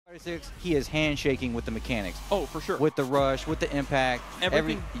He is handshaking with the mechanics. Oh, for sure. With the rush, with the impact.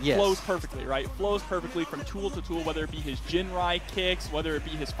 Everything flows perfectly, right? Flows perfectly from tool to tool, whether it be his Jinrai kicks, whether it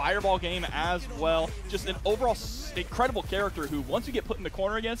be his fireball game as well. Just an overall incredible character who, once you get put in the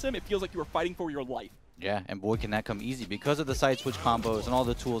corner against him, it feels like you are fighting for your life. Yeah, and boy, can that come easy because of the side switch combos and all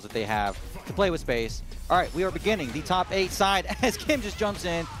the tools that they have to play with space. All right, we are beginning the top 8 side as Kim just jumps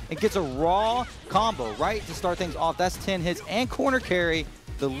in and gets a raw combo right to start things off. That's 10 hits and corner carry.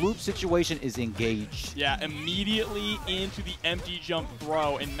 The loop situation is engaged. Yeah, immediately into the empty jump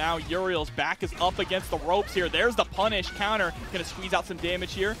throw, and now Uriel's back is up against the ropes here. There's the punish counter. Gonna squeeze out some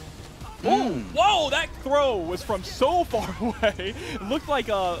damage here. Whoa, whoa, that throw was from so far away. It looked like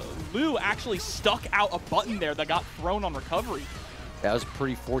Lu actually stuck out a button there that got thrown on recovery. That was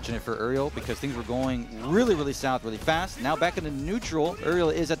pretty fortunate for Uriel because things were going really, really south really fast. Now back into neutral. Uriel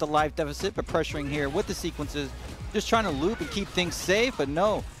is at the life deficit, but pressuring here with the sequences. Just trying to loop and keep things safe, but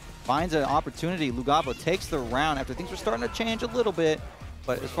no. Finds an opportunity. LuGabo takes the round after things were starting to change a little bit.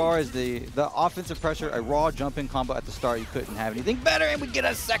 But as far as the offensive pressure, a raw jump-in combo at the start, you couldn't have anything better, and we get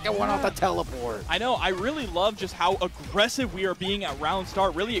a second one off the teleport. I know. I really love just how aggressive we are being at round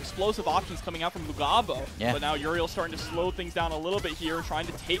start. Really explosive options coming out from LuGabo. Yeah. But now Uriel's starting to slow things down a little bit here, trying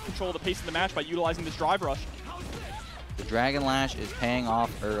to take control of the pace of the match by utilizing this drive rush. The Dragon Lash is paying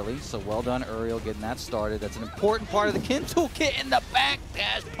off early, so well done, Uriel, getting that started. That's an important part of the Kim toolkit in the back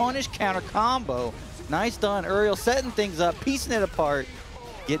dash punish counter combo. Nice done, Uriel, setting things up, piecing it apart,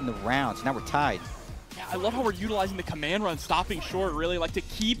 getting the rounds. Now we're tied. Yeah, I love how we're utilizing the command run, stopping short, really, like to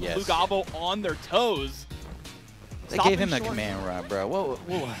keep LuGabo on their toes. They gave him the command run, bro.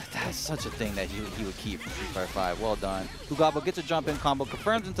 Whoa, that's such a thing that he would keep from Street Fighter 5. Well done. LuGabo gets a jump-in combo,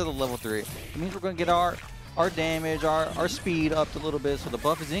 confirms into the level 3. It means we're going to get our damage, our speed up a little bit, so the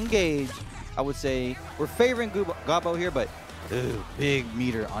buff is engaged. I would say we're favoring LuGabo here, but big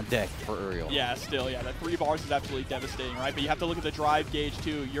meter on deck for Uriel. Yeah, still, yeah, that 3 bars is absolutely devastating, right? But you have to look at the drive gauge,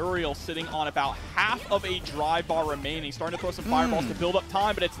 too. Uriel sitting on about half of a drive bar remaining, starting to throw some fireballs to build up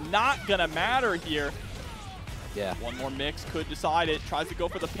time, but it's not going to matter here. Yeah. One more mix could decide it. Tries to go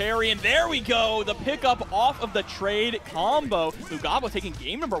for the parry, and there we go. The pickup off of the trade combo. LuGabo taking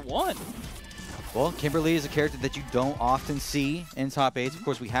game number 1. Well, Kimberly is a character that you don't often see in top 8s. Of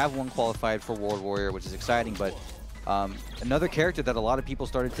course, we have one qualified for World Warrior, which is exciting, but another character that a lot of people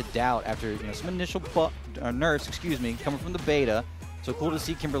started to doubt after some initial nerfs, coming from the beta. So cool to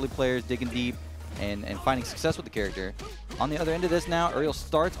see Kimberly players digging deep and finding success with the character. On the other end of this now, Uriel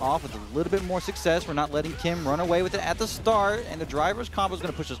starts off with a little bit more success. We're not letting Kim run away with it at the start, and the driver's combo is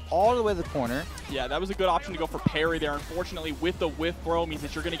going to push us all the way to the corner. Yeah, that was a good option to go for parry there. Unfortunately, with the whiff throw means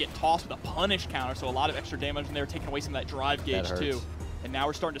that you're going to get tossed with a punish counter, so a lot of extra damage, and they're taking away some of that drive gauge too. And now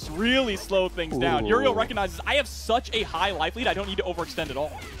we're starting to really slow things down. Uriel recognizes, I have such a high life lead, I don't need to overextend at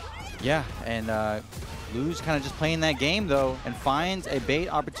all. Yeah, and Lu's kind of just playing that game, though, and finds a bait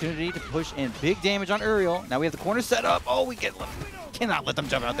opportunity to push in big damage on Uriel. Now we have the corner set up. Oh, we cannot let them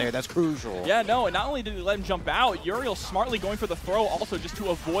jump out there. That's crucial. Yeah, no, and not only did he let him jump out, Uriel smartly going for the throw also just to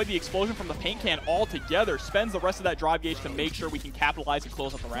avoid the explosion from the paint can altogether. Spends the rest of that drive gauge to make sure we can capitalize and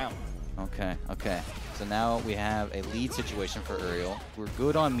close up the round. Okay. So now we have a lead situation for Uriel. We're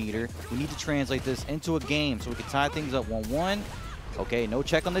good on meter. We need to translate this into a game so we can tie things up 1-1. Okay, no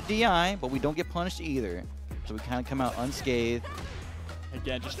check on the DI, but we don't get punished either. So we kind of come out unscathed.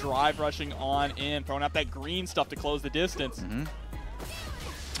 Again, just drive rushing on in, throwing out that green stuff to close the distance.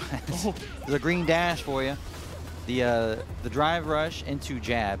 There's a green dash for you. The drive rush into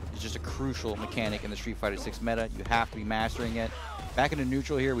jab is just a crucial mechanic in the Street Fighter 6 meta. You have to be mastering it. Back into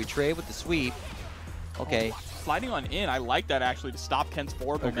neutral here, we trade with the sweep. Okay. Sliding on in, I like that actually to stop Ken's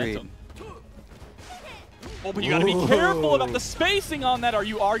forward momentum. Oh, but you got to be careful about the spacing on that or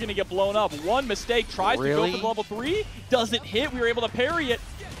you are going to get blown up. One mistake, tries to go for the level 3, doesn't hit. We were able to parry it.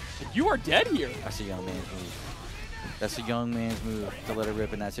 You are dead here. That's a young man's move. That's a young man's move to let it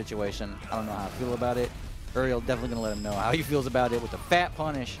rip in that situation. I don't know how I feel about it. Uriel definitely going to let him know how he feels about it with the fat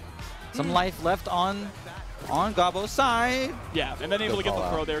punish. Some life left on Gabo's side. Yeah, and then able to get the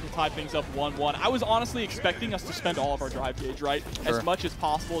throw there to tie things up 1-1. I was honestly expecting us to spend all of our drive gauge, right? Sure. As much as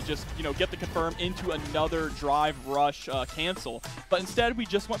possible, just, get the confirm into another drive rush cancel. But instead, we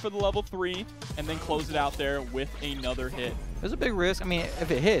just went for the level 3 and then close it out there with another hit. There's a big risk. I mean,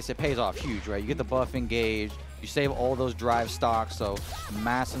 if it hits, it pays off huge, right? You get the buff engaged, you save all those drive stocks, so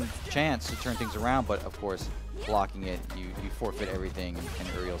massive chance to turn things around. But of course, blocking it, you forfeit everything, and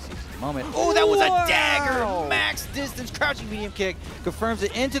Uriel seizes the moment. Oh, that was a dagger! Max distance crouching medium kick confirms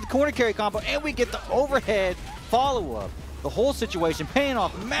it into the corner carry combo, and we get the overhead follow-up. The whole situation paying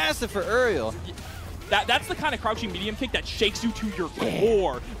off massive for Uriel. That's the kind of crouching medium kick that shakes you to your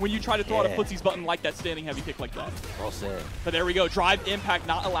core when you try to throw out a footsies button like that standing heavy kick like that. Well said. But there we go. Drive impact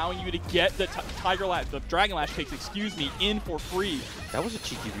not allowing you to get the the Dragon Lash kicks, excuse me, in for free. That was a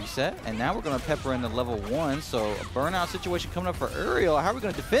cheeky reset, and now we're going to pepper in the level 1, so a burnout situation coming up for Uriel. How are we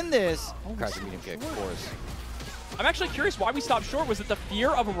going to defend this? Crouching medium kick, of course. I'm actually curious why we stopped short. Was it the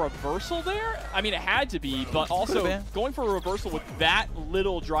fear of a reversal there? I mean, it had to be, but also going for a reversal with that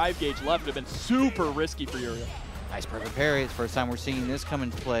little drive gauge left would have been super risky for Uriel. Nice perfect parry. It's the first time we're seeing this come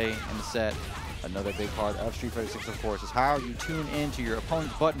into play in the set. Another big part of Street Fighter 6, of course, is how you tune into your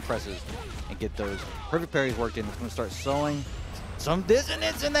opponent's button presses and get those perfect parries worked in. It's going to start sowing some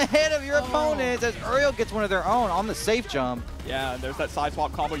dissonance in the head of your opponents as Uriel gets one of their own on the safe jump. Yeah, and there's that side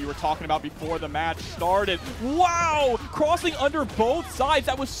swap combo you were talking about before the match started. Wow! Crossing under both sides.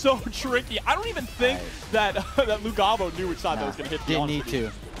 That was so tricky. I don't even think that LuGabo knew which side that was going to hit. Didn't need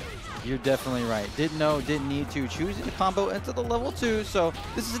to. You're definitely right. Didn't know, didn't need to. Choosing to combo into the level 2, so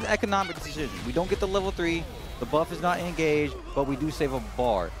this is an economic decision. We don't get the level 3. The buff is not engaged, but we do save a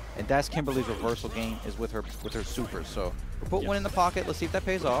bar. And that's Kimberly's reversal game is with her supers. So we put one in the pocket. Let's see if that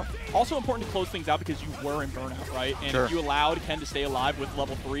pays off. Also important to close things out because you were in burnout, right? And if you allowed Ken to stay alive with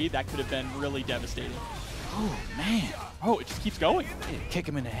level 3, that could have been really devastating. Oh, man. Oh, it just keeps going. Kick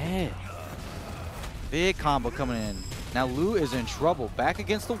him in the head. Big combo coming in. Now Lu is in trouble. Back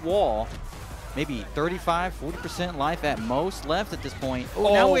against the wall. Maybe 35, 40% life at most left at this point.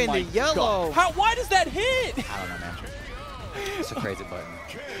 Oh, now we're in the yellow. Why does that hit? I don't know, man. It's a crazy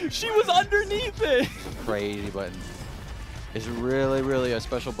button. She was underneath it. Crazy button. It's really, really a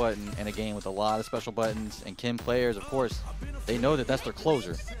special button in a game with a lot of special buttons. And Kim players, of course, they know that that's their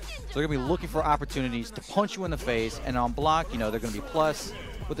closer. So they're going to be looking for opportunities to punch you in the face. And on block, you know, they're going to be plus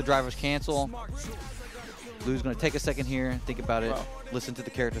with the driver's cancel. Lu's going to take a second here, think about it, listen to the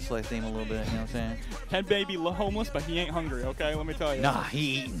character select theme a little bit, you know what I'm saying? Ken may be homeless, but he ain't hungry, okay? Let me tell you. Nah,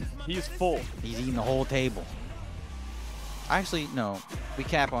 he eating. He's full. He's eating the whole table. Actually, no. We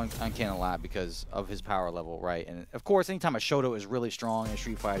cap on Ken a lot because of his power level, right? And, of course, anytime a Shoto is really strong in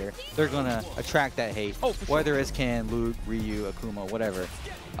Street Fighter, they're going to attract that hate, whether it's Ken, Luke, Ryu, Akuma, whatever.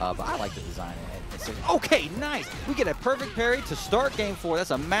 But I like the design. Okay, nice. We get a perfect parry to start game 4.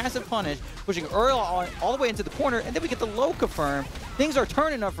 That's a massive punish, pushing Uriel all the way into the corner, and then we get the low confirm. Things are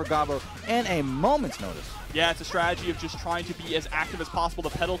turning up for Gabo in a moment's notice. Yeah, it's a strategy of just trying to be as active as possible, the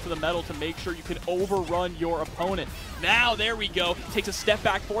pedal to the metal to make sure you can overrun your opponent. Now, there we go. Takes a step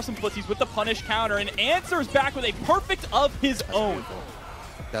back for some footsies with the punish counter and answers back with a perfect of his own.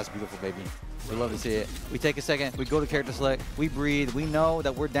 That's beautiful, baby. We love to see it. We take a second, we go to character select, we breathe, we know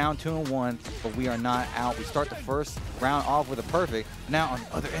that we're down 2-1, but we are not out. We start the first round off with a perfect. Now on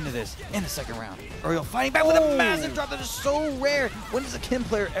the other end of this, in the second round, Uriel fighting back with a massive drop that is so rare. When does a Kim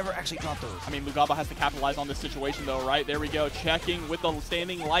player ever actually drop those? I mean, LuGabo has to capitalize on this situation though, right? There we go, checking with the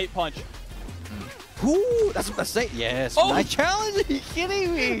standing light punch. Ooh, that's what I say. Yes, nice challenge. Are you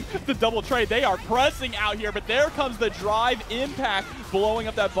kidding me? The double trade. They are pressing out here, but there comes the drive impact, blowing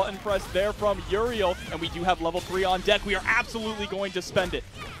up that button press there from Uriel, and we do have level 3 on deck. We are absolutely going to spend it.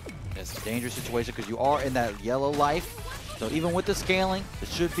 It's a dangerous situation because you are in that yellow life, so even with the scaling, it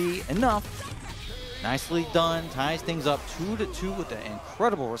should be enough. Nicely done, ties things up 2-2 with an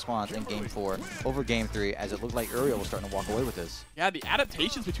incredible response in game 4 over game 3, as it looked like Uriel was starting to walk away with this. Yeah, the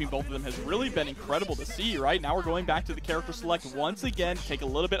adaptations between both of them has really been incredible to see, right? Now we're going back to the character select once again, take a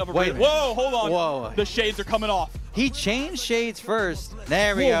little bit of a break. Whoa, hold on. Whoa. The shades are coming off. He changed shades first.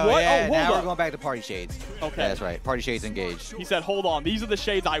 There we go. Yeah, now we're going back to party shades. Okay. Yeah, that's right. Party shades engaged. He said, hold on. These are the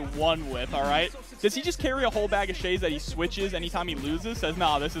shades I won with, all right? Does he just carry a whole bag of shades that he switches anytime he loses? Says,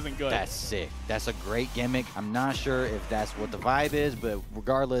 nah, this isn't good. That's sick. That's a great gimmick. I'm not sure if that's what the vibe is, but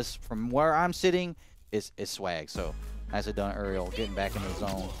regardless, from where I'm sitting, it's swag. So, nicely done, Uriel, getting back in the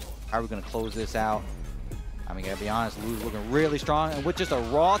zone. How are we going to close this out? I mean, gotta be honest, Lu's looking really strong, and with just a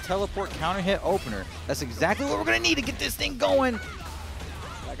raw teleport counter hit opener, that's exactly what we're gonna need to get this thing going.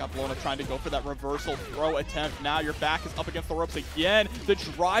 That got blown up trying to go for that reversal throw attempt. Now your back is up against the ropes again. The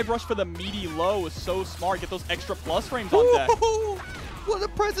drive rush for the meaty low is so smart. Get those extra plus frames on deck. What a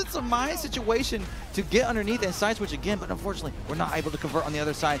presence of mind situation to get underneath and side switch again, but unfortunately, we're not able to convert on the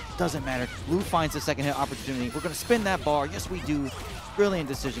other side. Doesn't matter. Lu finds the second hit opportunity. We're gonna spin that bar. Yes, we do. Brilliant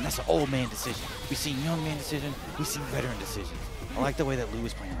decision. That's an old man decision. We've seen young man decision. We've seen veteran decisions. I like the way that Lu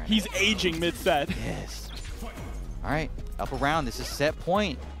is playing right now. He's aging mid-set. Yes. All right, up around. This is set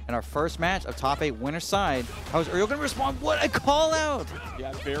point in our first match of top 8 winner side. How is Uriel going to respond? What a call out.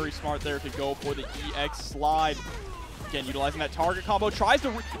 Yeah, very smart there to go for the EX slide. Again, utilizing that target combo, tries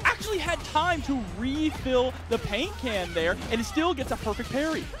to actually had time to refill the paint can there, and it still gets a perfect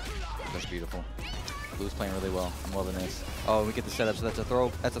parry. That's beautiful. Blue's playing really well. I'm loving this. Oh, we get the setup, so that's a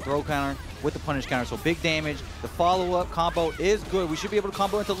throw. That's a throw counter with the punish counter, so big damage. The follow-up combo is good. We should be able to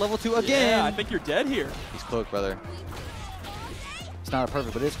combo into level 2 again. Yeah, I think you're dead here. He's cloaked, brother. It's not a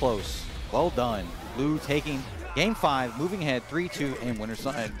perfect, but it's close. Well done. Blue taking game 5, moving ahead 3-2 in winner's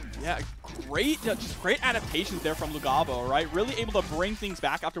side. Yeah, just great adaptations there from LuGabo, right? Really able to bring things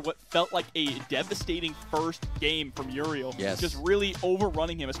back after what felt like a devastating first game from Uriel. Yes. Just really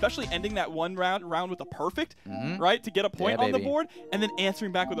overrunning him, especially ending that one round with a perfect, right? To get a point on the board, and then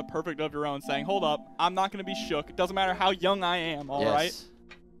answering back with a perfect of your own, saying, hold up, I'm not going to be shook. It doesn't matter how young I am, all right?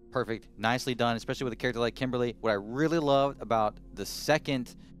 Perfect. Nicely done, especially with a character like Kimberly. What I really loved about the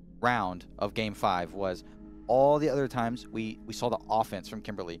second round of game 5 was all the other times we saw the offense from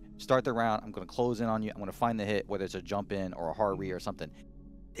Kimberly. Start the round, I'm going to close in on you, I'm going to find the hit, whether it's a jump in or a hard re or something.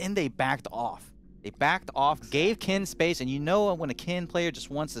 Then they backed off. They backed off, gave Kin space, and you know when a Kin player just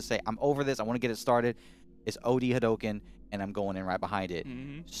wants to say, I'm over this, I want to get it started, it's OD Hadoken, and I'm going in right behind it.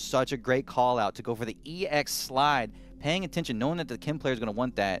 Such a great call out to go for the EX slide, paying attention, knowing that the Kin player is going to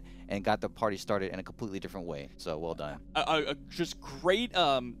want that, and got the party started in a completely different way. So well done. Just great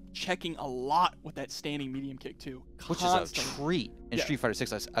checking a lot with that standing medium kick too. Which is a treat in Street Fighter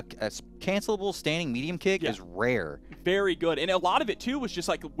 6. A cancelable standing medium kick is rare. Very good. And a lot of it too was just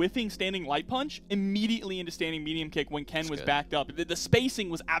like whiffing standing light punch immediately into standing medium kick when Ken was backed up. The spacing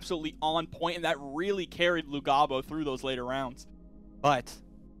was absolutely on point, and that really carried LuGabo through those later rounds. But,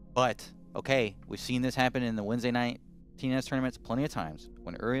 okay, we've seen this happen in the Wednesday night TNS tournaments plenty of times.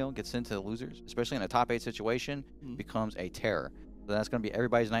 When Uriel gets into the losers, especially in a top 8 situation, becomes a terror. So that's going to be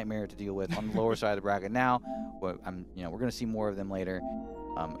everybody's nightmare to deal with on the lower side of the bracket now. But we're going to see more of them later.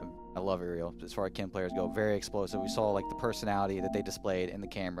 I love Uriel as far as Kin players go. Very explosive. We saw like the personality that they displayed in the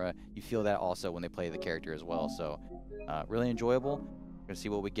camera. You feel that also when they play the character as well. So really enjoyable. We're going to see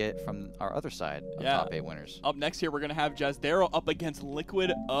what we get from our other side of top 8 winners. Up next here, we're going to have Jazdero up against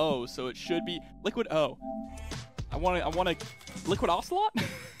Liquid O. So it should be Liquid O. I want a Liquid Ocelot?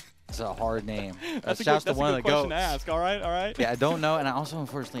 It's a hard name. That's a good question to ask. All right. Yeah, I don't know, and I also,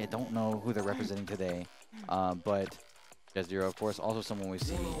 unfortunately, I don't know who they're representing today. But Jazdero, of course, also someone we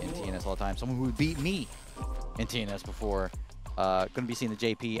see in TNS all the time. Someone who beat me in TNS before. Going to be seeing the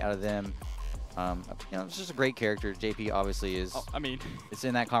JP out of them. It's just a great character. JP obviously is. It's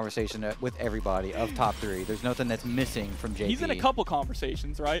in that conversation with everybody of top 3. There's nothing that's missing from JP. He's in a couple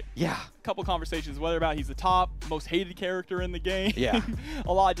conversations, right? Yeah. A couple conversations, whether about he's the top, most hated character in the game. Yeah.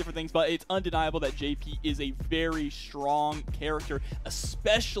 A lot of different things, but it's undeniable that JP is a very strong character,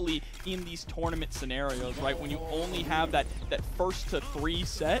 especially in these tournament scenarios, right? When you only have that first to 3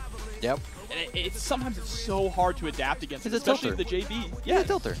 set. Yep. And sometimes it's so hard to adapt against, especially the JB. Yeah, he's a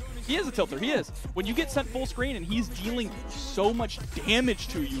tilter. He is a tilter. He is. When you get sent full screen and he's dealing so much damage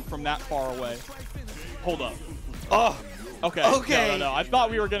to you from that far away. Hold up. Oh. Okay. No. I thought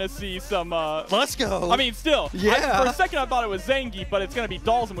we were going to see some... Let's go. I mean, still. Yeah. For a second, I thought it was Zangief, but it's going to be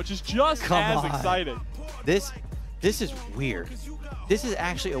Dhalsim, which is just as exciting. This is weird. This is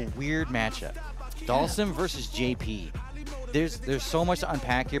actually a weird matchup. Dhalsim versus JP. There's so much to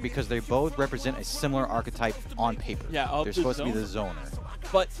unpack here because they both represent a similar archetype on paper. Yeah, they're supposed to be the zoner.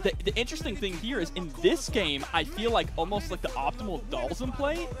 But the interesting thing here is in this game, I feel like almost like the optimal Dhalsim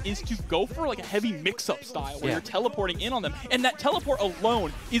play is to go for like a heavy mix-up style where you're teleporting in on them. And that teleport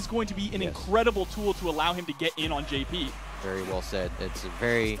alone is going to be an incredible tool to allow him to get in on JP. Very well said. It's a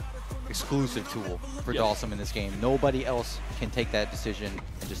very exclusive tool for Dhalsim in this game. Nobody else can take that decision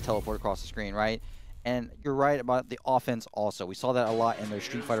and just teleport across the screen, right? And you're right about the offense also. We saw that a lot in their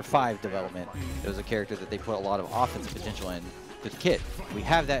Street Fighter V development. It was a character that they put a lot of offensive potential in to the kid. We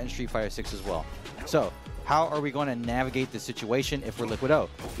have that in Street Fighter 6 as well. So how are we going to navigate this situation if we're Liquid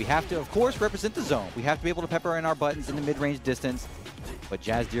O? We have to, of course, represent the zone. We have to be able to pepper in our buttons in the mid-range distance. But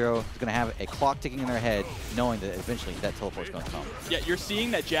Jazdero is going to have a clock ticking in their head, knowing that eventually that teleport is going to come. Yeah, you're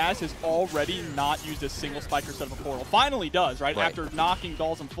seeing that Jazz has already not used a single spike or set of a portal. Finally does, right? After knocking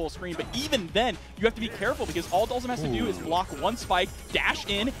Dhalsim full screen. But even then, you have to be careful because all Dhalsim has to do is block one spike, dash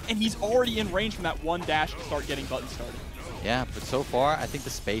in, and he's already in range from that one dash to start getting buttons started. Yeah, but so far, I think the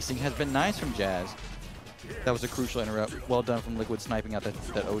spacing has been nice from Jazz. That was a crucial interrupt. Well done from Liquid sniping out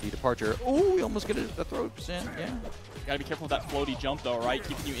that OD departure. Oh, we almost get a throw percent. Yeah. Gotta be careful with that floaty jump though, right?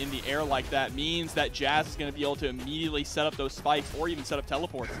 Keeping you in the air like that means that Jazz is gonna be able to immediately set up those spikes or even set up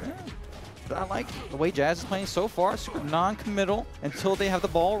teleports. Yeah. But I like the way Jazz is playing so far. Super non-committal until they have the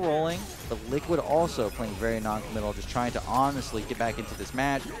ball rolling. But Liquid also playing very non-committal, just trying to honestly get back into this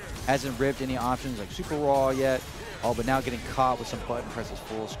match. Hasn't ripped any options like super raw yet. Oh, but now getting caught with some button presses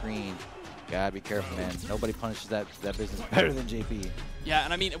full screen. Gotta be careful, man. Nobody punishes that business better than JP. Yeah,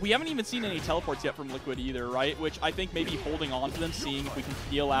 and I mean, we haven't even seen any teleports yet from Liquid either, right? Which I think maybe holding on to them, seeing if we can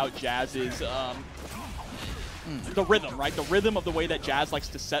feel out Jazz's the rhythm, right? The rhythm of the way that Jazz likes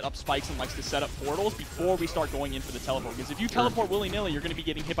to set up spikes and likes to set up portals before we start going in for the teleport. Because if you teleport willy-nilly, you're going to be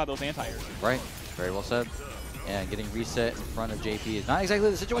getting hit by those anti-airs. Right. Very well said. And getting reset in front of JP is not exactly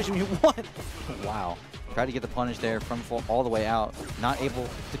the situation you want. Wow. Tried to get the punish there from all the way out. Not able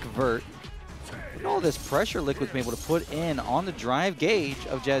to convert. And all this pressure Liquid's been able to put in on the drive gauge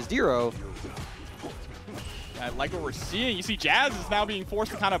of Jazdero. I like what we're seeing. You see Jazz is now being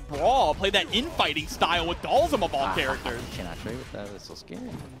forced to kind of brawl, play that infighting style with Dhalsim of all characters. Cannot trade with that. That's so scary.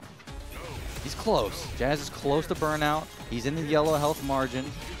 He's close. Jazz is close to burnout. He's in the yellow health margin.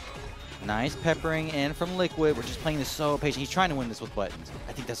 Nice peppering in from Liquid. We're just playing this so patient. He's trying to win this with buttons.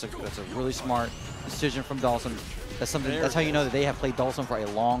 I think that's a really smart decision from Dhalsim. That's something. That's how you know that they have played Dhalsim for a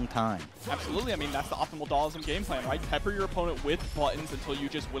long time. Absolutely. I mean, that's the optimal Dhalsim game plan, right? Pepper your opponent with buttons until you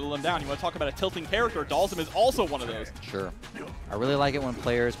just whittle them down. You want to talk about a tilting character? Dhalsim is also one of those. Sure. I really like it when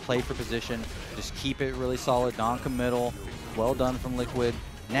players play for position. Just keep it really solid, non-committal. Well done from Liquid.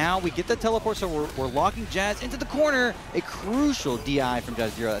 Now we get the teleport, so we're locking Jazz into the corner. A crucial DI from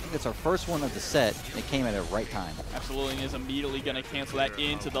Jazdero. I think that's our first one of the set. It came at the right time. Absolutely, and is immediately going to cancel that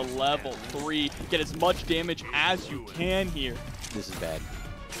into the level 3. Get as much damage as you can here. This is bad.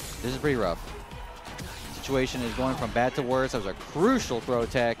 This is pretty rough. Situation is going from bad to worse. That was a crucial throw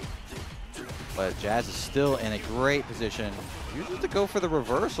tech. But Jazz is still in a great position. Usually to go for the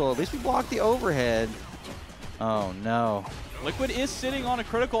reversal. At least we blocked the overhead. Oh, no. Liquid is sitting on a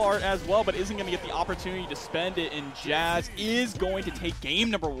critical art as well, but isn't going to get the opportunity to spend it, and Jazz is going to take game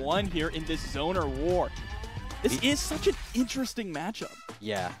number 1 here in this Zoner War. This is such an interesting matchup.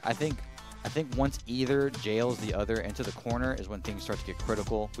 Yeah, I think once either jails the other into the corner is when things start to get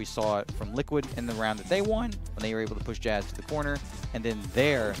critical. We saw it from Liquid in the round that they won, when they were able to push Jazz to the corner, and then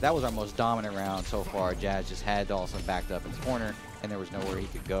that was our most dominant round so far. Jazz just had Dhalsim backed up in the corner, and there was nowhere he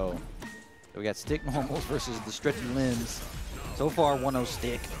could go. So we got stick normals versus the stretchy limbs. So far, 1-0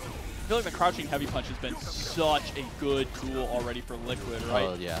 stick. I feel like the crouching heavy punch has been such a good tool already for Liquid, right?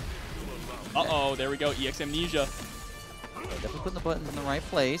 Oh, yeah. Uh-oh, there we go, EX Amnesia. Definitely putting the buttons in the right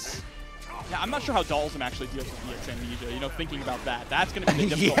place. Yeah, I'm not sure how Dhalsim actually deals with EX Amnesia. You know, thinking about that, that's going to be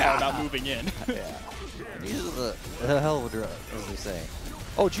the difficult part about moving in. Yeah. Amnesia is a hell of a drug, as they say.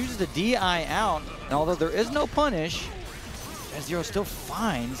 Oh, chooses the DI out, and although there is no punish, Jazdero still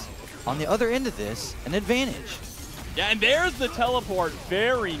finds, on the other end of this, an advantage. Yeah, and there's the teleport.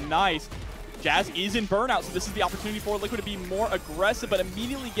 Very nice. Jazz is in burnout, so this is the opportunity for Liquid to be more aggressive, but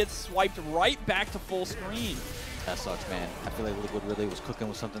immediately gets swiped right back to full screen. That sucks, man. I feel like Liquid really was cooking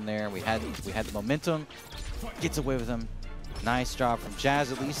with something there. We had the momentum. Gets away with him. Nice job from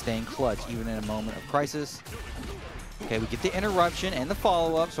Jazz, at least staying clutch, even in a moment of crisis. Okay, we get the interruption and the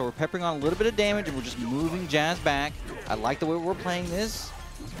follow-up, so we're peppering on a little bit of damage, and we're just moving Jazz back. I like the way we're playing this.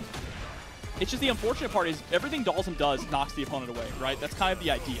 It's just the unfortunate part is everything Dhalsim does knocks the opponent away, right? That's kind of the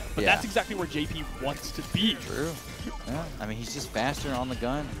idea. But that's exactly where JP wants to be. True. Yeah. I mean, he's just faster on the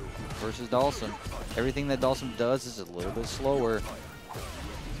gun versus Dhalsim. Everything that Dhalsim does is a little bit slower.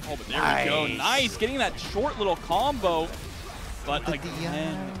 Oh, but there we go. Nice. Getting that short little combo. But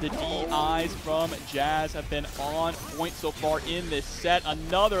again, the DIs from Jazz have been on point so far in this set.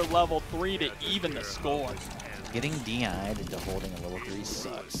 Another level 3 to even the score. Getting DI'd into holding a level 3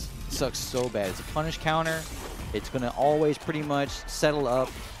 sucks. Sucks so bad. It's a punish counter. It's going to always pretty much settle up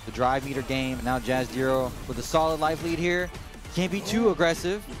the drive meter game. Now Jazdero with a solid life lead here. Can't be too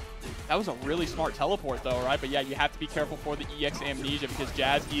aggressive. That was a really smart teleport though, right? But yeah, you have to be careful for the EX Amnesia because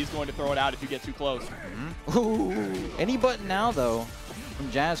Jazz is going to throw it out if you get too close. Ooh. Any button now though from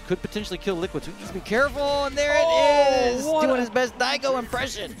Jazz could potentially kill Liquid. So just be careful. And there it is. Doing his best Daigo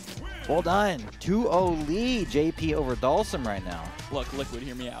impression. Well done. 2-0 lead, JP over Dhalsim right now. Look, Liquid,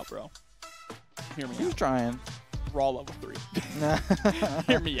 hear me out, bro. Hear me out. Who's trying? Raw level 3.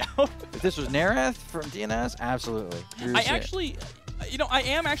 Hear me out. If this was Nereth from DNS, absolutely. I actually, you know, I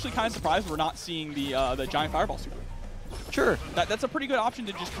am actually kind of surprised we're not seeing the Giant Fireball super. Sure. That's a pretty good option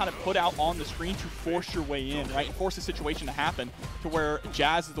to just kind of put out on the screen to force your way in, right? And force the situation to happen to where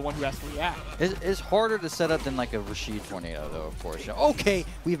Jazz is the one who has to react. It's harder to set up than like a Rashid Tornado, though, of course. Okay,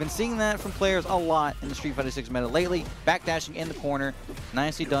 we've been seeing that from players a lot in the Street Fighter 6 meta lately. Backdashing in the corner.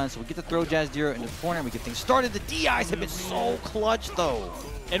 Nicely done. So we get to throw Jazdero into the corner and we get things started. The DIs have been so clutch, though.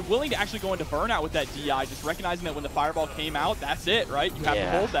 And willing to actually go into burnout with that DI, just recognizing that when the Fireball came out, that's it, right? You have to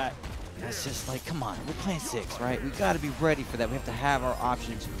hold that. That's just like, come on, we're playing 6, right? We got to be ready for that. We have to have our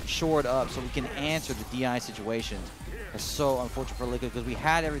options shored up so we can answer the DI situations. It's so unfortunate for Liquid because we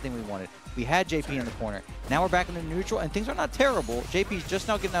had everything we wanted. We had JP in the corner. Now we're back in the neutral, and things are not terrible. JP's just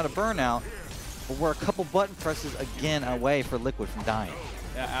now getting out of burnout, but we're a couple button presses again away for Liquid from dying.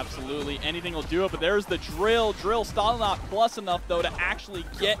 Yeah, absolutely. Anything will do it, but there's the drill. Drill still not plus enough, though, to actually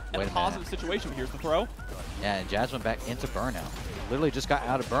get a positive situation. Here's the throw. Yeah, and Jazz went back into burnout. Literally just got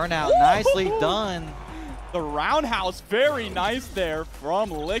out of burnout. Nicely done. The roundhouse, very nice there from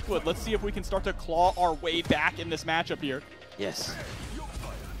Liquid. Let's see if we can start to claw our way back in this matchup here. Yes.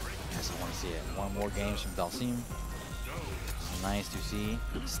 Yes, I want to see it. One more games from Dhalsim. Nice to see.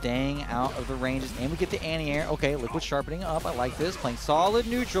 Staying out of the ranges, and we get the anti-air. Okay, Liquid sharpening up. I like this. Playing solid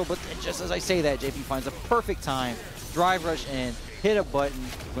neutral, but just as I say that, JP finds a perfect time. Drive rush in, hit a button.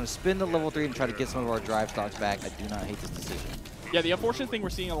 We're going to spin the level 3 and try to get some of our drive stocks back. I do not hate this decision. Yeah, the unfortunate thing we're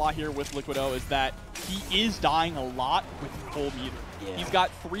seeing a lot here with Liquido is that he is dying a lot with full meter. Yeah. He's got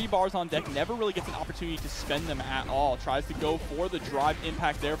 3 bars on deck, never really gets an opportunity to spend them at all. Tries to go for the drive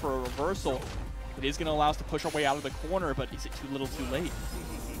impact there for a reversal. It is going to allow us to push our way out of the corner, but is it too little too late?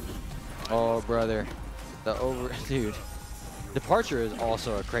 Oh, brother. Dude. Departure is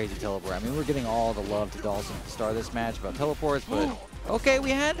also a crazy teleport. I mean, we're getting all the love to Dhalsim to start this match about teleports, but okay, we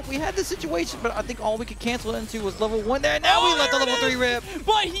had the situation, but I think all we could cancel it into was level 1 there. Now we let the level 3 rip.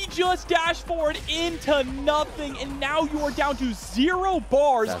 But he just dashed forward into nothing, and now you are down to 0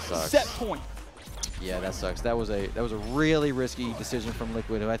 bars set point. Yeah, that sucks. That was a really risky decision from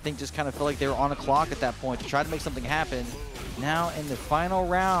Liquid, who I think just kind of felt like they were on the clock at that point to try to make something happen. Now in the final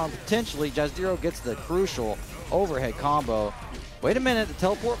round, potentially, Jazdero gets the crucial overhead combo. Wait a minute, the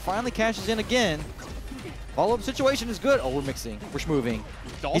teleport finally cashes in again. Follow-up situation is good. Oh, we're mixing. We're schmoving.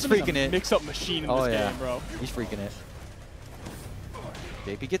 He's freaking it. Mix-up machine in this game, bro. He's freaking it.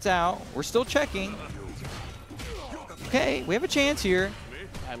 JP gets out. We're still checking. Okay, we have a chance here.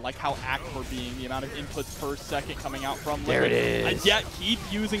 I like how active we're being, the amount of inputs per second coming out from Liquid. There it is. And yet, keep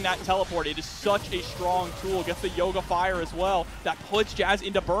using that teleport. It is such a strong tool. Gets the Yoga Fire as well. That puts Jazz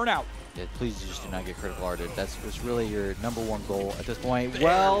into burnout. Yeah, please just do not get critical arted. That's really your #1 goal at this point.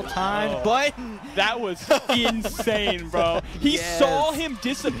 Well-timed button. That was insane, bro. He saw him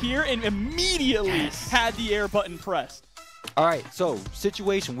disappear and immediately had the air button pressed. All right, so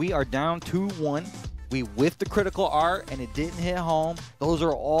situation, we are down 2-1. We whiffed the critical art, and it didn't hit home. Those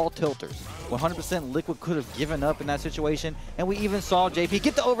are all tilters. 100% Liquid could have given up in that situation, and we even saw JP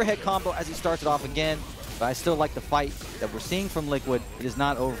get the overhead combo as he starts it off again. But I still like the fight that we're seeing from Liquid. It is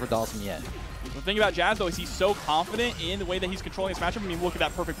not over for Dhalsim yet. The thing about Jazz, though, is he's so confident in the way that he's controlling his matchup. I mean, look at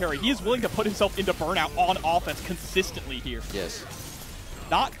that perfect parry. He is willing to put himself into burnout on offense consistently here. Yes.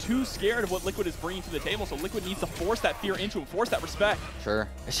 Not too scared of what Liquid is bringing to the table, so Liquid needs to force that fear into him, force that respect. Sure.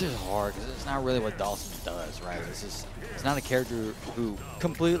 It's just hard because it's not really what Dhalsim does, right? It's not a character who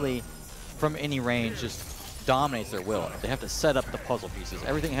completely, from any range, just dominates their will. They have to set up the puzzle pieces.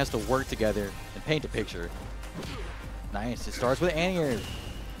 Everything has to work together and paint a picture. Nice. It starts with anti-air.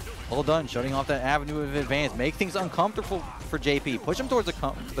 Well done, shutting off that avenue of advance. Make things uncomfortable for JP. Push him towards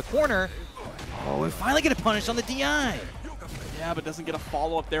the corner. Oh, we finally get a punish on the DI. Yeah, but doesn't get a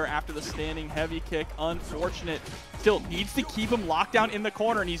follow-up there after the standing heavy kick. Unfortunate. Still needs to keep him locked down in the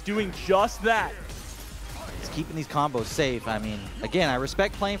corner, and he's doing just that. He's keeping these combos safe. I mean, again, I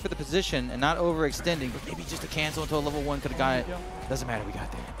respect playing for the position and not overextending, but maybe just a cancel until level 1 could have got it. Doesn't matter, we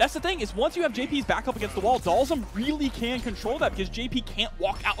got there. That's the thing, is once you have JP's back up against the wall, Dhalsim really can control that because JP can't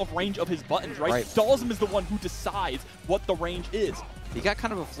walk out of range of his buttons, right? Dhalsim is the one who decides what the range is. He got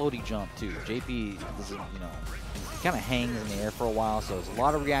kind of a floaty jump, too. JP doesn't, kind of hangs in the air for a while, so there's a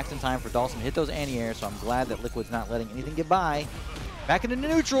lot of reaction time for Dhalsim to hit those anti-air, so I'm glad that Liquid's not letting anything get by. Back into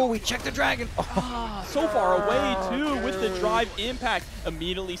neutral, we check the dragon. Oh, so far away, too, with the drive impact.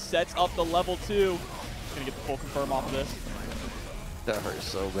 Immediately sets up the level 2. Gonna get the full confirm off of this. That hurts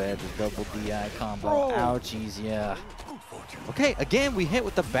so bad, the double DI combo. Ouchies, yeah. Okay, again, we hit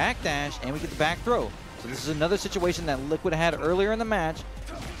with the backdash, and we get the back throw. So this is another situation that Liquid had earlier in the match.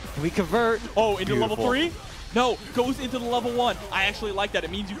 Can we convert? Oh, into level 3? No, goes into the level 1. I actually like that.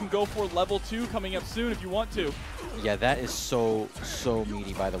 It means you can go for level 2 coming up soon if you want to. Yeah, that is so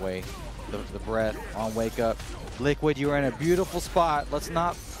meaty, by the way. The breath on wake up. Liquid, you are in a beautiful spot. Let's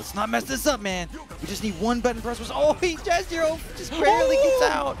not mess this up, man. We just need one button press. Oh, Jazdero just barely gets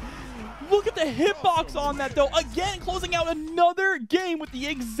out. Look at the hitbox on that, though. Again, closing out another game with the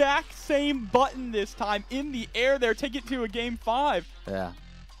exact same button this time in the air there. Take it to a game 5. Yeah.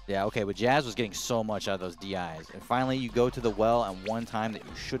 Yeah, okay, but Jazz was getting so much out of those DIs. And finally, you go to the well at one time that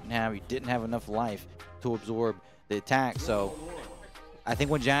you shouldn't have. You didn't have enough life to absorb the attack. So I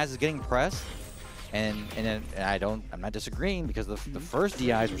think when Jazz is getting pressed, And I'm not disagreeing because the first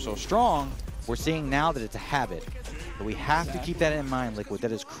DIs were so strong. We're seeing now that it's a habit. But we have to keep that in mind, Liquid.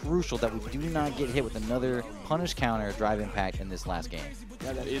 That is crucial that we do not get hit with another punish counter drive impact in this last game.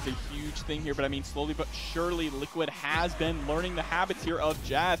 Yeah, that is a huge thing here, but I mean, slowly but surely, Liquid has been learning the habits here of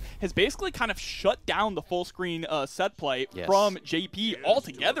Jazz, has basically kind of shut down the full screen set play from JP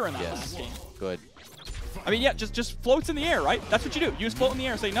altogether in that last game. Good. I mean, yeah, just floats in the air, right? That's what you do. You just float in the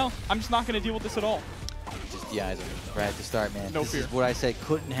air and say, no, I'm just not going to deal with this at all. Just DIs right at the start, man. No this fear. is what I said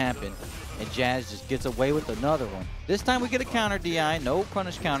couldn't happen. And Jazz just gets away with another one. This time we get a counter DI, no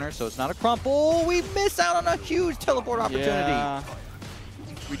punish counter, so it's not a crumple. We miss out on a huge teleport opportunity. Yeah.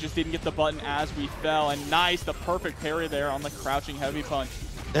 We just didn't get the button as we fell. And nice, the perfect parry there on the crouching heavy punch.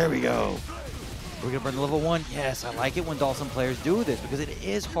 There we go. We're going to burn the level 1. Yes, I like it when Dhalsim players do this because it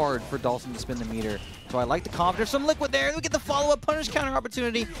is hard for Dhalsim to spin the meter. So I like the confidence from Liquid there. We get the follow-up punish counter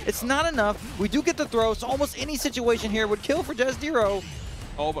opportunity. It's not enough. We do get the throw, so almost any situation here would kill for Jazdero.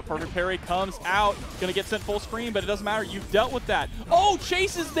 Oh, but perfect parry comes out. Gonna get sent full screen, but it doesn't matter. You've dealt with that. Oh,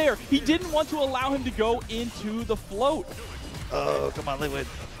 Chase is there. He didn't want to allow him to go into the float. Oh, come on, Liquid.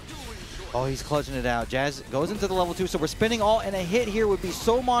 Oh, he's clutching it out. Jazz goes into the level 2, so we're spinning all, and a hit here would be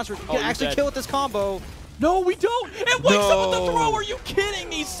so monstrous. We can actually kill with this combo. No, we don't. It wakes up with the throw. Are you kidding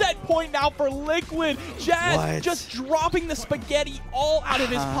me? Set point now for Liquid. Jazz just dropping the spaghetti all out of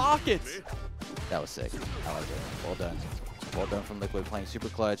his pockets. That was sick. I like it. Well done. Well done from Liquid, playing super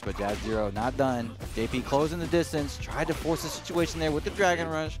clutch, but Jazdero not done. JP closing the distance, tried to force the situation there with the Dragon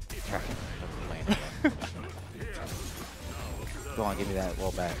Rush. Go on, give me that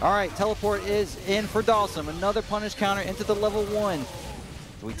well back. All right, teleport is in for Dhalsim. Another punish counter into the level 1.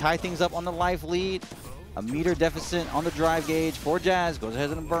 So we tie things up on the life lead. A meter deficit on the drive gauge for Jazz. Goes ahead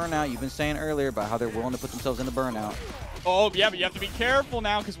and burnout. You've been saying earlier about how they're willing to put themselves into burnout. Oh, yeah, but you have to be careful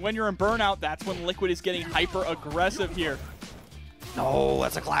now because when you're in burnout, that's when Liquid is getting hyper-aggressive here. No,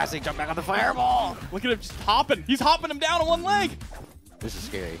 that's a classic. Jump back on the fireball. Look at him just hopping. He's hopping him down on one leg. This is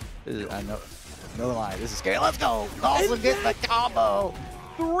scary. This is, I know. No lie. This is scary. Let's go. Dhalsim gets the combo.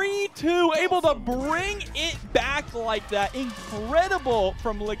 3-2, able to bring it back like that. Incredible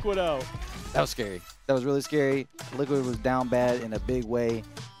from Liquido. That was scary. That was really scary. Liquid was down bad in a big way,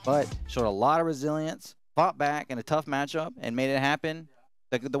 but showed a lot of resilience, fought back in a tough matchup, and made it happen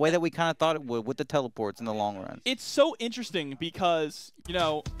the way that we kind of thought it would with the teleports in the long run. It's so interesting because, you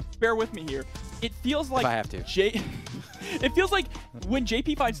know, bear with me here. It feels like if I have to. It feels like when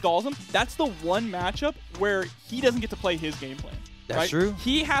JP fights Dhalsim, that's the one matchup where he doesn't get to play his game plan. That's true.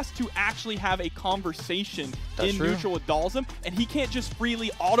 He has to actually have a conversation neutral with Dhalsim, and he can't just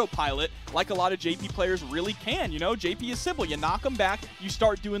freely autopilot like a lot of JP players really can. You know, JP is simple. You knock them back, you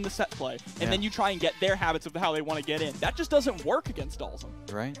start doing the set play, and then you try and get their habits of how they want to get in. That just doesn't work against Dhalsim.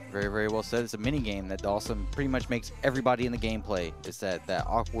 Right. Very, very well said. It's a mini game that Dhalsim pretty much makes everybody in the game play. It's that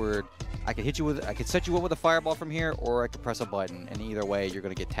awkward. I could set you up with a fireball from here, or I could press a button, and either way, you're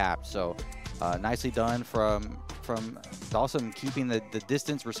going to get tapped. So, nicely done from Dhalsim, keeping the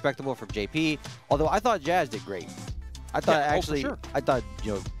distance respectable from JP. Although I thought Jazz did great. I thought I thought,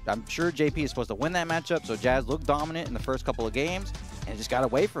 you know, I'm sure JP is supposed to win that matchup. So Jazz looked dominant in the first couple of games and just got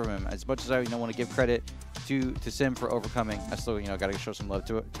away from him. As much as I want to give credit to Sim for overcoming, I still got to show some love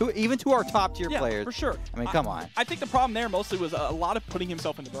even to our top tier players. For sure. I mean, come on. I think the problem there mostly was a lot of putting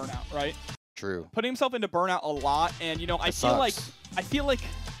himself into burnout, right? True. Putting himself into burnout a lot, and you know, I feel like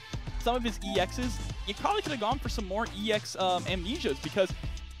some of his EXs, you probably could have gone for some more EX amnesias because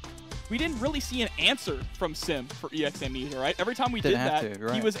we didn't really see an answer from Sim for EX amnesia, right? Every time we did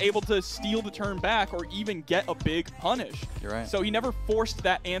that, he was able to steal the turn back or even get a big punish. You're right. So he never forced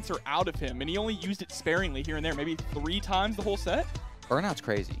that answer out of him, and he only used it sparingly here and there, maybe 3 times the whole set. Burnout's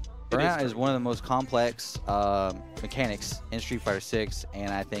crazy. Burnout is one of the most complex mechanics in Street Fighter 6,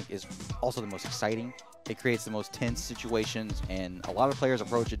 and I think is also the most exciting. It creates the most tense situations, and a lot of players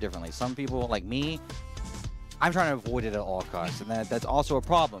approach it differently. Some people, like me, I'm trying to avoid it at all costs, and that's also a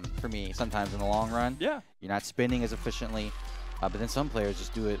problem for me sometimes in the long run. Yeah. You're not spinning as efficiently, but then some players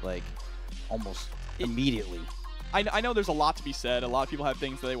just do it like almost immediately. I know there's a lot to be said. A lot of people have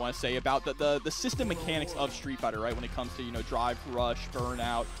things that they want to say about the system mechanics of Street Fighter, right? When it comes to, you know, drive, rush,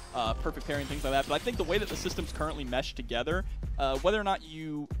 burnout, perfect parry, and things like that. But I think the way that the system's currently meshed together, whether or not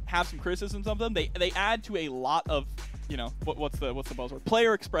you have some criticisms of them, they add to a lot of, you know, what's the buzzword?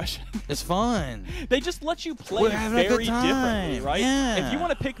 Player expression. It's fun. They just let you play very differently, right? Yeah. If you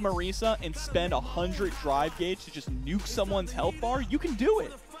want to pick Marisa and spend 100 drive gauge to just nuke someone's health bar, you can do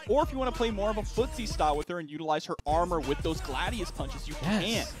it. Or if you want to play more of a footsie style with her and utilize her armor with those Gladius punches, you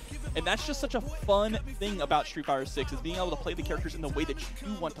can. And that's just such a fun thing about Street Fighter 6 is being able to play the characters in the way that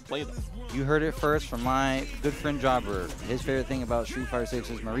you want to play them. You heard it first from my good friend Jobber. His favorite thing about Street Fighter 6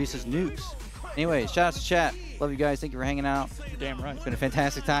 is Maurice's nukes. Anyway, shout out to chat. Love you guys. Thank you for hanging out. You're damn right. It's been a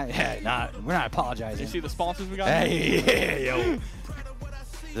fantastic time. Yeah, we're not apologizing. You see the sponsors we got? Hey, yo.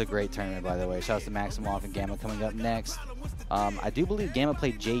 This is a great tournament, by the way. Shout out to Maximof and Gamma coming up next. I do believe Gamma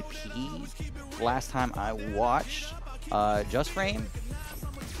played JP last time I watched. Just Frame.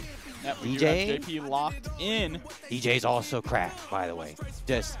 Yep, DJ. JP locked in. DJ's also cracked, by the way.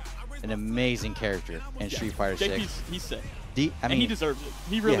 Just an amazing character in Street Fighter 6. He's sick. And he deserves it.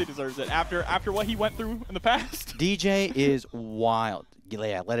 He really deserves it after what he went through in the past. DJ is wild.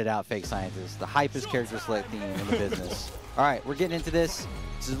 Yeah, let it out, fake scientist. The hypest character select team in the business. All right, we're getting into this.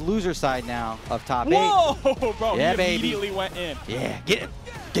 This is the loser side now of top 8. Whoa, bro! Yeah, he immediately went in. Yeah, get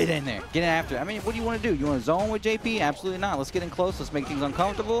in there. Get in after. I mean, what do you want to do? You want to zone with JP? Absolutely not. Let's get in close. Let's make things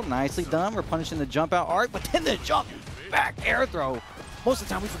uncomfortable. Nicely done. We're punishing the jump out arc, but then the jump back air throw. Most of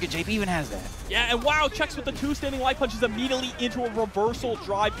the time, we forget JP even has that. Yeah, and wow, checks with the 2 standing light punches immediately into a reversal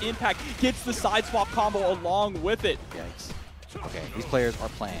drive impact. Gets the side swap combo along with it. Yikes. Okay, these players are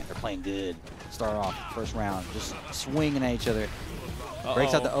playing. They're playing good. Start off first round, just swinging at each other.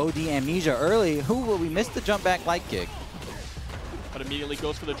 Breaks out the OD amnesia early. We missed the jump back light kick. But immediately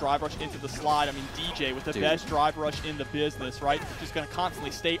goes for the drive rush into the slide. I mean, DJ with the best drive rush in the business, right? Just going to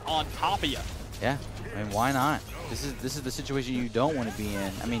constantly stay on top of you. Yeah, I mean, why not? This is the situation you don't want to be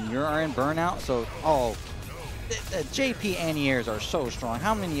in. I mean, you're in burnout, so the JP anti-airs are so strong.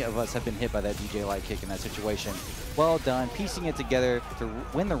 How many of us have been hit by that DJ light kick in that situation? Well done, piecing it together to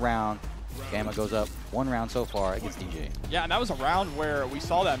win the round. Gamma goes up 1 round so far against DJ. Yeah, and that was a round where we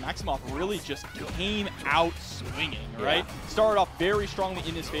saw that Maximof really just came out swinging, right? Yeah. Started off very strongly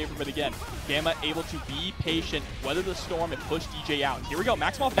in his favor, but again, Gamma able to be patient, weather the storm, and push DJ out. Here we go,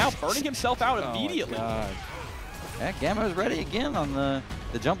 Maximof now burning himself out immediately. Yeah, Gamma is ready again on the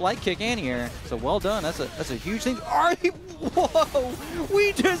jump light kick anti-air. So well done. That's a huge thing. Whoa!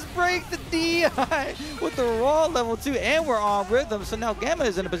 We just break the DI with the raw level 2, and we're on rhythm. So now Gamma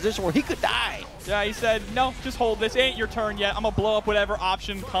is in a position where he could die. Yeah, he said, no, just hold this. Ain't your turn yet. I'm gonna blow up whatever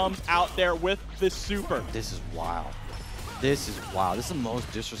option comes out there with this super. This is wild. This is wild. This is the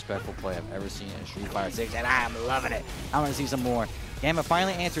most disrespectful play I've ever seen in Street Fighter 6, and I'm loving it. I want to see some more. Gamma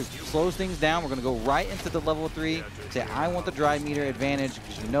finally answers, slows things down. We're going to go right into the level 3. Say, I want the drive meter advantage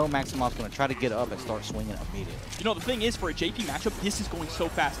because you know Maximof's going to try to get up and start swinging immediately. You know, the thing is, for a JP matchup, this is going so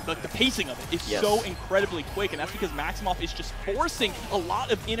fast. Like, the pacing of it is so incredibly quick, and that's because Maximof is just forcing a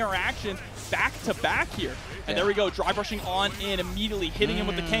lot of interactions back to back here. And there we go, drive rushing on in, immediately hitting him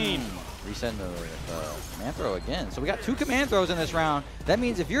with the cane. Resetting the command throw again. So we got 2 command throws in this round. That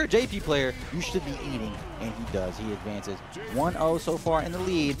means if you're a JP player, you should be eating, and he does. He advances 1-0 so far in the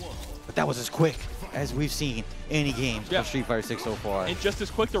lead, but that was as quick as we've seen any games of Street Fighter 6 so far. And just as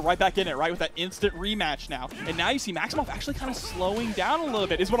quick, they're right back in it, right, with that instant rematch now. And now you see Maximof actually kind of slowing down a little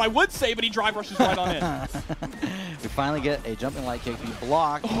bit, is what I would say, but he drive rushes right on in. We finally get a jumping light kick. We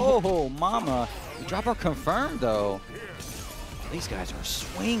block. Oh, mama. We drop our confirm, though. These guys are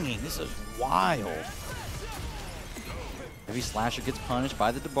swinging. This is wild. Heavy Slasher gets punished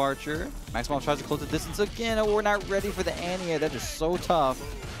by the Debarcher. Maximof tries to close the distance again. Oh, we're not ready for the anti-air. That is so tough.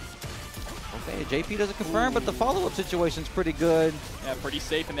 Okay, JP doesn't confirm, but the follow-up situation's pretty good. Yeah, pretty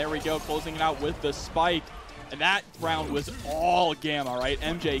safe, and there we go, closing it out with the spike. And that round was all Gamma, right?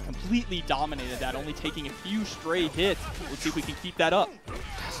 MJ completely dominated that, only taking a few stray hits. Let's see if we can keep that up.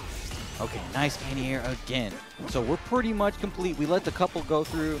 Okay, nice anti-air again. So we're pretty much complete. We let the couple go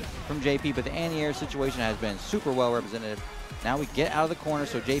through from JP, but the anti-air situation has been super well represented. Now we get out of the corner,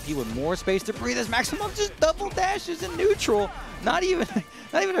 so JP with more space to breathe as Maximof just double dashes in neutral. Not even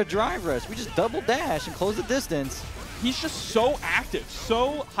a drive rush. We just double dash and close the distance. He's just so active,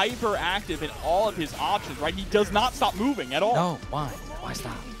 so hyper active in all of his options, right? He does not stop moving at all. No, why? Why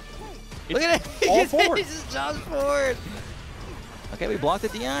stop? Look at it. All forward. He just jumps forward. Okay, we blocked the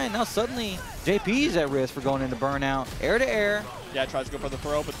DI, and now suddenly JP's at risk for going into burnout. Air to air. Yeah, tries to go for the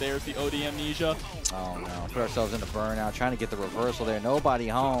throw, but there's the OD amnesia. Oh no, put ourselves into burnout, trying to get the reversal there. Nobody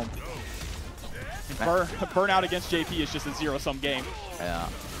home. Burnout against JP is just a zero-sum game. Yeah,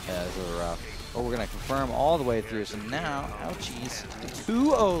 this is rough. Oh, we're going to confirm all the way through. So now, ouchies,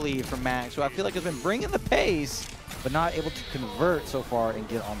 2-0 lead from Max, who I feel like has been bringing the pace, but not able to convert so far and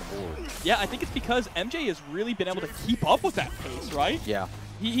get on the board. Yeah, I think it's because MJ has really been able to keep up with that pace, right? Yeah.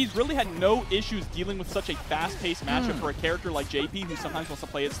 He's really had no issues dealing with such a fast-paced matchup for a character like JP, who sometimes wants to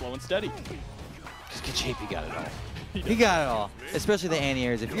play it slow and steady. Just get JP got it all. He got it all, especially the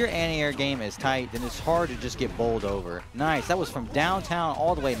anti-airs. If your anti-air game is tight, then it's hard to just get bowled over. Nice. That was from downtown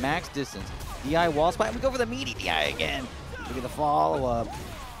all the way, max distance. DI wall spot. We go for the meaty DI again. Look at the follow-up.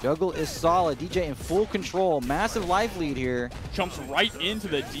 Juggle is solid. DJ in full control. Massive life lead here. Jumps right into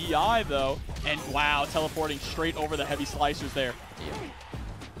the DI, though. And wow, teleporting straight over the heavy slicers there.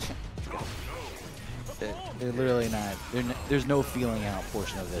 They're literally not. There's no feeling out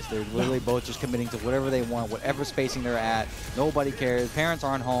portion of this. They're literally both just committing to whatever they want, whatever spacing they're at. Nobody cares. Parents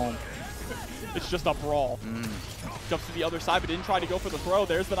aren't home. It's just a brawl. Jumps to the other side, but didn't try to go for the throw.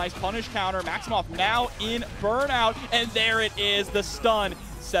 There's the nice punish counter. Maximof now in burnout, and there it is, the stun.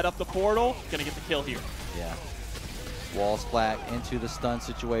 Set up the portal. Gonna get the kill here. Yeah. Wall splat into the stun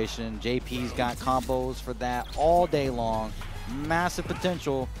situation. JP's got combos for that all day long. Massive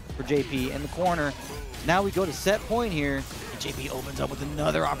potential for JP in the corner. Now we go to set point here. And JP opens up with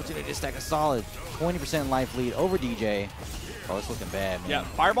another opportunity to stack a solid 20% life lead over DJ. Oh, it's looking bad, man. Yeah,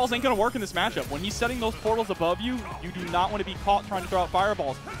 fireballs ain't going to work in this matchup. When he's setting those portals above you, you do not want to be caught trying to throw out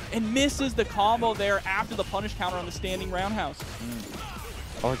fireballs. And misses the combo there after the punish counter on the standing roundhouse.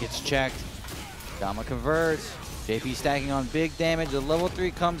 Oh, it gets checked. Gamma converts. JP stacking on big damage. The level 3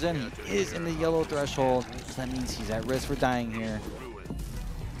 comes in. He is in the yellow threshold. So that means he's at risk for dying here.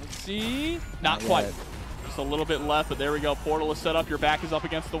 Let's see. Not quite. Yet. Just a little bit left, but there we go. Portal is set up. Your back is up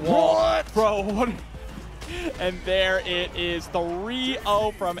against the wall. What? Bro, what? And there it is.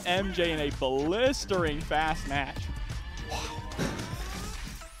 3-0 from MJ in a blistering fast match.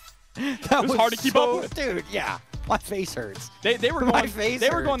 That was hard to keep up with. Dude, yeah. My face hurts. They were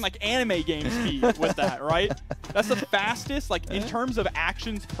going like anime game speed with that, right? That's the fastest, like in terms of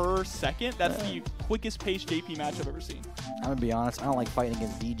actions per second, that's the quickest paced JP match I've ever seen. I'm gonna be honest, I don't like fighting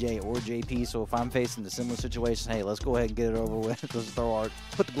against DJ or JP, so if I'm facing the similar situation, hey, let's go ahead and get it over with. Let's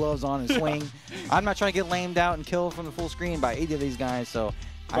put the gloves on and swing. I'm not trying to get lamed out and killed from the full screen by either of these guys, so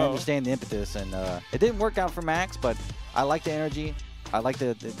I understand the impetus. And it didn't work out for Max, but I like the energy. I like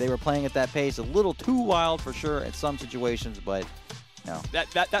that they were playing at that pace, a little too wild for sure in some situations, but no.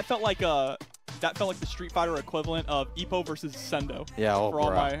 That felt like the Street Fighter equivalent of Ippo versus Sendo. Yeah, for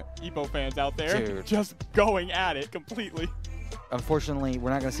all my Ippo fans out there, dude. Just going at it completely. Unfortunately, we're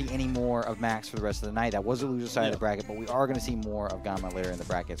not going to see any more of Max for the rest of the night. That was the loser side of the bracket, but we are going to see more of Gamma later in the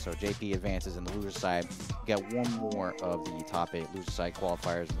bracket. So JP advances in the loser side. We got one more of the top 8 loser side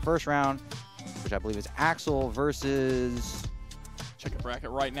qualifiers in the first round, which I believe is Astral versus... Check the bracket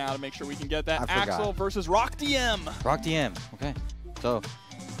right now to make sure we can get that. Astral versus RockDiem. RockDiem. Okay. So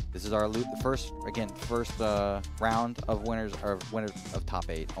this is our first round of winners of top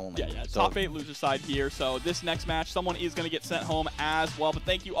 8 only. Yeah. So, top 8 loser side here. So this next match, someone is going to get sent home as well. But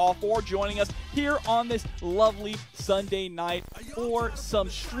thank you all for joining us here on this lovely Sunday night for some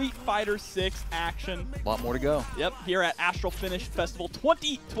Street Fighter 6 action. A lot more to go. Yep. Here at Astral Finish Festival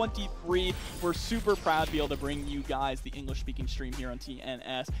 2023, we're super proud to be able to bring you guys the English-speaking stream here on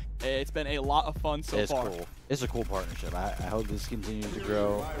TNS. It's been a lot of fun so far. It's cool. It's a cool partnership. I hope this continues to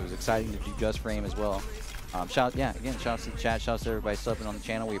grow. It was exciting to do Just Frame as well. Shout out to the chat. Shout out to everybody subbing on the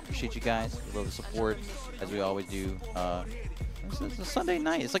channel. We appreciate you guys. We love the support, as we always do. It's a Sunday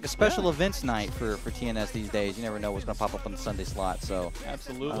night. It's like a special events night for TNS these days. You never know what's going to pop up on the Sunday slot. So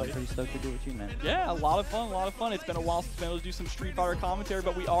absolutely. Pretty stoked to do it with you, man. Yeah, a lot of fun. It's been a while since we've been able to do some Street Fighter commentary,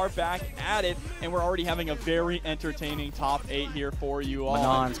 but we are back at it, and we're already having a very entertaining top 8 here for you all.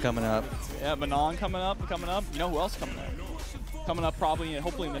 Manon's coming up. Yeah, Manon coming up. You know who else coming up? Coming up probably, and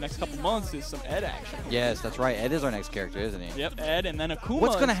hopefully in the next couple months, is some Ed action. Yes, that's right. Ed is our next character, isn't he? Yep, Ed, and then Akuma.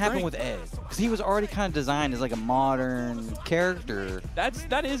 What's going to happen with Ed? Because he was already kind of designed as like a modern character.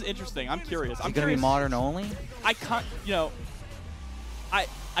 That is interesting. I'm curious. Is he going to be modern only? I can't,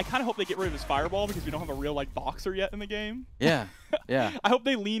 I kind of hope they get rid of his fireball because we don't have a real like boxer yet in the game. Yeah, yeah. I hope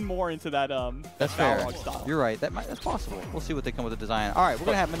they lean more into that that's fair. Style. You're right. That's possible. We'll see what they come with the design. All right, we're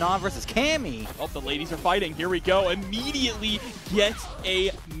gonna have Manon versus Cammy. Oh, the ladies are fighting. Here we go. Immediately gets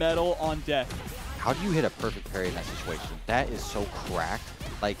a medal on deck. How do you hit a perfect parry in that situation? That is so cracked.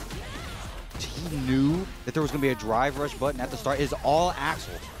 Like he knew that there was gonna be a drive rush button at the start. It is all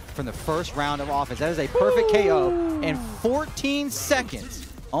Axel from the first round of offense. That is a perfect KO in 14 seconds.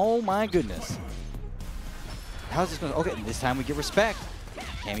 Oh my goodness. How's this going? Okay, this time we get respect.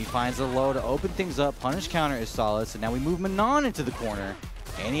 Cammy finds the low to open things up. Punish counter is solid. So now we move Manon into the corner.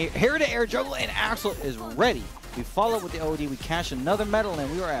 And here to air juggle, and Axel is ready. We follow with the OD. We cash another medal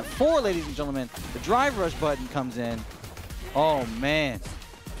in. We are at 4, ladies and gentlemen. The drive rush button comes in. Oh man.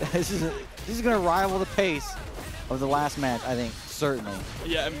 This is going to rival the pace of the last match, I think. Certainly.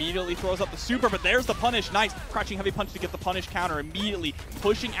 Yeah, immediately throws up the super, but there's the punish. Nice crouching heavy punch to get the punish counter. Immediately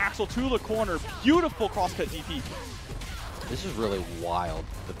pushing Axel to the corner. Beautiful crosscut DP. This is really wild,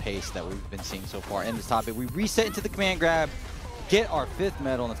 the pace that we've been seeing so far in this topic. We reset into the command grab, get our 5th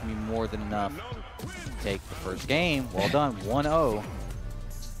medal, and that's going to be more than enough to take the first game. Well done, 1-0.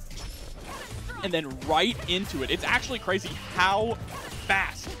 And then right into it. It's actually crazy how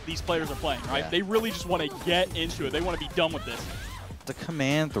fast these players are playing, right? Yeah. They really just want to get into it. They want to be done with this. The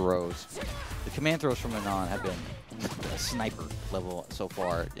command throws. The command throws from Manon have been a sniper level so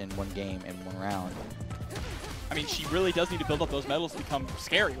far in one game and one round. I mean, she really does need to build up those medals to become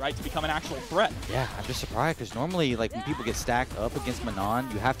scary, right? To become an actual threat. Yeah, I'm just surprised because normally, like, when people get stacked up against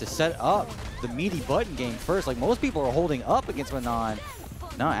Manon, you have to set up the meaty button game first. Like, most people are holding up against Manon.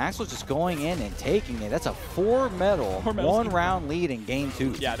 No, Axel's just going in and taking it. That's a 4-medal, 1-round lead in game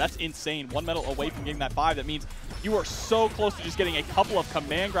 2. Yeah, that's insane. 1 medal away from getting that 5. That means you are so close to just getting a couple of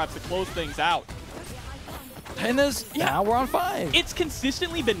command grabs to close things out. And this, now we're on 5. It's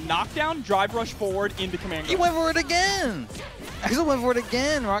consistently been knockdown, drive rush forward into command grab. He went for it again. Axel went for it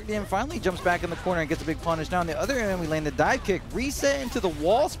again. RockDiem finally jumps back in the corner and gets a big punish. Now on the other end, we land the dive kick, reset into the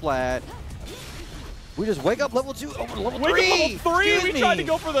wall splat. We just wake up level 2 over to level 3. Wake up level 3. Excuse we tried to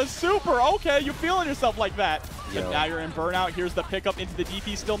go for the super. Okay, you feeling yourself like that. Yo. But now you're in burnout. Here's the pickup into the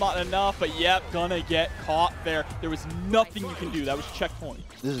DP. Still not enough, but yep, gonna get caught there. There was nothing you can do. That was checkpoint.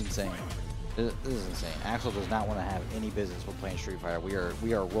 This is insane. This is insane. Axel does not want to have any business with playing Street Fighter. We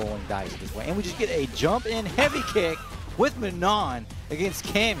are rolling dice this way. And we just get a jump in heavy kick with Manon against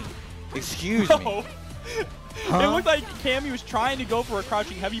Cammy. Excuse me. Huh? It looked like Cammy was trying to go for a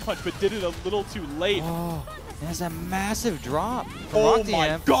crouching heavy punch, but did it a little too late. Oh, that's a massive drop. Oh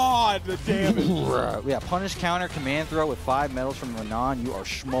my god, the damage. Yeah, punish counter, command throw with 5 medals from Manon. You are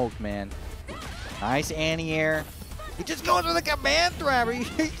smoked, man. Nice anti-air. He just goes with a command throw. Are you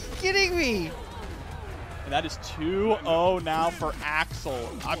kidding me? And that is 2-0 now for Axel.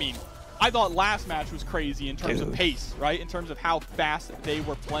 I mean, I thought last match was crazy in terms of pace, right? In terms of how fast they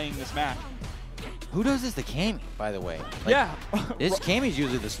were playing this match. Who does this to Cammy, by the way? Like, yeah. This Cammy's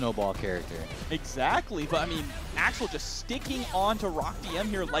usually the snowball character. Exactly, but I mean, Axel just sticking on to RockDiem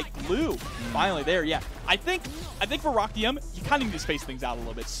here like glue. Finally there, yeah. I think for RockDiem, you kind of need to space things out a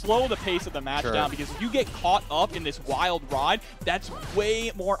little bit. Slow the pace of the match down, because if you get caught up in this wild ride, that's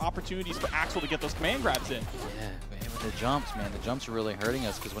way more opportunities for Axel to get those command grabs in. Yeah, man, with the jumps, man. The jumps are really hurting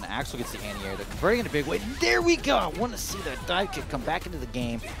us, because when Axel gets the anti-air, they're converting in a big way. There we go. I want to see that dive kick come back into the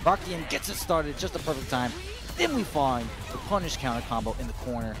game. RockDiem gets it started just the perfect time. Then we find the punish counter combo in the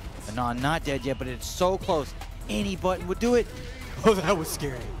corner. Manon not dead yet, but it's so close. Any button would do it. Oh, that was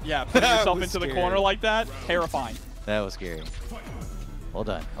scary. Yeah, putting yourself into the corner like that, terrifying. That was scary. Well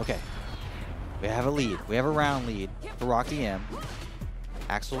done. Okay. We have a lead. We have a round lead for RockDiem.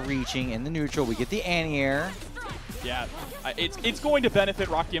 Axel reaching in the neutral. We get the anti-air. Yeah, it's going to benefit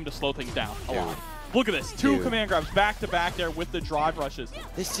RockDiem to slow things down a lot. Look at this. 2 command grabs back-to-back there with the drive rushes.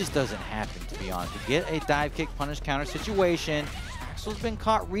 This just doesn't happen, to be honest. We get a dive kick, punish counter situation. Axel's been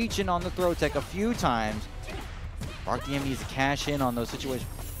caught reaching on the throw tech a few times. RockDiem needs to cash in on those situations.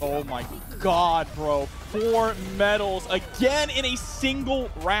 Oh my god, bro. 4 medals again in a single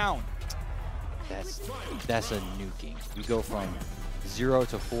round. That's a nuking. We go from 0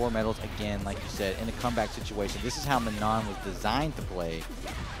 to 4 medals again, like you said, in a comeback situation. This is how Manon was designed to play.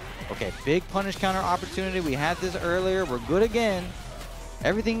 Okay, big punish counter opportunity. We had this earlier. We're good again.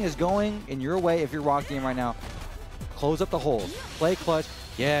 Everything is going in your way if you're RockDiem right now. Close up the holes. Play clutch.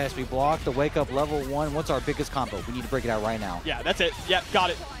 Yes, we blocked the wake up level 1. What's our biggest combo? We need to break it out right now. Yeah, that's it. Yeah, got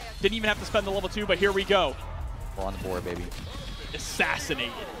it. Didn't even have to spend the level 2, but here we go. We're on the board, baby.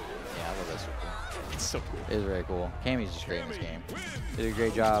 Assassinated. Yeah, I love that so cool. It's so cool. It is very cool. Cammy's just great in this game. Did a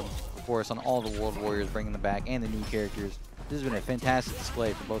great job for us on all the World Warriors, bringing them back, and the new characters. This has been a fantastic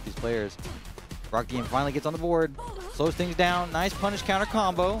display for both these players. RockDiem finally gets on the board, slows things down. Nice punish counter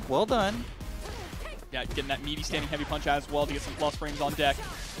combo. Well done. Yeah, getting that meaty standing heavy punch as well to get some plus frames on deck.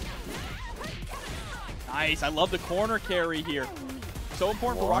 Nice. I love the corner carry here. So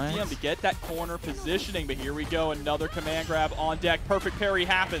important for RockDiem to get that corner positioning. But here we go. Another command grab on deck. Perfect parry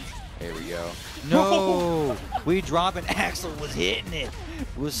happens. There we go. No! We drop and Axel was hitting it.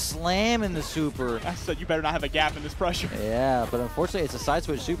 Was slamming the super. I said you better not have a gap in this pressure. Yeah, but unfortunately it's a side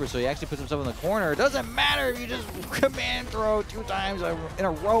switch super, so he actually puts himself in the corner. It doesn't matter if you just command throw 2 times in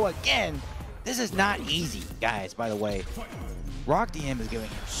a row again. This is not easy, guys, by the way. RockDiem is giving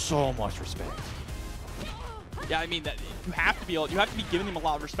him so much respect. Yeah, I mean, that you have to be giving him a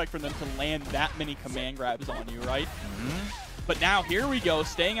lot of respect for them to land that many command grabs on you, right? But now, here we go,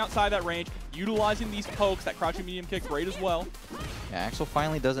 staying outside that range, utilizing these pokes, that crouching medium kick, great as well. Yeah, Axel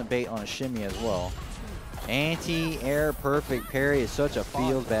finally doesn't bait on a shimmy as well. Anti-air perfect parry is such a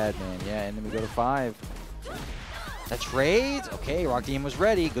feels bad, man. Yeah, and then we go to 5. The trades. Okay, RockDiem was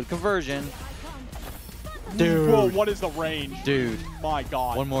ready. Good conversion. Dude. Whoa, what is the range? Dude. My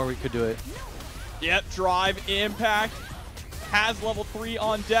God. One more, we could do it. Yep, drive, impact. Has level 3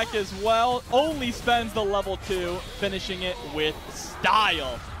 on deck as well. Only spends the level 2, finishing it with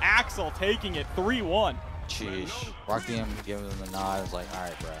style. Axel taking it 3-1. Sheesh. RockDiem giving them the nod. I was like, all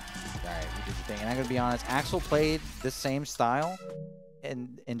right, bro. All right, you did your thing. And I'm going to be honest, Axel played this same style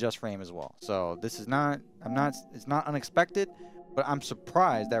in Just Frame as well. So this is not, it's not unexpected, but I'm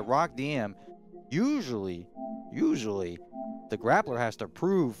surprised that RockDiem usually the grappler has to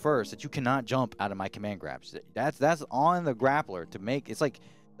prove first that you cannot jump out of my command grabs. That's on the grappler to make. It's like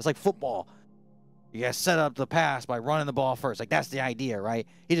football. You gotta set up the pass by running the ball first. Like, that's the idea, right?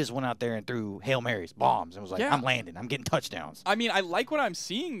 He just went out there and threw Hail Marys, bombs, and was like, I'm landing. I'm getting touchdowns. I mean, I like what I'm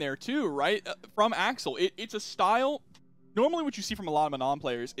seeing there too, right? From Axel, it's a style. Normally what you see from a lot of Manon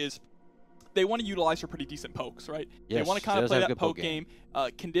players is they want to utilize her pretty decent pokes, right? Yes, they want to kind of play that poke game,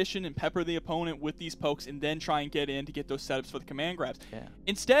 condition and pepper the opponent with these pokes, and then try and get in to get those setups for the command grabs. Yeah.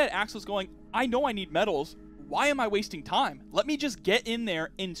 Instead, Axel's going, I know I need medals. Why am I wasting time? Let me just get in there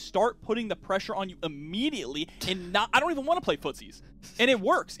and start putting the pressure on you immediately, and I don't even want to play footsies. And it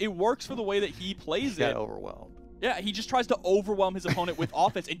works. It works for the way that he plays it. Got overwhelmed. Yeah, he just tries to overwhelm his opponent with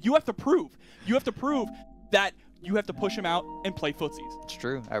offense, and you have to prove. You have to prove that you have to push him out and play footsies. It's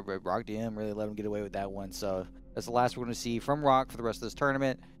true. RockDiem really let him get away with that one. So that's the last we're going to see from Rock for the rest of this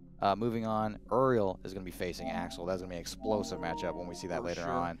tournament. Moving on, Uriel is going to be facing Axel. That's going to be an explosive matchup when we see that later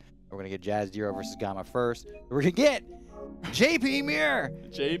on. We're going to get Jazdero versus Gamma first. We're going to get JP Mirror.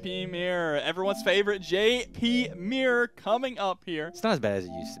 JP Mirror, everyone's favorite JP Mirror coming up here. It's not as bad as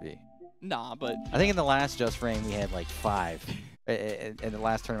it used to be. Nah, but I think in the last Just Frame we had like 5. In the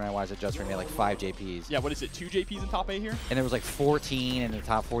last tournament I watched at Just Frame, we had like 5 JPs. Yeah, what is it, 2 JPs in top 8 here? And there was like 14 in the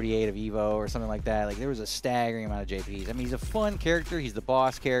top 48 of EVO or something like that. Like, there was a staggering amount of JPs. I mean, he's a fun character. He's the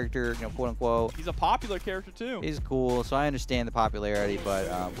boss character, you know, quote unquote. He's a popular character too. He's cool, so I understand the popularity,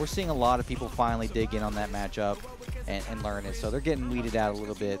 but we're seeing a lot of people finally dig in on that matchup and learn it. So they're getting weeded out a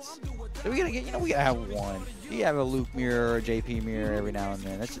little bit. So we gotta get, you know, we gotta have one. You have a Luke Mirror or a JP Mirror every now and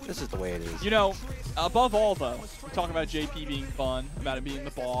then. This is the way it is. You know, above all though, we talk about JP being fun, about him being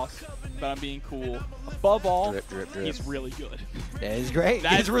the boss, about him being cool. Above all, drip. He's really good. Yeah, he's great.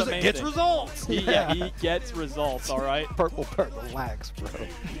 Gets results. He gets results. All right. Purple, relax, bro.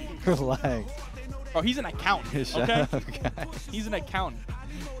 Relax. Bro, he's an accountant. Okay. He's an accountant.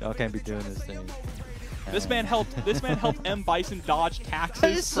 Y'all can't be doing this thing. This man helped M. Bison dodge taxes.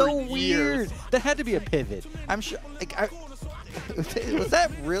 That is so for weird. years. That had to be a pivot. I'm sure. Like, was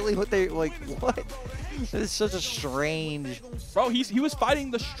that really what they like? What? This is such a strange. Bro, he was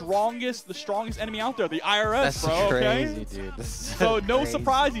fighting the strongest enemy out there, the IRS. That's bro. Crazy, okay? dude. So no crazy.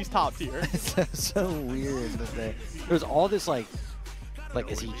 Surprise he's top tier. It's so weird that there was all this like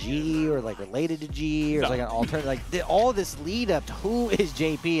is he G or like related to G or like an alternate, like all this lead up to who is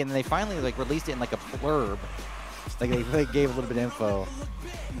JP, and then they finally like released it in like a blurb, like they gave a little bit of info.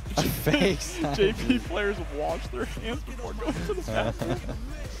 JP players wash their hands before going to the bathroom.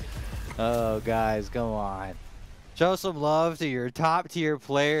 Oh, guys, come on. Show some love to your top tier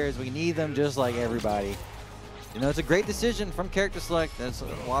players. We need them just like everybody. You know, it's a great decision from Character Select. That's a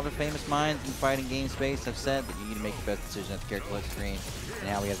lot of famous minds in the fighting game space have said that you need to make the best decision at the Character Select screen. And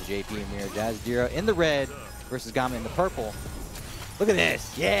now we have the JP and Mirror Jazdero in the red versus Gamma in the purple. Look at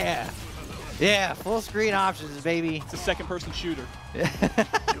this. Yeah. Yeah, full screen options, baby. It's a second-person shooter. All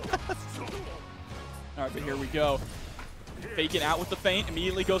right, but here we go. Faking out with the feint.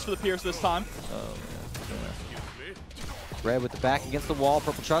 Immediately goes for the pierce this time. Oh, man. Red with the back against the wall.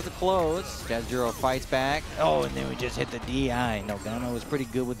 Purple tries to close. Jazdero fights back. Oh, and then we just hit the DI. No, Gamma was pretty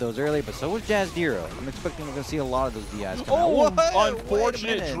good with those earlier, but so was Jazdero. I'm expecting we're going to see a lot of those DIs come out. What?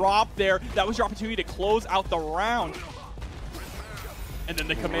 Unfortunate drop there. That was your opportunity to close out the round. And then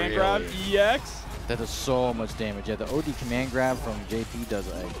the command grab, EX. That does so much damage. Yeah, the OD command grab from JP does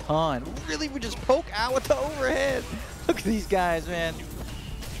a ton. Really, we just poke out with the overhead. Look at these guys, man.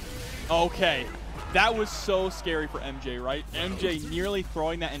 Okay. That was so scary for MJ, right? MJ nearly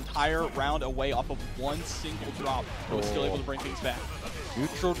throwing that entire round away off of one single drop, but was still able to bring things back.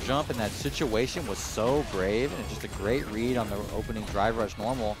 Neutral jump in that situation was so brave, and just a great read on the opening drive rush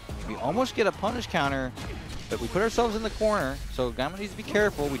normal. We almost get a punish counter, but we put ourselves in the corner, so Gamma needs to be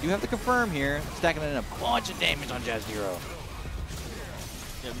careful. We do have to confirm here, stacking in a bunch of damage on Jazdero.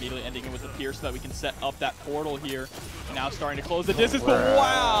 Yeah, immediately ending it with the pierce so that we can set up that portal here. Now starting to close the distance, but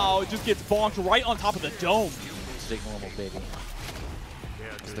wow, it just gets bonked right on top of the dome. Stick normal, baby.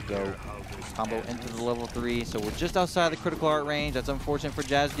 It's the go. Combo into the level 3, so we're just outside the critical art range. That's unfortunate for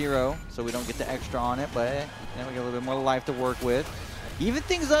Jazdero, so we don't get the extra on it, but we get a little bit more life to work with. Even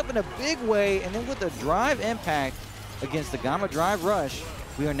things up in a big way, and then with the drive impact against the Gamma drive rush,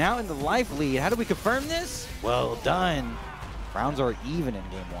 we are now in the life lead. How do we confirm this? Well done. Rounds are even in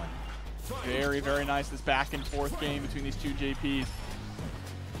game 1. Very, very nice, this back and forth game between these two JPs.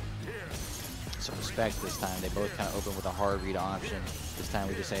 Some respect this time. They both kind of open with a hard read option. This time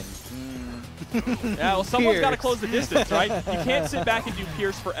we just say, Yeah, well, someone's got to close the distance, right? You can't sit back and do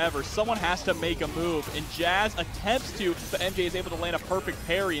Pierce forever. Someone has to make a move, and Jazz attempts to, but MJ is able to land a perfect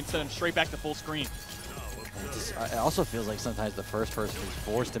parry and send him straight back to full screen. It also feels like sometimes the first person who's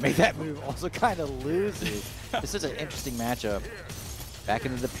forced to make that move also kind of loses. This is an interesting matchup. Back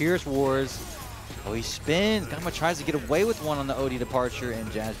into the Pierce Wars. Oh, he spins. Gamma tries to get away with one on the OD departure, and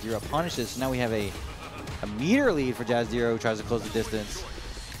Jazdero punishes. So now we have a meter lead for Jazdero, who tries to close the distance.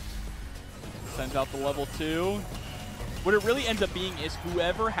 Sends out the level 2. What it really ends up being is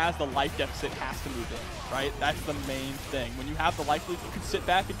whoever has the life deficit has to move in, right? That's the main thing. When you have the life lead, you can sit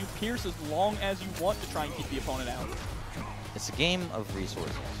back and do Pierce as long as you want to try and keep the opponent out. It's a game of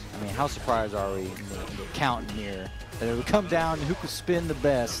resources. I mean, how surprised are we in the count mirror that it would come down to who could spin the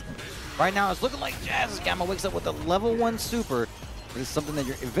best? Right now, it's looking like Jazz Gamma wakes up with a level 1 super. This is something that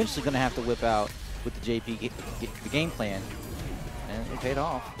you're eventually going to have to whip out with the JP the game plan, and it paid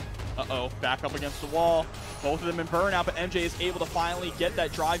off. Uh-oh, back up against the wall. Both of them in burnout, but MJ is able to finally get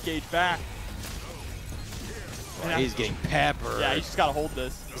that drive gauge back. Well, he's getting peppered. Yeah, he's just got to hold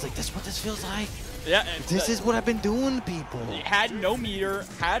this. He's like, this is what this feels like. Yeah, this is what I've been doing to people. He had no meter,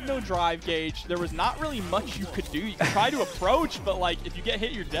 had no drive gauge. There was not really much you could do. You could try to approach, but like if you get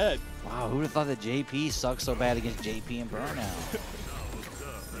hit, you're dead. Wow, who would have thought that JP sucks so bad against JP and burnout?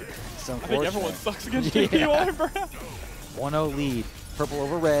 It's unfortunate. I think everyone sucks against JP while in burnout. 1-0 lead, purple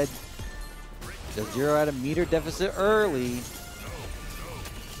over red. Jazdero at a meter deficit early.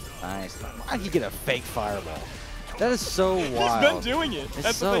 Nice. Why did he get a fake fireball? That is so wild. He's been doing it. It's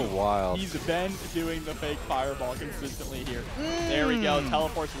That's so the thing. wild. He's been doing the fake fireball consistently here. There we go.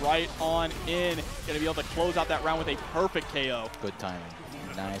 Teleports right on in. Going to be able to close out that round with a perfect KO. Good timing.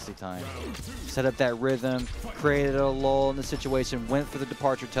 Nicely timed. Set up that rhythm, created a lull in the situation, went for the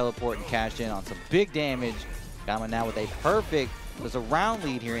departure teleport, and cashed in on some big damage. Gamma now with a perfect, there's a round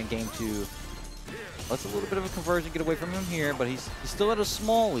lead here in game 2. Let's a little bit of a conversion get away from him here, but he's still at a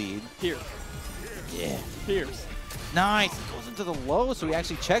small lead. Pierce. Yeah. Pierce. Nice. He goes into the low, so he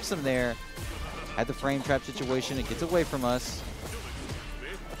actually checks him there. Had the frame trap situation. It gets away from us.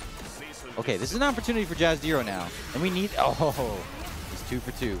 Okay, this is an opportunity for Jazdero now. And we need... Oh, he's 2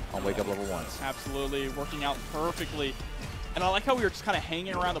 for 2 on Wake Up level 1s. Absolutely. Working out perfectly. And I like how we were just kind of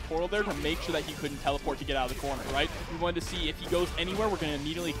hanging around the portal there to make sure that he couldn't teleport to get out of the corner, right? We wanted to see if he goes anywhere, we're going to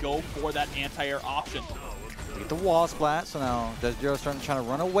immediately go for that anti-air option. Get the wall splat, so now Jazdero's trying to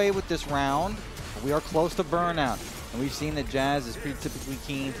run away with this round. We are close to burnout. And we've seen that Jazz is pretty typically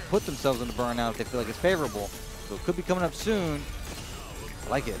keen to put themselves into burnout if they feel like it's favorable. So it could be coming up soon. I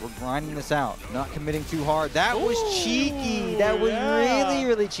like it. We're grinding this out. Not committing too hard. That was cheeky. That was really,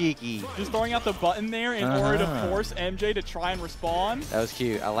 really cheeky. Just throwing out the button there in order to force MJ to try and respond. That was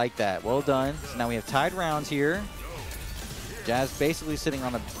cute. I like that. Well done. So now we have tied rounds here. Jazz basically sitting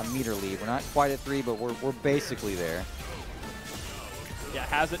on a meter lead. We're not quite at 3, but we're basically there. Yeah,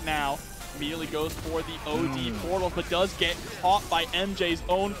 has it now. Immediately goes for the OD portal, but does get caught by MJ's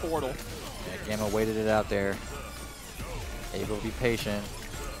own portal. Yeah, Gamma waited it out there. Able to be patient.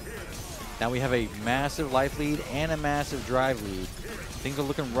 Now we have a massive life lead and a massive drive lead. Things are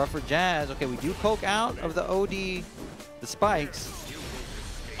looking rough for Jazz. Okay, we do poke out of the OD, the spikes.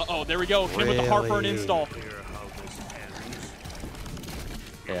 Uh-oh, there we go. Him with the Heartburn install.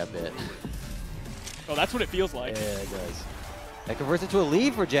 Yeah, a bit. Oh, that's what it feels like. Yeah, it does. That converts into a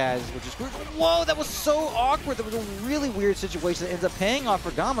lead for Jazz, which is crucial. Whoa, that was so awkward. That was a really weird situation that ends up paying off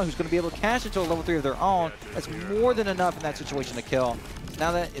for Gamma, who's going to be able to cash into a level 3 of their own. That's more than enough in that situation to kill.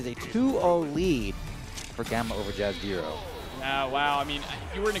 Now that is a 2-0 lead for Gamma over Jazdero. Wow. I mean,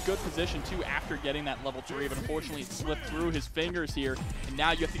 you were in a good position, too, after getting that level 3, but unfortunately it slipped through his fingers here. And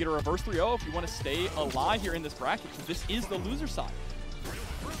now you have to get a reverse 3-0 if you want to stay alive here in this bracket, because this is the loser side.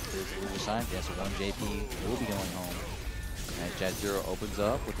 This is the loser side. Yes, so one JP will be going home. As Jazdero opens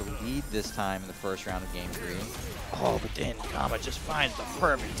up with a lead this time in the first round of game 3. Oh, but then Gamma just finds the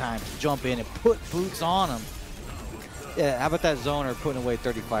perfect time to jump in and put boots on him. Yeah, how about that zoner putting away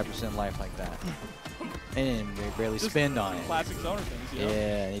 35% life like that? And they barely just spinned on it. Classic zoner things,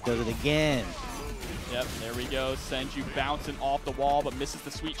 Yeah, he does it again. Yep, there we go. Sends you bouncing off the wall, but misses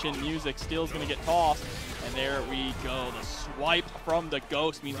the sweet chin music. Still's going to get tossed. And there we go. The swipe from the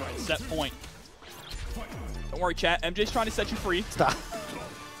Ghost means we're at set point. Don't worry, chat. MJ's trying to set you free. Stop.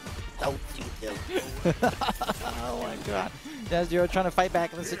 Don't you do. Oh my god. Jazdero trying to fight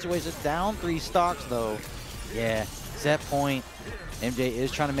back in the situation. Down 3 stocks though. Yeah, set point. MJ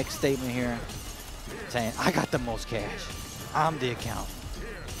is trying to make a statement here. Saying, I got the most cash. I'm the account.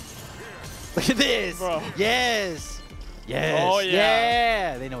 Look at this. Bro. Yes. Yes. Oh, yeah.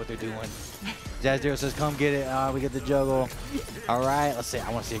 Yeah. They know what they're doing. Jazdero says, come get it. We get the juggle. All right. Let's see.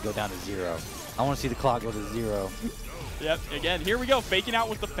 I want to see it go down to 0. I want to see the clock go to 0. Yep. Again, here we go. Faking out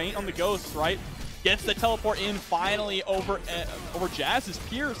with the feint on the Ghost, right? Gets the teleport in finally over Jazz's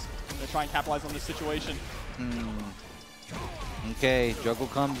Pierce. They're trying to capitalize on this situation. Okay. Juggle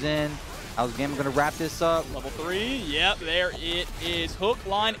comes in. How's the game going to wrap this up? Level 3, yep, there it is. Hook,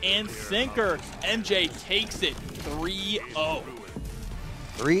 line, and sinker. MJ takes it 3-0.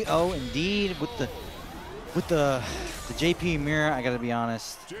 3-0 indeed with the JP mirror. I got to be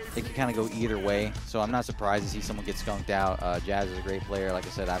honest, it can kind of go either way. So I'm not surprised to see someone get skunked out. Jazz is a great player. Like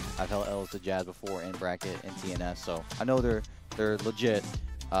I said, I've held L's to Jazz before in bracket and TNS, so I know they're legit.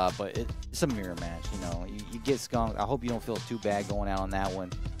 But it's a mirror match, you know. You get skunked. I hope you don't feel too bad going out on that one.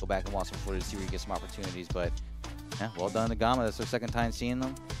 Go back and watch some footage, see where you get some opportunities. But yeah, well done to Gamma. That's their second time seeing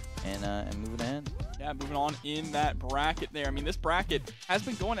them, and moving ahead. Yeah, moving on in that bracket there. I mean, this bracket has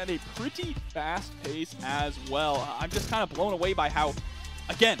been going at a pretty fast pace as well. I'm just kind of blown away by how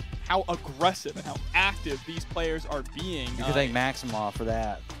aggressive and how active these players are being. You could thank Maximof for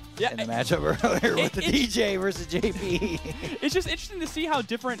that. Yeah, in the matchup earlier with the DJ versus JP. It's just interesting to see how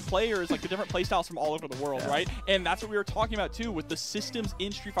different players, like the different playstyles from all over the world, right? And that's what we were talking about too with the systems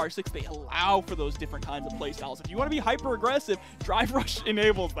in Street Fighter 6. They allow for those different kinds of playstyles. If you want to be hyper aggressive, Drive Rush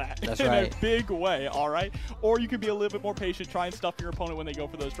enables that in a big way, all right? Or you can be a little bit more patient, try and stuff your opponent when they go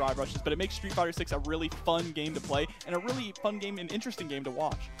for those drive rushes. But it makes Street Fighter 6 a really fun game to play and a really fun game and interesting game to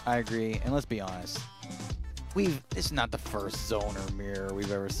watch. I agree, and let's be honest. It's not the first zoner mirror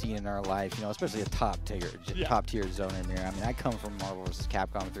we've ever seen in our life, you know, especially a top tier zoner mirror. I mean, I come from Marvel vs.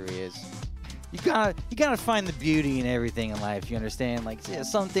 Capcom 3. You gotta find the beauty in everything in life. You understand? Like, yeah,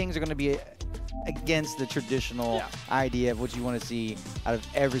 some things are gonna be against the traditional idea of what you want to see out of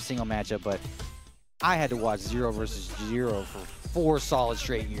every single matchup. But I had to watch 0 versus 0 for 4 solid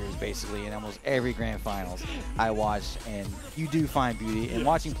straight years, basically, in almost every grand finals I watched. And you do find beauty in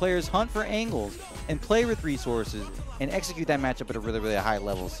watching players hunt for angles and play with resources and execute that matchup at a really, really high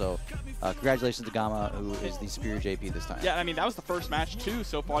level. So congratulations to Gamma, who is the superior JP this time. Yeah, I mean, that was the first match, too,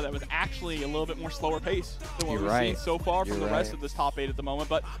 so far that was actually a little bit more slower pace than what we've seen so far from the rest of this top 8 at the moment.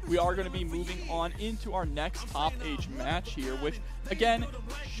 But we are going to be moving on into our next top 8 match here, which, again,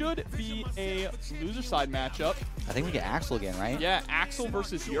 should be a loser side matchup. I think we get Astral again, right? Yeah, Astral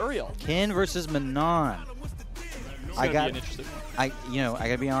versus Uriel. Ken versus Manon. I gotta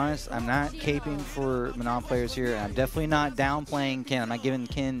be honest, I'm not caping for Manon players here, and I'm definitely not downplaying Ken. I'm not giving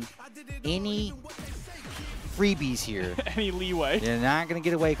Ken any freebies here. Any leeway. They're not gonna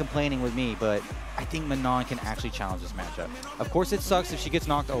get away complaining with me, but I think Manon can actually challenge this matchup. Of course, it sucks if she gets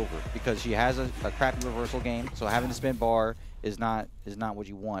knocked over because she has a crappy reversal game, so having to spin bar is not what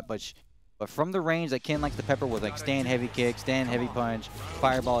you want. But from the range that Ken likes to pepper with, like stand heavy kick, stand heavy punch,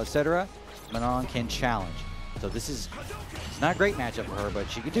 fireball, etc., Manon can challenge. So it's not a great matchup for her, but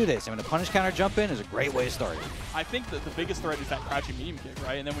she could do this. I mean, a punish counter jump in is a great way to start it. I think that the biggest threat is that crouching medium kick,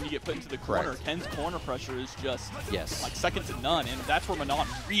 right? And then when you get put into the corner, Ken's corner pressure is just like second to none, and that's where Manon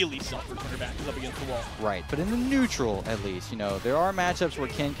really suffers when her back is up against the wall. Right, but in the neutral, at least, you know, there are matchups where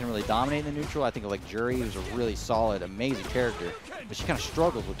Ken can really dominate in the neutral. I think of like Jury, who's a really solid, amazing character, but she kind of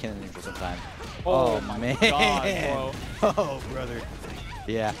struggles with Ken in the neutral sometimes. Oh my God, bro. Oh, brother.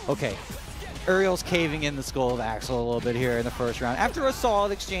 Yeah, okay. Uriel's caving in the skull of Axel a little bit here in the first round. After a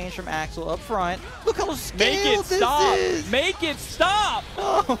solid exchange from Axel up front. Look how scaled this is! Make it stop!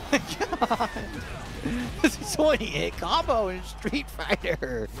 Oh my God! This is a 20-hit combo in Street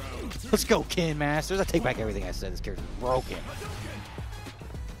Fighter. Let's go, Ken Masters. I take back everything I said. This character's broken.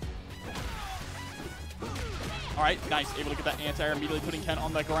 All right, nice. Able to get that anti-air, immediately putting Ken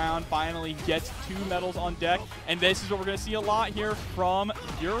on the ground. Finally gets 2 medals on deck. And this is what we're going to see a lot here from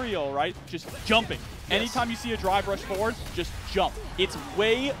Uriel, right? Just jumping. Yes. Anytime you see a drive rush forward, just jump. It's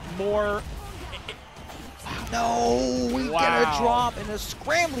way more... No, we get a drop in a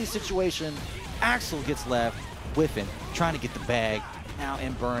scrambly situation. Axel gets left, whiffing, trying to get the bag. Now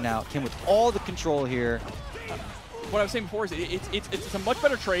in burnout. Ken with all the control here. What I was saying before is it's a much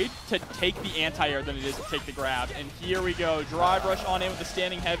better trade to take the anti-air than it is to take the grab. And here we go. Drive rush on in with the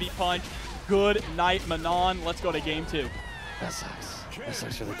standing heavy punch. Good night, Manon. Let's go to game 2. That sucks. That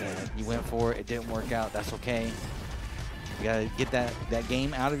sucks for the dad. You went for it. It didn't work out. That's okay. You gotta get that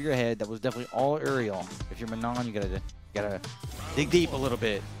game out of your head. That was definitely all Uriel. If you're Manon, you gotta dig deep a little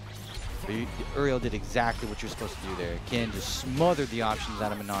bit. But Uriel did exactly what you're supposed to do there. Ken just smothered the options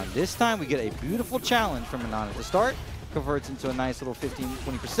out of Manon. This time we get a beautiful challenge from Manon at the start. Converts into a nice little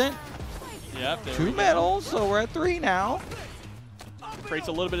 15-20%. Yep. 2 medals, so we're at 3 now. Creates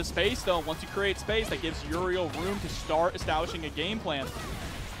a little bit of space, though. Once you create space, that gives Uriel room to start establishing a game plan.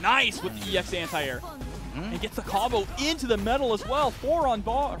 Nice with the EX anti-air. And gets the combo into the metal as well. 4 on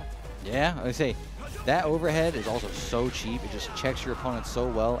bar. Yeah, I say, that overhead is also so cheap. It just checks your opponent so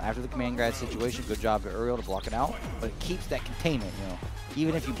well. After the command grab situation, good job to Uriel to block it out. But it keeps that containment, you know,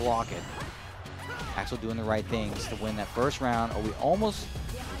 even if you block it. Axel doing the right things to win that first round. Oh, we almost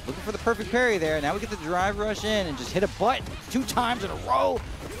looking for the perfect parry there. Now we get the drive rush in and just hit a button 2 times in a row.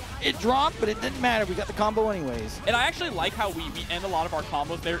 It dropped, but it didn't matter. We got the combo anyways. And I actually like how we end a lot of our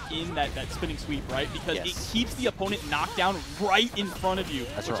combos there in that spinning sweep, right? Because it keeps the opponent knocked down right in front of you,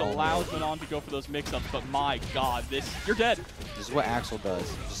 which allows Manon to go for those mix-ups. But my God, you're dead. This is what Axel does.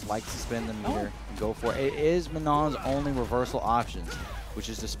 He just likes to spin the meter and go for it. It is Manon's only reversal options, which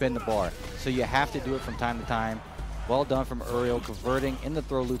is to spin the bar. So you have to do it from time to time. Well done from Uriel, converting in the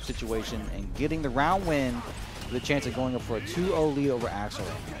throw loop situation and getting the round win with a chance of going up for a 2-0 lead over Axel.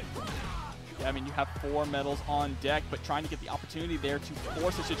 Yeah, I mean, you have 4 medals on deck, but trying to get the opportunity there to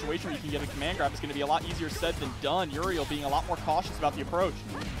force a situation where you can get a command grab is going to be a lot easier said than done. Uriel being a lot more cautious about the approach.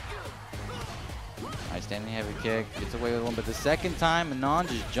 Nice standing heavy kick, gets away with one, but the second time, Manon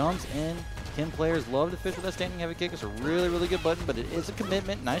just jumps in. 10 players love to fish with that standing heavy kick. It's a really, really good button, but it is a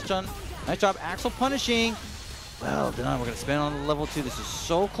commitment. Nice job, Axel punishing. Well done. We're going to spin on level 2. This is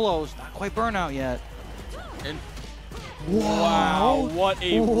so close. Not quite burnout yet. And wow, what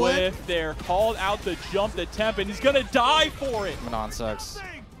a whiff there. Called out the jump to Tampa, and he's going to die for it. Manon sucks.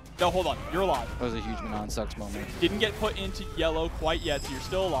 No, hold on. You're alive. That was a huge Manon sucks moment. Didn't get put into yellow quite yet, so you're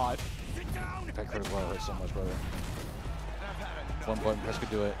still alive. That critical hurt so much, brother. One button press could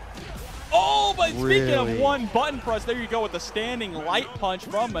do it. Oh, but speaking of one button press, there you go with the standing light punch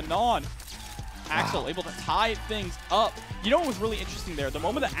from Manon. Axel able to tie things up. You know what was really interesting there? The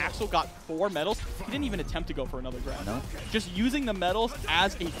moment that Axel got 4 medals, he didn't even attempt to go for another grab. No. Just using the medals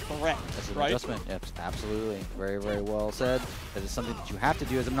as a threat. That's an right? adjustment. Yep, absolutely. Very, very well said. That is something that you have to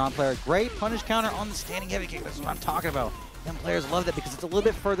do as a non-player. Great punish counter on the standing heavy kick. That's what I'm talking about. Them players love that because it's a little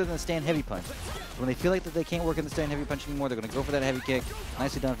bit further than the stand heavy punch. When they feel like that they can't work in the stand heavy punch anymore, they're going to go for that heavy kick.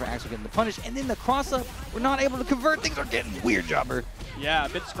 Nicely done for Axel getting the punish. And then the cross up, we're not able to convert. Things are getting weird, Jobber. Yeah, a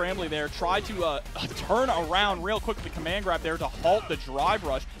bit scrambly there. Tried to turn around real quick with the command grab there to halt the drive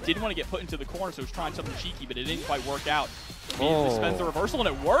rush. Didn't want to get put into the corner, so he was trying something cheeky, but it didn't quite work out. Immediately spends the reversal, and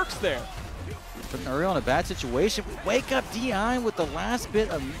it works there. Putting Uriel in a bad situation. We wake up DI with the last bit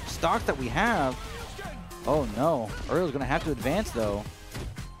of stock that we have. Oh no, Uriel's gonna have to advance though.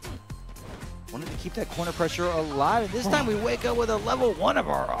 Wanted to keep that corner pressure alive, and this time we wake up with a level 1 of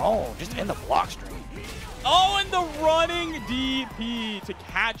our own, just in the block stream. Oh, and the running DP to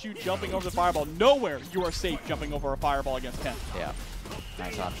catch you jumping over the fireball. Nowhere you are safe jumping over a fireball against Ken. Yeah,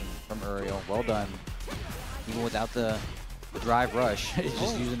 nice option from Uriel, well done. Even without the drive rush, it's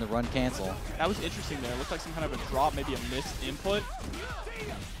just using the run cancel. That was interesting there. It looked like some kind of a drop, maybe a missed input.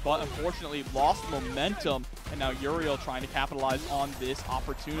 But unfortunately lost momentum, and now Uriel trying to capitalize on this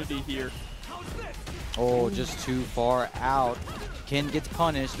opportunity here. Oh, just too far out. Ken gets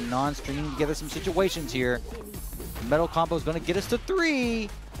punished, non-stringing together some situations here. The metal combo is going to get us to 3.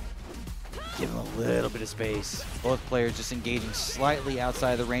 Give him a little bit of space. Both players just engaging slightly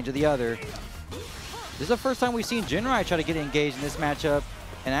outside the range of the other. This is the first time we've seen Jinrai try to get engaged in this matchup,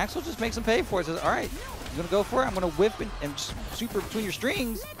 and Axel just makes him pay for it. Says, all right, I'm going to go for it. I'm going to whip and just super between your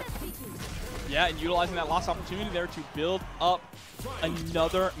strings. Yeah, and utilizing that lost opportunity there to build up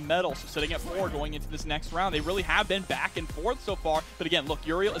another medal. So sitting at 4 going into this next round. They really have been back and forth so far. But again, look,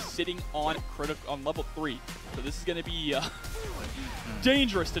 Uriel is sitting on level 3. So this is going to be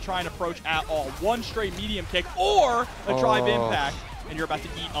dangerous to try and approach at all. One straight medium kick or a drive impact. And you're about to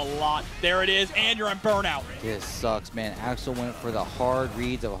eat a lot. There it is, and you're on burnout. This sucks, man. Axel went for the hard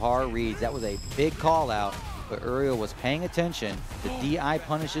reads of hard reads. That was a big call out, but Uriel was paying attention. The DI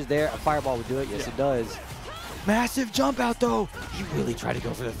punishes there. A fireball would do it. Yes, it does. Massive jump out, though. He really tried to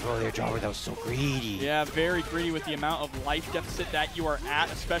go for the throw there, Jobber. That was so greedy. Yeah, very greedy with the amount of life deficit that you are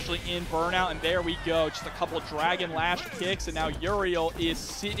at, especially in burnout. And there we go. Just a couple of Dragon Lash kicks, and now Uriel is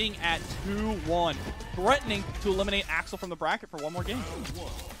sitting at 2-1, threatening to eliminate Axel from the bracket for one more game.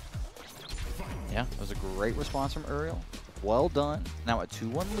 Yeah, that was a great response from Uriel. Well done. Now a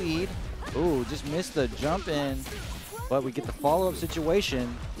 2-1 lead. Ooh, just missed the jump in, but we get the follow-up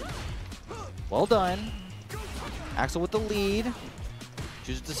situation. Well done. Axel with the lead.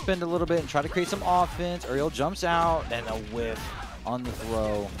 Chooses to spend a little bit and try to create some offense. Uriel jumps out, and a whiff on the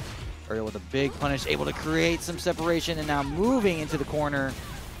throw. Uriel with a big punish, able to create some separation, and now moving into the corner.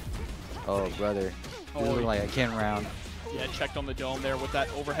 Oh, brother. This looking like a Ken round. Yeah, checked on the dome there with that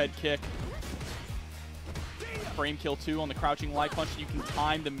overhead kick. Frame kill 2 on the crouching light punch. You can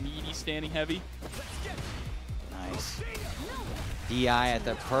time the meaty standing heavy. Nice. DI at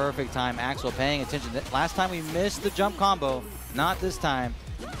the perfect time. Axel paying attention. Last time we missed the jump combo. Not this time.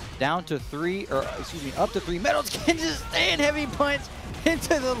 Down to 3, or excuse me, up to 3. Metals can just stand heavy punch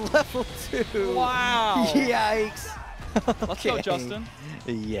into the level 2. Wow. Yikes. Let's go, Justin.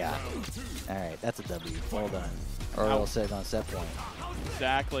 Yeah. All right, that's a W. Well done. Uriel set on set point.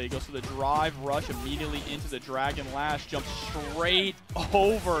 Exactly. Goes for the drive rush immediately into the Dragon Lash. Jumps straight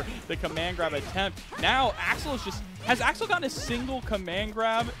over the command grab attempt. Now Axel is just... Has Axel gotten a single command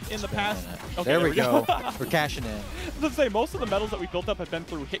grab in the past? Okay, there we go. We're cashing in. I was going to say, most of the medals that we built up have been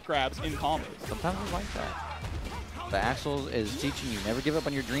through hit grabs in combos. Sometimes we like that. But Axel is teaching you, never give up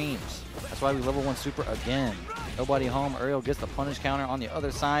on your dreams. That's why we level 1 super again. Nobody home. Uriel gets the punish counter on the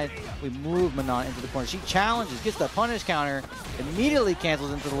other side. We move Manon into the corner. She challenges, gets the punish counter, immediately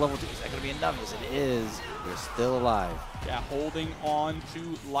cancels into the level 2. Is that going to be enough? Yes, it is. We're still alive. Yeah, holding on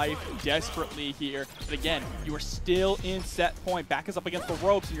to life desperately here. But again, you are still in set point. Back is up against the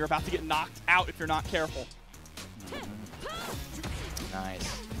ropes, and you're about to get knocked out if you're not careful.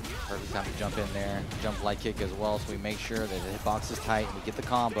 Nice. Perfect time to jump in there. Jump light kick as well, so we make sure that the hitbox is tight and we get the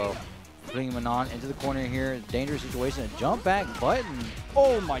combo. Putting Manon into the corner here. Dangerous situation. A jump back button.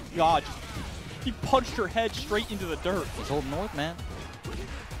 Oh my god. He punched her head straight into the dirt. He's holding north, man.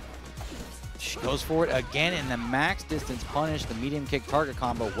 She goes for it again in the max distance punish. The medium kick target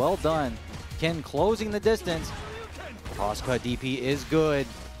combo. Well done. Ken closing the distance. Crosscut DP is good.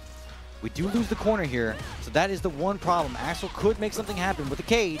 We do lose the corner here, so that is the one problem. Axel could make something happen with the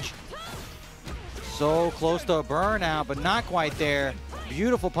cage. So close to a burnout, but not quite there.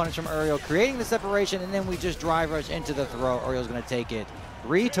 Beautiful punish from Uriel, creating the separation, and then we just drive rush into the throw. Uriel's going to take it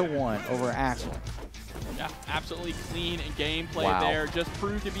 3-1 over Axel. Yeah, absolutely clean gameplay there. Just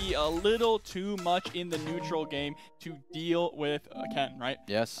proved to be a little too much in the neutral game to deal with Ken, right?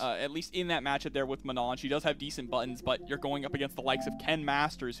 Yes. At least in that matchup there with Manon. She does have decent buttons, but you're going up against the likes of Ken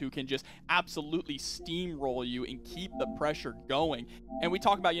Masters, who can just absolutely steamroll you and keep the pressure going. And we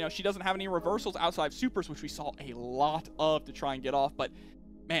talk about, you know, she doesn't have any reversals outside of supers, which we saw a lot of to try and get off. But,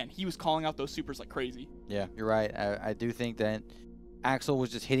 man, he was calling out those supers like crazy. Yeah, you're right. I do think that Axel was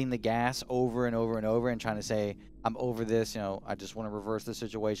just hitting the gas over and over and over and trying to say, I'm over this, you know, I just want to reverse the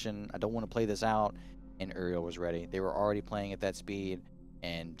situation. I don't want to play this out. And Uriel was ready. They were already playing at that speed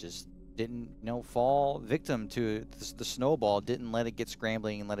and just didn't, you know, fall victim to the snowball, didn't let it get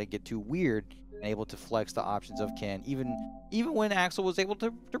scrambling and let it get too weird, and able to flex the options of Ken. Even when Axel was able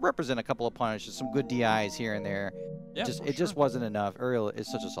to represent a couple of punishes, some good DIs here and there, Yeah, it just wasn't enough. Uriel is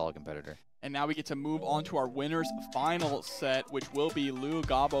such a solid competitor. And now we get to move on to our winner's final set, which will be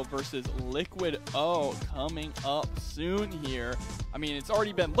LuGabo versus Liquid O coming up soon here. I mean, it's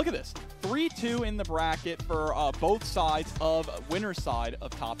already been, look at this, 3-2 in the bracket for both sides of winner's side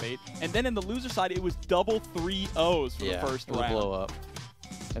of top 8. And then in the loser side, it was double 3-0s for the first round. Blow up.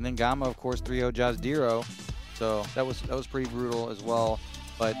 And then Gamma, of course, 3-0 Jazdero. So that was pretty brutal as well.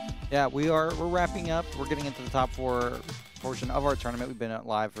 But yeah, we're wrapping up. We're getting into the top 4 portion of our tournament. We've been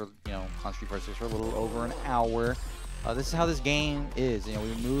live for, you know, on Street Fighter 6 for a little over an hour. This is how this game is. You know,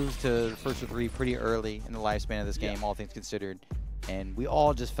 we moved to the first of 3 pretty early in the lifespan of this game, all things considered, and we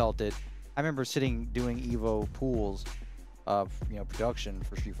all just felt it. I remember doing Evo pools of, you know, production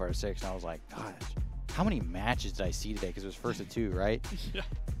for Street Fighter 6, and I was like, gosh, how many matches did I see today? Because it was first of 2, right? Yeah.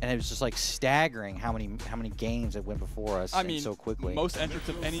 And it was just like staggering how many games that went before us. I mean, so quickly. Most entrants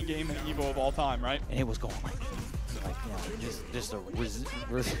of any game in Evo of all time, right? And it was going like you know, just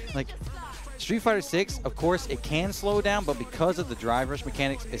like Street Fighter 6. Of course, it can slow down, but because of the drive rush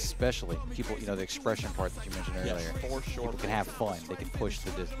mechanics, especially people, you know, the expression part that you mentioned earlier, for sure, people can have fun. They can push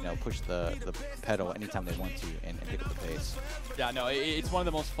the pedal anytime they want to and pick up the pace. Yeah, no, it's one of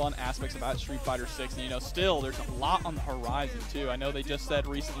the most fun aspects about Street Fighter 6. And, you know, still there's a lot on the horizon too. I know they just said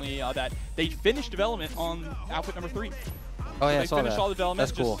recently that they finished development on outfit number 3. Oh yeah, they finished all the development.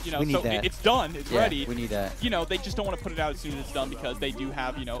 That's cool. Just, you know, we need so that. It's done. It's ready. We need that. You know, they just don't want to put it out as soon as it's done because they do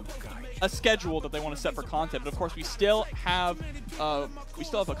have, you know, a schedule that they want to set for content. But of course, we still have a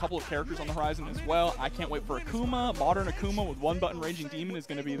couple of characters on the horizon as well. I can't wait for Akuma. Modern Akuma with 1-button Raging Demon is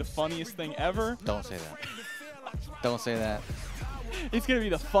going to be the funniest thing ever. Don't say that. Don't say that. It's going to be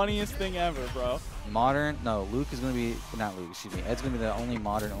the funniest thing ever, bro. Modern? No, Luke is going to be, not Luke, excuse me. Ed's going to be the only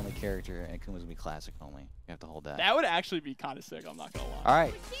modern only character, and Akuma's going to be classic only. You have to hold that. That would actually be kind of sick, I'm not going to lie. All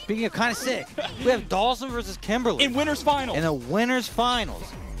right, speaking of kind of sick, we have Dhalsim versus Kimberly. In winners finals. In the winners finals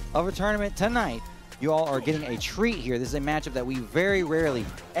of a tournament tonight. You all are getting a treat here. This is a matchup that we very rarely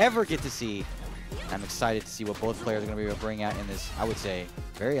ever get to see. I'm excited to see what both players are going to be able to bring out in this, I would say,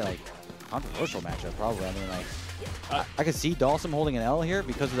 very like controversial matchup probably. I mean, like, I could see Dhalsim holding an L here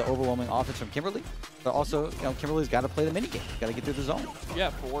because of the overwhelming offense from Kimberly, but also, you know, Kimberly's got to play the minigame. Got to get through the zone. Yeah,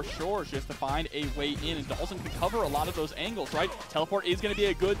 for sure. She has to find a way in, and Dhalsim can cover a lot of those angles, right? Teleport is going to be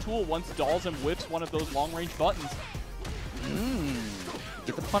a good tool once Dhalsim whips one of those long-range buttons.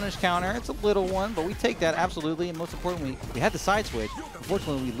 Get the punish counter. It's a little one, but we take that absolutely, and most importantly, we had the side switch.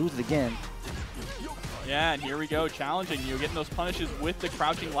 Unfortunately, we lose it again. Yeah, and here we go, challenging you, getting those punishes with the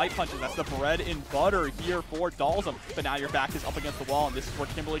crouching light punches. That's the bread and butter here for Dhalsim. But now your back is up against the wall, and this is where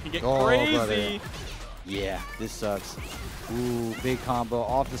Kimberly can get crazy. Brother. Yeah, this sucks. Ooh, big combo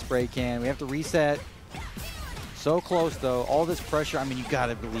off the spray can. We have to reset. So close, though. All this pressure, I mean, you got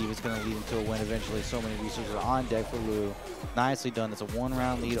to believe it's going to lead into a win eventually. So many resources are on deck for Lu. Nicely done. It's a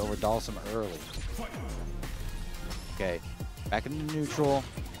one-round lead over Dhalsim early. Okay, back into neutral.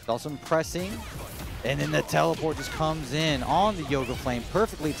 Dhalsim pressing. And then the teleport just comes in on the Yoga Flame.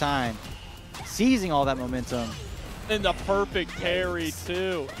 Perfectly timed. Seizing all that momentum. And the perfect parry,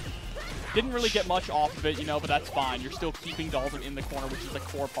 too. Didn't really get much off of it, you know, but that's fine. You're still keeping Dhalsim in the corner, which is the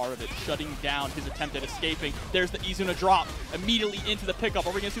core part of it, shutting down his attempt at escaping. There's the Izuna drop, immediately into the pickup.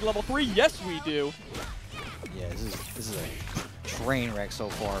 Are we going to see level 3? Yes, we do. Yeah, this is a train wreck so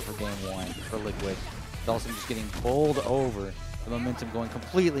far for game 1 for Liquid. Dhalsim just getting bowled over. The momentum going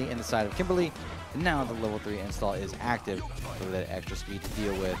completely in the side of Kimberly. And now the level 3 install is active for that extra speed to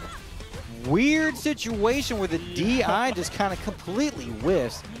deal with. Weird situation where the DI just kind of completely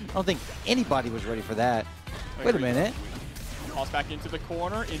whiffs. I don't think anybody was ready for that. Wait a minute. Toss back into the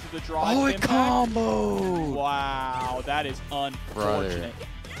corner, into the drive. Oh, it combo! Wow, that is unfortunate.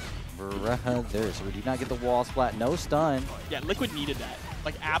 Brother, so we do not get the wall splat. No stun. Yeah, Liquid needed that.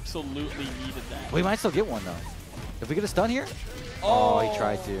 Like, absolutely needed that. We might still get one, though. If we get a stun here? Oh, he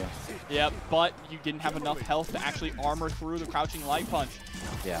tried to. Yep, but you didn't have enough health to actually armor through the crouching light punch.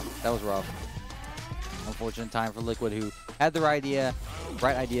 Yeah, that was rough. Unfortunate time for Liquid, who had the right idea,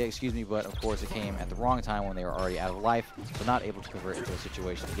 but of course it came at the wrong time when they were already out of life, so not able to convert into a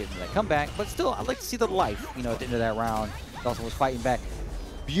situation to get into that comeback. But still, I'd like to see the life, you know, at the end of that round. Dhalsim was fighting back.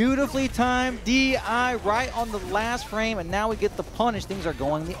 Beautifully timed DI right on the last frame, and now we get the punish. Things are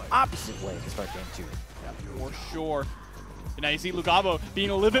going the opposite way to start game 2. Yeah, for sure. And now you see LuGabo being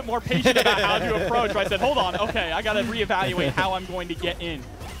a little bit more patient about how to approach. Right? I said, hold on, okay, I got to reevaluate how I'm going to get in.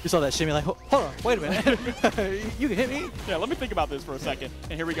 You saw that shimmy like, hold on, wait a minute. You can hit me? Yeah, let me think about this for a second.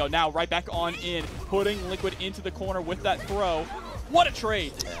 And here we go. Now right back on in, putting Liquid into the corner with that throw. What a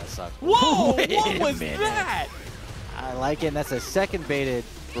trade. Yeah, that sucks. Whoa, what was that? I like it, and that's a second baited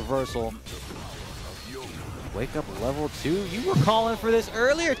reversal. Wake up level 2. You were calling for this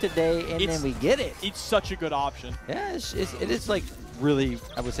earlier today, and then we get it. It's such a good option. Yeah, it is like really,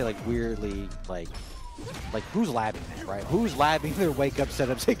 I would say like weirdly, like who's labbing that, right? Who's labbing their wake up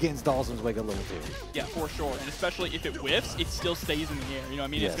setups against Dhalsim's wake up level 2? Yeah, for sure. And especially if it whiffs, it still stays in the air. You know what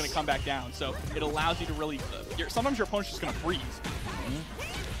I mean? Yes. It's going to come back down. So it allows you to really, sometimes your opponent's just going to freeze.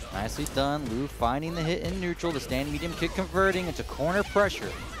 Nicely done. Lu finding the hit in neutral. The standing medium kick converting into corner pressure.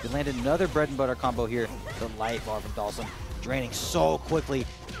 We landed another bread and butter combo here. The light bar from Dhalsim draining so quickly.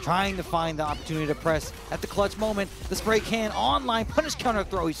 Trying to find the opportunity to press at the clutch moment. The spray can online. Punish counter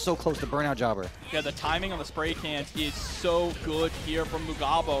throw. He's so close to burnout jobber. Yeah, the timing on the spray cans is so good here from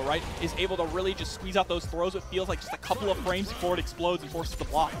LuGabo, right? Is able to really just squeeze out those throws. It feels like just a couple of frames before it explodes and forces the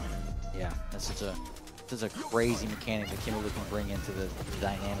block. Yeah, that's such a crazy mechanic that Kimberly can bring into the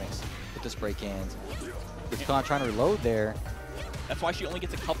dynamics with the spray cans. It's trying to reload there. That's why she only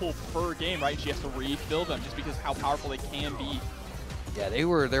gets a couple per game, right? She has to refill them just because of how powerful they can be. Yeah, they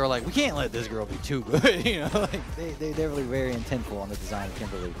were like, we can't let this girl be too good. You know, like they're really very intentful on the design of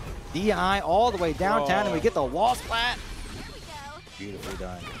Kimberly. DI all the way downtown, and we get the wall splat. Beautifully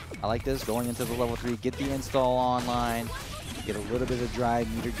done. I like this, going into the level 3, get the install online, get a little bit of drive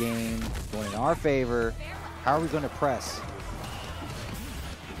meter gain going in our favor. How are we going to press?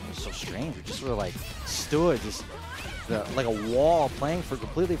 It's so strange. We just sort of like stood, just like a wall, playing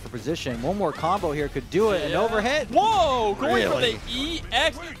completely for position. One more combo here could do it. Yeah. An overhead. Whoa, going for the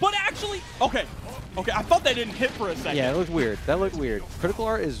EX. But actually, okay, I thought that didn't hit for a second. Yeah, it looked weird. That looked weird. Critical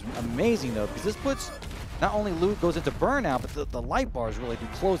art is amazing though, because this puts not only loot goes into burnout, but the light bars really do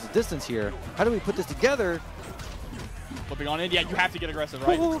close the distance here. How do we put this together? Flipping on in. Yeah, you have to get aggressive,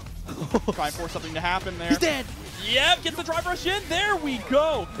 right? Try and force something to happen there. He's dead. Yep, gets the drive rush in. There we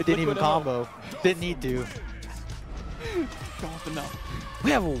go. It didn't even combo. Didn't need to. Dhalsim, no. We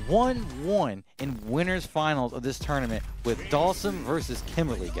have a 1-1 in winners finals of this tournament with Dhalsim versus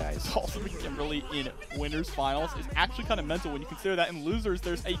Kimberly, guys. Dhalsim and Kimberly in winners finals is actually kind of mental when you consider that in losers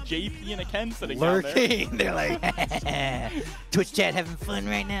there's a JP and a Ken sitting down there. Lurking. They're like, Twitch chat having fun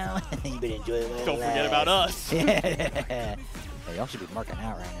right now. You better enjoy it. Don't forget about us. Hey, y'all should be marking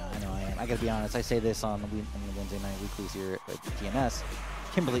out right now. I know I am. I gotta be honest. I say this on the Wednesday night weeklies here at TNS.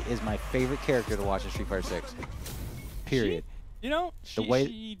 Kimberly is my favorite character to watch in Street Fighter 6. Period. You know,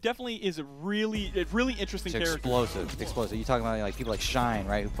 she definitely is a really interesting character. Explosive. You talking about like people like Shine,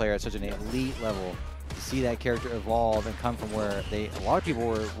 right, who play her at such an elite level. To see that character evolve and come from where a lot of people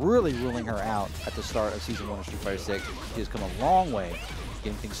were really ruling her out at the start of Season 1 of Street Fighter 6. She has come a long way,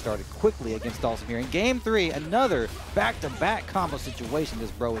 getting things started quickly against Dhalsim here. In Game 3, another back-to-back combo situation. This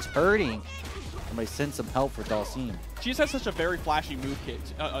bro is hurting. Somebody send some help for Dhalsim. She just has such a very flashy move kit,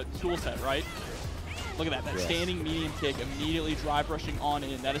 tool set, right? Look at that, standing medium kick, immediately drive rushing on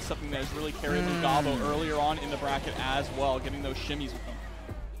in. That is something that has really carried LuGabo earlier on in the bracket as well, getting those shimmies with him.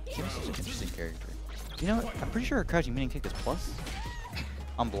 Kimmy's such an interesting character. You know what? I'm pretty sure her crouching medium kick is plus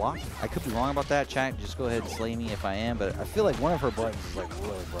on block. I could be wrong about that. Chat, just go ahead and slay me if I am, but I feel like one of her buttons is like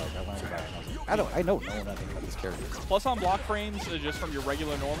really broke. I don't know nothing about this character. Plus on block frames, just from your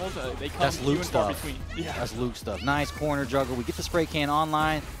regular normals, they come That's Luke stuff. between. Yeah. That's Luke stuff. Nice corner juggle. We get the spray can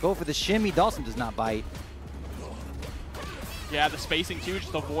online. Go for the shimmy. Dhalsim does not bite. Yeah, the spacing too,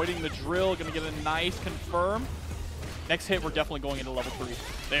 just avoiding the drill. Gonna get a nice confirm. Next hit, we're definitely going into level 3.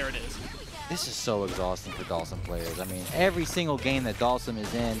 There it is. This is so exhausting for Dhalsim players. I mean, every single game that Dhalsim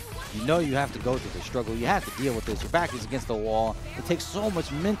is in, you know you have to go through the struggle. You have to deal with this. Your back is against the wall. It takes so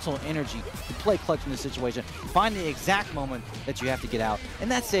much mental energy to play clutch in this situation. Find the exact moment that you have to get out. And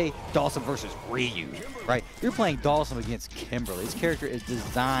that's a Dhalsim versus Ryu, right? You're playing Dhalsim against Kimberly. This character is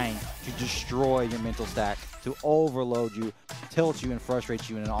designed to destroy your mental stack, to overload you, tilt you, and frustrate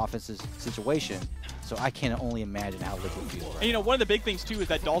you in an offensive situation. So I can only imagine how Liquid feels. Right? And you know, one of the big things too is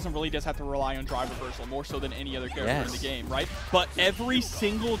that Dhalsim really does have to rely on drive reversal more so than any other character in the game, right? But every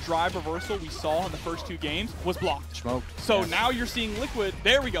single drive reversal we saw in the first 2 games was blocked. Smoked. So now you're seeing Liquid,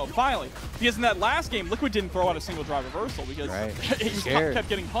 there we go, finally. Because in that last game, Liquid didn't throw out a single drive reversal because he kept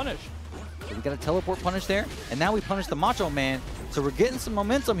getting punished. So we got a teleport punish there, and now we punish the Macho Man. So we're getting some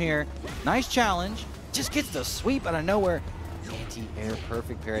momentum here. Nice challenge. Just gets the sweep out of nowhere. Anti-air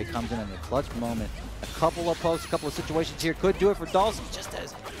perfect parry comes in the clutch moment. A couple of pokes, a couple of situations here could do it for Dhalsim, just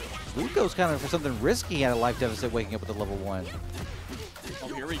as Luke goes kind of for something risky at a life deficit waking up with a level 1. Oh,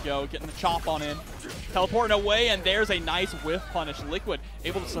 here we go, getting the chop on in. Teleporting away, and there's a nice whiff punish. Liquid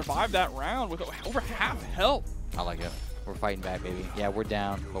able to survive that round with over half health. I like it. We're fighting back, baby. Yeah, we're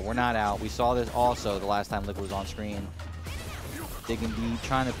down, but we're not out. We saw this also the last time Liquid was on screen. Digging deep,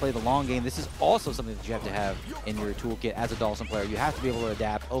 trying to play the long game. This is also something that you have to have in your toolkit as a Dhalsim player. You have to be able to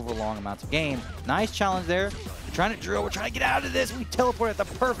adapt over long amounts of game. Nice challenge there. We're trying to drill. We're trying to get out of this. We teleport at the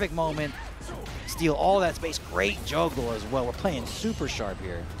perfect moment. Steal all that space. Great juggle as well. We're playing super sharp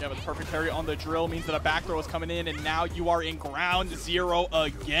here. Yeah, but the perfect parry on the drill means that a back throw is coming in, and now you are in ground 0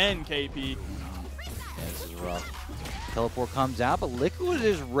 again, KP. Yeah, this is rough. Teleport comes out, but Liquid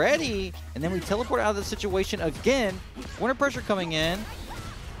is ready. And then we teleport out of the situation again. Winter pressure coming in.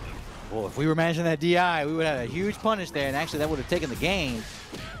 Well, if we were managing that DI, we would have a huge punish there, and actually that would have taken the game.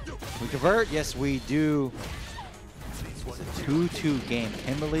 We convert? Yes, we do. It's a 2-2 game.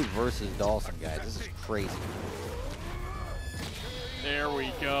 Kimberly versus Dhalsim, guys. This is crazy. There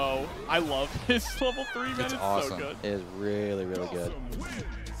we go. I love this level 3, man. It's awesome. So good. It is really, really good.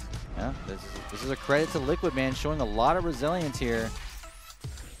 Yeah, this is a credit to Liquid, man, showing a lot of resilience here.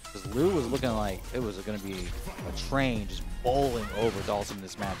 Because Lu was looking like it was going to be a train just bowling over Dhalsim in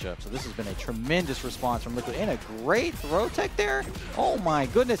this matchup. So this has been a tremendous response from Liquid. And a great throw tech there. Oh my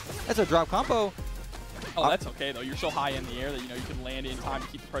goodness. That's a drop combo. Oh, that's okay, though. You're so high in the air that, you know, you can land in time to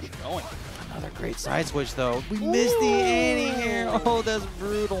keep the pressure going. Another great side switch, though. We missed the anti-air. Oh, that's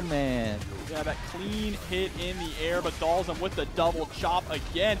brutal, man. Yeah, that clean hit in the air, but Dhalsim with the double chop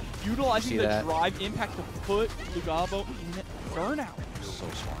again, utilizing the drive impact to put LuGabo in burnout. So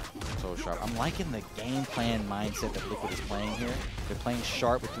smart, so sharp. I'm liking the game plan mindset that Liquid is playing here. They're playing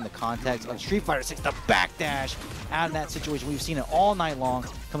sharp within the context of Street Fighter 6, the backdash out of that situation. We've seen it all night long,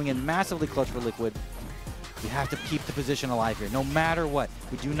 coming in massively clutch for Liquid. We have to keep the position alive here, no matter what.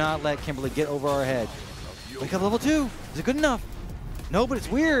 We do not let Kimberly get over our head. Wake up level 2. Is it good enough? No, but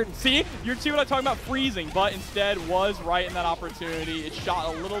it's weird. See? You see what I'm talking about? Freezing, but instead was right in that opportunity. It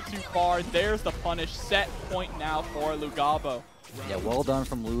shot a little too far. There's the punish. Set point now for LuGabo. Yeah, well done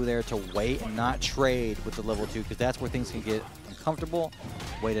from Lu there to wait and not trade with the level 2, because that's where things can get uncomfortable.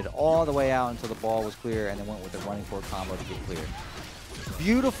 Waited all the way out until the ball was clear and then went with the running forward combo to get clear.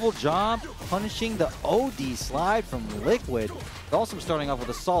 Beautiful job punishing the OD slide from Liquid. Dhalsim starting off with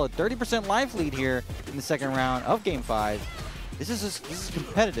a solid 30% life lead here in the second round of Game 5. This is as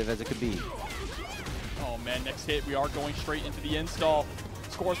competitive as it could be. Oh man, next hit, we are going straight into the install.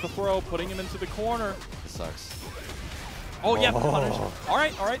 Scores the throw, putting him into the corner. This sucks. Oh yeah, punish. All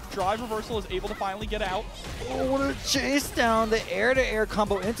right. Drive reversal is able to finally get out. Oh, what a chase down. The air-to-air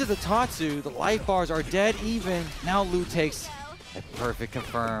combo into the Tatsu. The life bars are dead even. Now Lu takes a perfect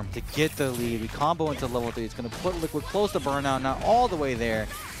confirm to get the lead. We combo into level 3. It's going to put Liquid close to burnout, not all the way there,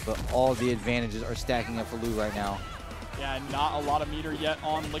 but all the advantages are stacking up for Lu right now. Yeah, not a lot of meter yet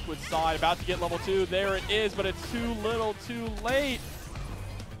on Liquid's side. About to get level 2. There it is, but it's too little, too late.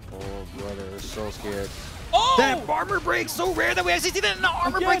 Oh, brother, so scared. Oh! That armor break, so rare that we actually see that in an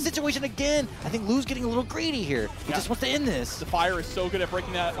armor break situation again. I think Lu's getting a little greedy here. He just wants to end this. The fire is so good at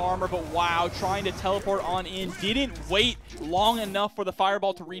breaking that armor, but wow, trying to teleport on in. Didn't wait long enough for the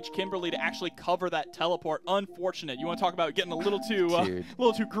fireball to reach Kimberly to actually cover that teleport. Unfortunate. You want to talk about getting a little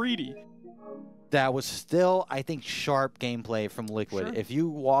too greedy. That was still, I think, sharp gameplay from Liquid. Sure. If you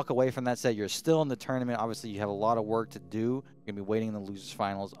walk away from that set, you're still in the tournament. Obviously, you have a lot of work to do. You're going to be waiting in the losers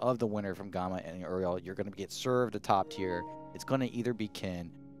finals of the winner from Gamma and Uriel. You're going to get served a top tier. It's going to either be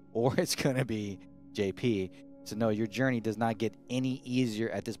Ken or it's going to be JP. So, no, your journey does not get any easier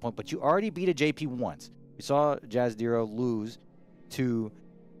at this point. But you already beat a JP once. We saw Jazdero lose to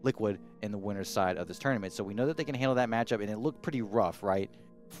Liquid in the winner's side of this tournament. So we know that they can handle that matchup, and it looked pretty rough, right?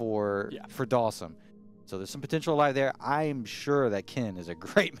 For Dhalsim. So there's some potential alive there. I'm sure that Ken is a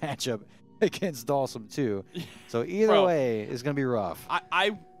great matchup against Dhalsim too. So either way, it's going to be rough.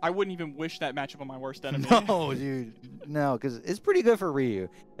 I wouldn't even wish that matchup on my worst enemy. No, dude. No, because it's pretty good for Ryu.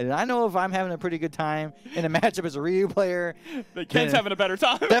 And I know if I'm having a pretty good time in a matchup as a Ryu player, Ken's having a better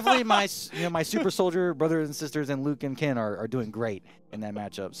time. Definitely my super soldier brothers and sisters and Luke and Ken are doing great in that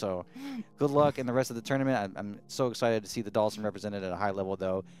matchup. So good luck in the rest of the tournament. I'm so excited to see the Dhalsim represented at a high level,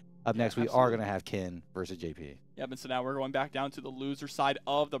 though. Up next, we are going to have Ken versus JP. Yep, and so now we're going back down to the loser side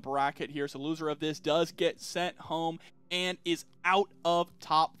of the bracket here. So loser of this does get sent home and is out of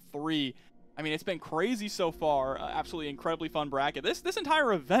top 3. I mean, it's been crazy so far. Absolutely incredibly fun bracket. This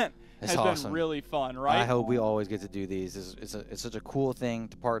entire event has been really fun, right? I hope we always get to do these. It's such a cool thing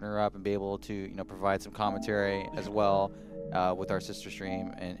to partner up and be able to provide some commentary as well with our sister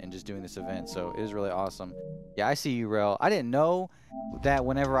stream and just doing this event. So it is really awesome. Yeah, I see you, Rel. I didn't know that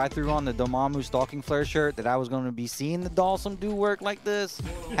whenever I threw on the Dormammu Stalking Flare shirt that I was going to be seeing the Dhalsim do work like this.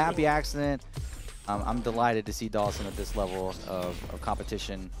 Happy accident. I'm delighted to see Dhalsim at this level of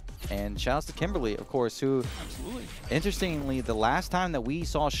competition. And shout outs to Kimberly, of course, who, interestingly, the last time that we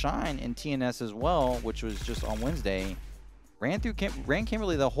saw shine in TNS as well, which was just on Wednesday, ran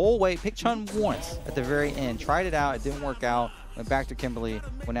Kimberly the whole way, picked Chun once at the very end, tried it out, it didn't work out, went back to Kimberly,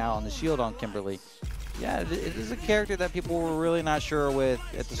 went out on the shield on Kimberly. Yeah, it is a character that people were really not sure with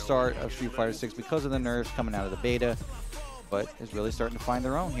at the start of Street Fighter 6 because of the nerfs coming out of the beta, but is really starting to find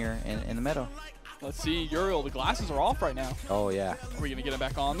their own here in the meta. Let's see, Uriel, the glasses are off right now. Oh, yeah. Are we going to get it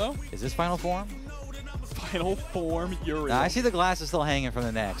back on, though? Is this final form? Final form, Uriel. Nah, I see the glasses still hanging from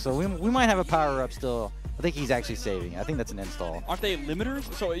the neck, so we might have a power-up still. I think he's actually saving. I think that's an install. Aren't they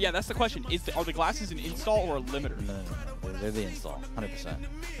limiters? So, yeah, that's the question. Are the glasses an install or a limiter? No. They're the install, 100%.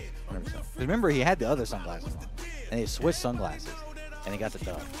 100%. Remember, he had the other sunglasses on, and he switched sunglasses, and he got the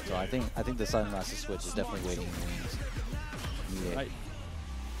dub. So I think the sunglasses switch is definitely waiting in the wings. Yeah. Right.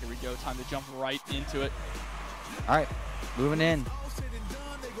 Here we go. Time to jump right into it. All right, moving in.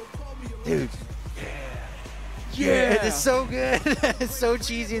 Dude. Yeah. It's so good. It's so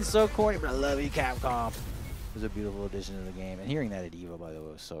cheesy and so corny, but I love you, Capcom. It was a beautiful addition to the game. And hearing that at EVO, by the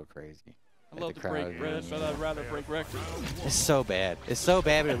way, was so crazy. I love to break bread, but I'd rather break records. It's so bad. It's so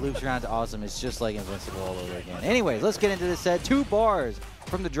bad, but it loops around to awesome. It's just like Invincible all over again. Anyways, let's get into this set. 2 bars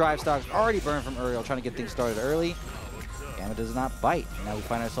from the drive stocks. Already burned from Uriel, trying to get things started early. Gamma does not bite. And now we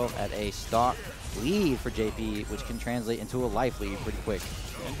find ourselves at a stock lead for JP, which can translate into a life lead pretty quick.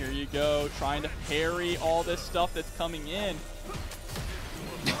 And here you go, trying to parry all this stuff that's coming in.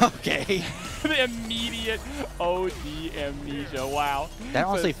 Okay. The immediate OD amnesia. Wow. That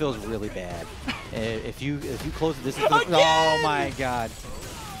honestly feels really bad. If you close the distance. Oh my god.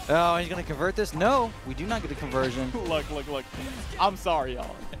 Oh, he's going to convert this? No, we do not get a conversion. Look. I'm sorry,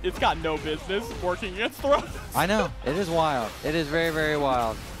 y'all. It's got no business working against throws. I know. It is wild. It is very, very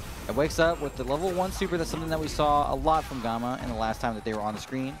wild. It wakes up with the level 1 super. That's something that we saw a lot from Gamma in the last time that they were on the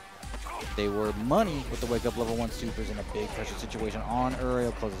screen. They were money with the wake up level 1 supers in a big pressure situation on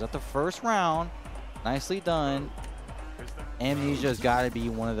Uriel. Closes up the first round. Nicely done. Amnesia's got to be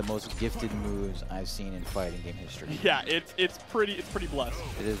one of the most gifted moves I've seen in fighting game history. Yeah, it's pretty blessed.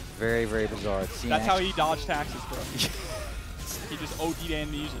 It is very, very bizarre. That's how he dodged taxes, bro. He just OD'd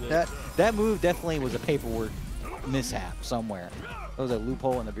Amnesia. That move definitely was a paperwork mishap somewhere. That was a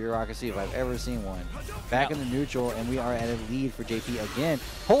loophole in the bureaucracy if I've ever seen one. Back in the neutral, and we are at a lead for JP again.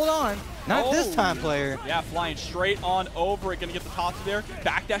 Hold on. Not this time, player. Yeah, flying straight on over it. Going to get the toss there.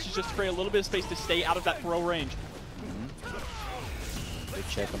 Backdash is just to create a little bit of space to stay out of that throw range. Good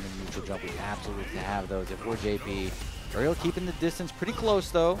check on the neutral jump. We absolutely have those if we're JP. Uriel keeping the distance pretty close,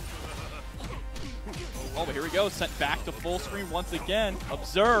 though. Oh, but here we go. Sent back to full screen once again.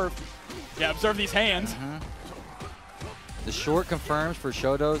 Observe. Yeah, observe these hands. The short confirms for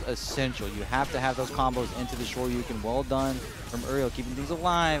Shoto's essential. You have to have those combos into the short. You can well done from Uriel, keeping things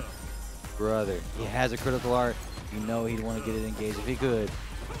alive. Brother, he has a critical art. You know he'd want to get it engaged if he could.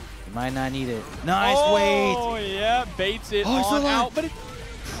 He might not need it. Nice wait. Oh, yeah. Baits it on out. But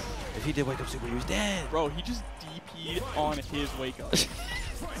if he did wake up super, he was dead. Bro, he just DP'd on his wake up.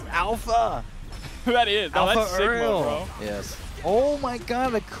 Alpha. That is. No, that's Sigma, bro. Yes. Oh my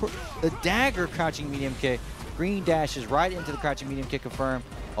god, the dagger crouching medium kick. Green dashes right into the crouching medium kick confirm.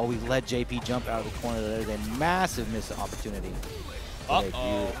 Oh, we let JP jump out of the corner. That is a massive missed opportunity. A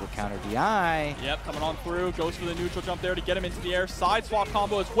beautiful counter DI. Yep, coming on through. Goes for the neutral jump there to get him into the air. Side swap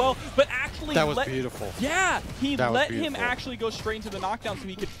combo as well. But actually, that was beautiful. Yeah, he let him actually go straight into the knockdown so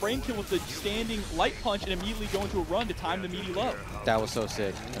he could frame kill with the standing light punch and immediately go into a run to time the meaty low. That was so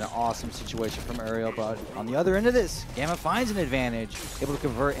sick. And an awesome situation from Uriel. But on the other end of this, Gamma finds an advantage, able to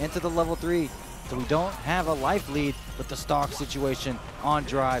convert into the level 3. So we don't have a life lead, but the stock situation on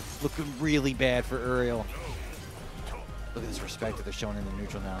drive looking really bad for Uriel. Look at this respect that they're showing in the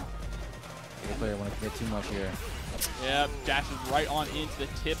neutral now. The player want to commit too much here. Yep, dashes right on into the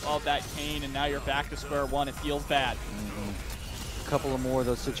tip of that cane, and now you're back to square one. It feels bad. A couple of more of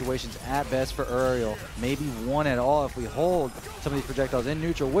those situations at best for Uriel. Maybe one at all if we hold some of these projectiles in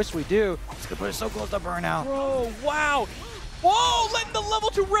neutral, which we do. It's going to put us so close to burnout. Bro, wow. Whoa, letting the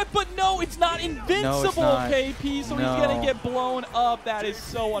level 2 rip, but no, it's not invincible, no, it's not. KP, so he's going to get blown up. That is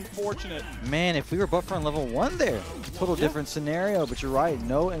so unfortunate. Man, if we were buffering level 1 there, total different scenario, but you're right,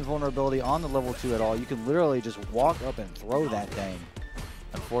 no invulnerability on the level 2 at all. You can literally just walk up and throw that thing.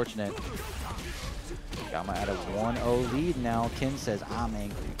 Unfortunate. Gamma at a 1-0 lead now. Ken says, I'm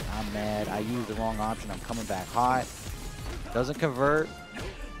angry, I'm mad, I used the wrong option, I'm coming back hot. Doesn't convert.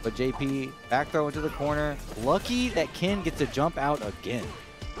 But JP back throw into the corner. Lucky that Ken gets to jump out again.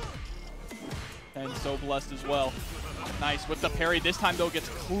 And so blessed as well. Nice with the parry. This time, though, gets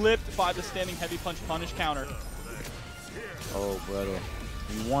clipped by the standing heavy punch punish counter. Oh, brother.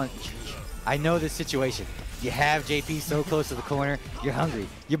 You want... I know this situation. You have JP so close to the corner. You're hungry.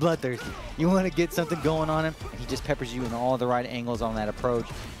 You're bloodthirsty. You want to get something going on him. And he just peppers you in all the right angles on that approach.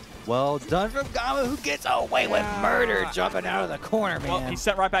 Well done from Gamma, who gets away with murder, jumping out of the corner, man. Well, he's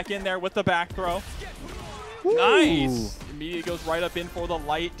sent right back in there with the back throw. Woo. Nice. Immediately goes right up in for the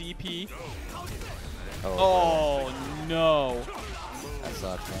light DP. Oh no. That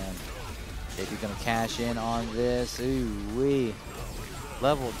sucks, man. JP gonna cash in on this. Ooh wee.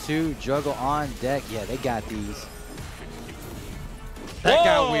 Level 2 juggle on deck. Yeah, they got these. That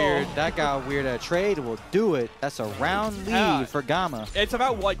got weird. That got weird. A trade will do it. That's a round lead for Gamma. It's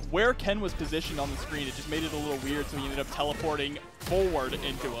about like where Ken was positioned on the screen. It just made it a little weird, so he ended up teleporting forward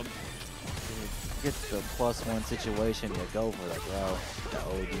into him. Get the +1 situation. You go for it, bro. The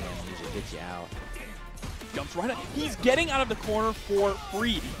ODM usually gets you out. Jumps right up. He's getting out of the corner for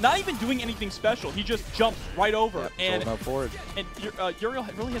free. Not even doing anything special. He just jumps right over. Yep, up forward. And Uriel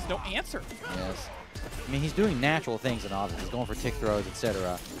really has no answer. Yes. I mean, he's doing natural things in offense. He's going for tick throws,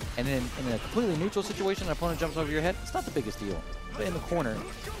 etc. And then in a completely neutral situation, an opponent jumps over your head. It's not the biggest deal. But in the corner,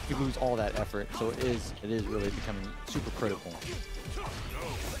 you lose all that effort. So it is really becoming super critical.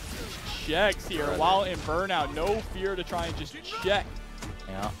 Checks here while in burnout. No fear to try and just check.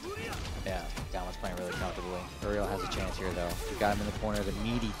 Yeah. Yeah. Gamma's playing really comfortably. Uriel has a chance here, though. We got him in the corner. The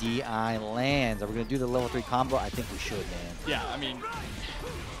meaty DI lands. Are we going to do the level 3 combo? I think we should, man. Yeah, I mean...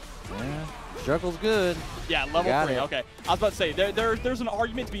 Yeah. Juggle's good. Yeah, level 3. Okay. I was about to say, there's an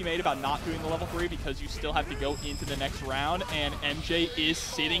argument to be made about not doing the level 3 because you still have to go into the next round, and MJ is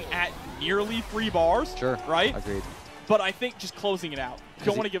sitting at nearly 3 bars. Sure. Right? Agreed. but I think just closing it out.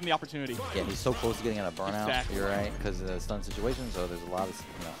 Don't want to give him the opportunity. Yeah, he's so close to getting out of burnout. Exactly. You're right, because of the stun situation. So there's a lot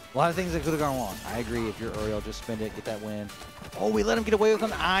of things that could have gone wrong. I agree. If you're Uriel, just spend it, get that win. Oh, we let him get away with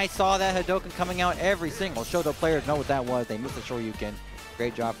him. I saw that Hadoken coming out. Every single Shoto players know what that was. They missed the Shoryuken.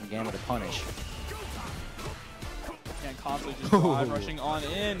 Great job from Gamma to punish. And constantly just drive rushing on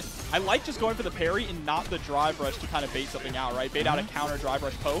in. I like just going for the parry and not the drive rush to kind of bait something out, right? Bait out a counter drive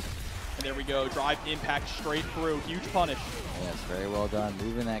rush poke. And there we go. Drive impact straight through. Huge punish. Yes, very well done.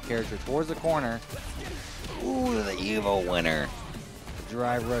 Moving that character towards the corner. Ooh, the Evo winner. The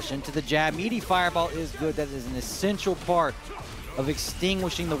drive rush into the jab. Meaty Fireball is good. That is an essential part of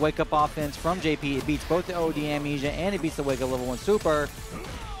extinguishing the wake-up offense from JP. It beats both the OD Amnesia and it beats the wake-up level 1 super.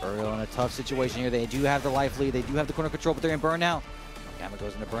 Uriel in a tough situation here. They do have the life lead. They do have the corner control, but they're in burnout. Gamma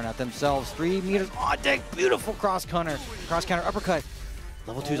goes into burnout themselves. 3 meters on deck. Beautiful cross counter uppercut.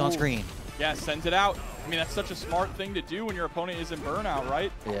 Level 2's on screen. Yeah, sends it out. I mean, that's such a smart thing to do when your opponent is in burnout,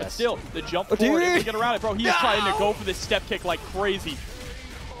 right? Yes. But still, the jump forward, if we get around it, bro, he is trying to go for this step kick like crazy.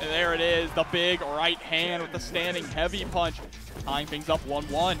 And there it is, the big right hand with the standing heavy punch, tying things up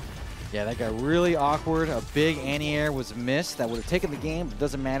 1-1. Yeah, that got really awkward. A big anti-air was missed. That would have taken the game, but it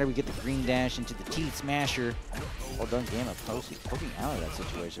doesn't matter. We get the green dash into the teeth smasher. Well done, Gamma poking out of that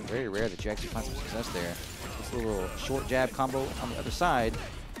situation. Very rare that you actually find some success there. This little short jab combo on the other side.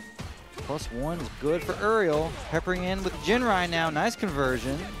 +1 is good for Uriel. Peppering in with Jinrai now. Nice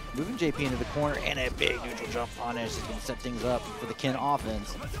conversion. Moving JP into the corner and a big neutral jump punish is going to set things up for the Ken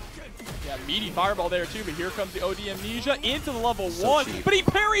offense. Yeah, meaty fireball there too, but here comes the OD Amnesia into the level So 1. cheap. But he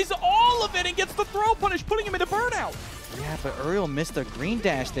parries all of it and gets the throw punish, putting him into burnout. Yeah, but Uriel missed a green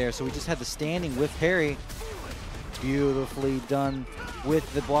dash there, so we just had the standing with parry. Beautifully done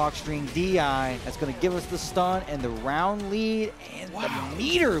with the block string DI. That's going to give us the stun and the round lead and the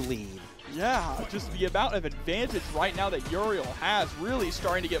meter lead. Yeah, just the amount of advantage right now that Uriel has, really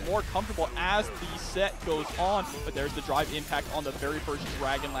starting to get more comfortable as the set goes on. But there's the drive impact on the very first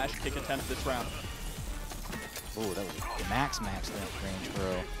Dragon Lash kick attempt this round. Oh, that was a max range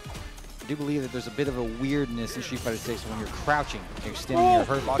throw. I do believe that there's a bit of a weirdness in Street Fighter 6 when you're crouching and you're standing in your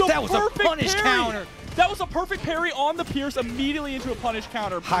hurt box. That was a punish counter. That was a perfect parry on the Pierce, immediately into a punish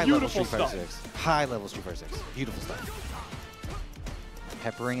counter. Beautiful stuff. High level Street Fighter 6. Beautiful stuff.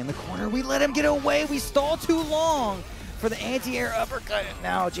 Peppering in the corner. We let him get away. We stalled too long for the anti-air uppercut.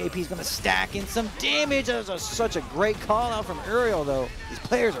 Now JP's going to stack in some damage. That was such a great call out from Uriel, though. These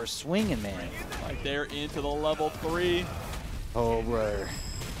players are swinging, man. Right there into the level 3. Oh, brother.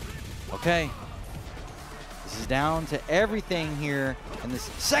 Okay. This is down to everything here in this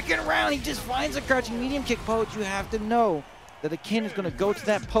second round. He just finds a crouching medium kick poke. You have to know that the Ken is going to go to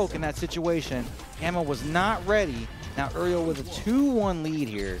that poke in that situation. Gamma was not ready. Now Uriel with a 2-1 lead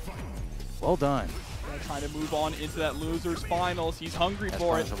here. Well done. Trying to move on into that loser's finals. He's hungry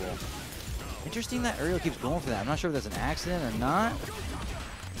for it. Interesting that Uriel keeps going for that. I'm not sure if that's an accident or not.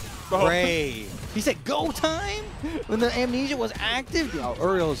 Bro. Great. He said go time when the amnesia was active. Yo,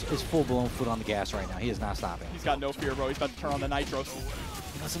 Uriel is full-blown foot on the gas right now. He is not stopping. He's got no fear, bro. He's about to turn on the nitros.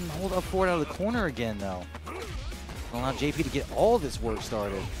 He lets him hold up forward out of the corner again, though. Allow JP to get all this work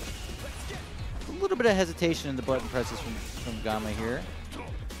started. A little bit of hesitation in the button presses from Gamma here.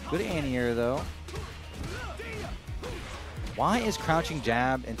 Good anti-air, though. Why is crouching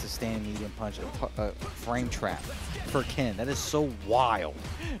jab into standing medium punch a frame trap for Ken? That is so wild.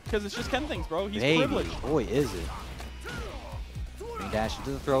 Because it's just Ken things, bro. He's Baby, privileged. boy, is it. Green dash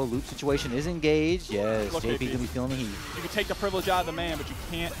into the throw. Loop situation is engaged. Yes, Look, JP going to be feeling the heat. You can take the privilege out of the man, but you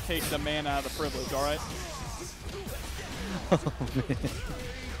can't take the man out of the privilege, all right? Oh, man.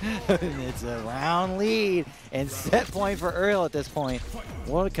 It's a round lead and set point for Uriel at this point.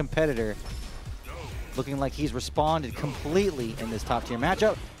 What a competitor. Looking like he's responded completely in this top tier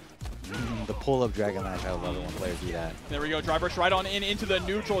matchup. The pull-up Dragon Lash, I love it when players do that. There we go, drive rush right on in into the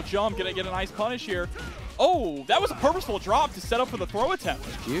neutral jump. Gonna get a nice punish here. Oh, that was a purposeful drop to set up for the throw attempt.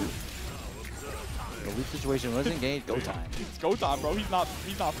 That's cute. The loop situation was engaged. Go time. It's go time, bro. He's not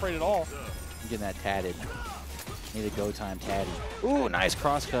afraid at all. I'm getting that tatted. Need a go time tatty. Ooh, nice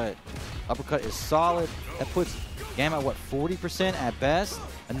cross cut. Uppercut is solid. That puts Gamma at what, 40% at best?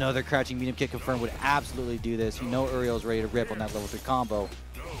 Another crouching medium kick confirmed would absolutely do this. You know Uriel's ready to rip on that level 3 combo.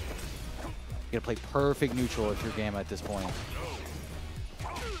 You gotta play perfect neutral if you're Gamma at this point.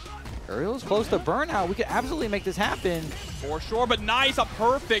 Uriel's close to burnout. We could absolutely make this happen. For sure, but nice, a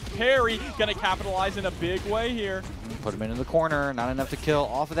perfect parry. Gonna capitalize in a big way here. Put him into the corner, not enough to kill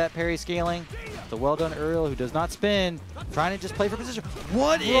off of that parry scaling. So well done, Uriel, who does not spin, trying to just play for position.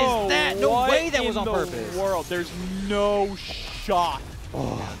 What is that? No way that was on purpose. World, there's no shot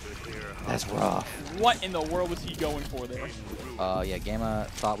Oh, that's rough. What in the world was he going for there? Yeah, Gamma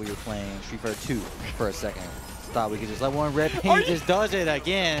thought we were playing Street Fighter 2 for a second. Thought we could just let one red paint just does it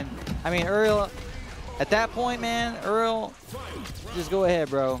again. I mean, Uriel, at that point, man, Uriel, just go ahead,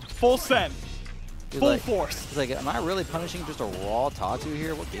 bro. Full send. Full like, force. He's like, am I really punishing just a raw Tatu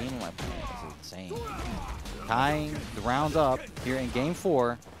here? What game am I playing? That's insane. Tying the rounds up here in game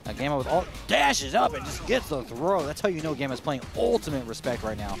 4. Now Gamma with all dashes up and just gets the throw. That's how you know Gamma's playing ultimate respect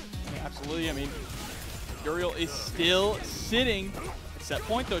right now. Yeah, absolutely. I mean, Uriel is still sitting at set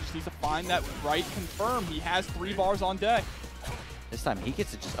point, though. Just needs to find that right confirm. He has 3 bars on deck. This time he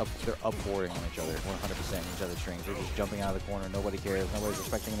gets it just up. They're up forwarding on each other, 100% each other's strings. They're just jumping out of the corner. Nobody cares. Nobody's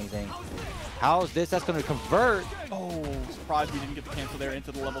respecting anything. How's this? That's going to convert. Oh, surprised we didn't get the cancel there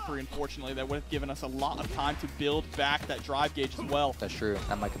into the level 3. Unfortunately, that would have given us a lot of time to build back that drive gauge as well. That's true.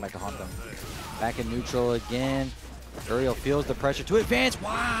 That might come back to haunt them. Back in neutral again. Uriel feels the pressure to advance.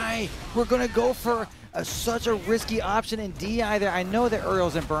 Why? We're going to go for such a risky option in DI there. I know that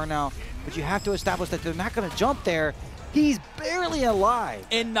Uriel's in burnout, but you have to establish that they're not going to jump there. He's barely alive.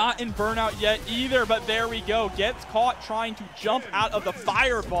 And not in burnout yet either, but there we go. Gets caught trying to jump out of the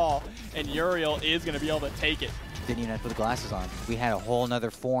fireball, and Uriel is going to be able to take it. Didn't even have to put the glasses on. We had a whole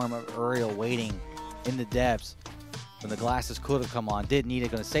nother form of Uriel waiting in the depths when the glasses could have come on. Didn't need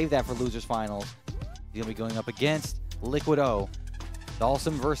it. Going to save that for losers finals. He's going to be going up against LuGabo.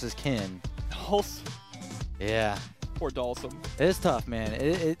 Dhalsim versus Kin. Dhalsim. Yeah. Poor Dhalsim. It's tough,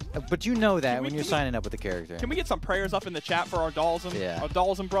 man. But you know that when you're signing up with the character. Can we get some prayers up in the chat for our Dhalsim? Yeah. Our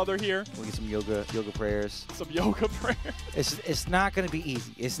Dhalsim brother here. We'll get some yoga prayers. Some yoga prayers. It's not going to be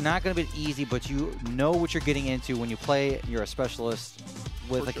easy. It's not going to be easy, but you know what you're getting into when you play. You're a specialist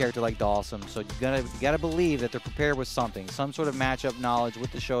with a character like Dhalsim, so you gotta believe that they're prepared with something, some sort of matchup knowledge with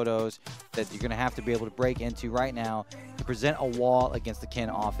the Shotos that you're gonna have to be able to break into right now to present a wall against the Ken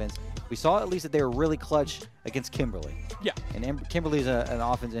offense. We saw at least that they were really clutch against Kimberly. Yeah. And Kimberly's an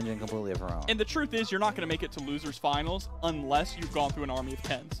offense engine completely of her own. And the truth is, you're not going to make it to losers finals unless you've gone through an army of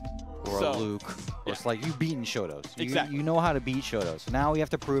 10s. Or a Luke. Or it's like you've beaten Shotos. Exactly. You know how to beat Shotos. So now we have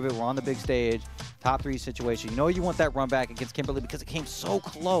to prove it. We're on the big stage, top 3 situation. You know you want that run back against Kimberly because it came so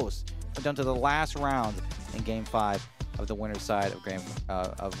close. Went down to the last round in game 5 of the winner's side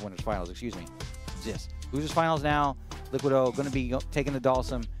of winners finals. Excuse me. Yes. Losers finals now. LuGabo going to be taking the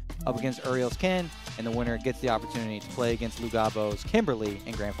Dhalsim up against Uriel's Ken, and the winner gets the opportunity to play against LuGabo's Kimberly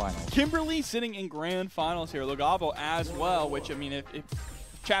in grand finals. Kimberly sitting in grand finals here. LuGabo as well, which, I mean, if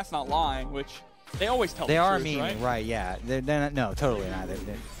chat's not lying, which they always tell the truth, They are mean, right? Yeah. They're not, no, totally not.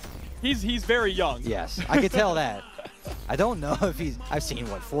 He's very young. Yes, I could tell that. I don't know if I've seen,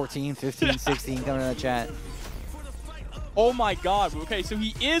 what, 14, 15, 16 coming in the chat. Oh my God. Okay, so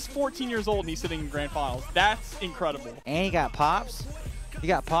he is 14 years old and he's sitting in grand finals. That's incredible. And he got pops. You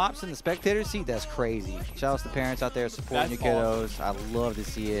got pops in the spectator seat? That's crazy. Shout out to the parents out there supporting your kiddos. I love to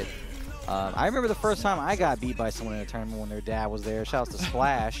see it. I remember the first time I got beat by someone in a tournament when their dad was there. Shout out to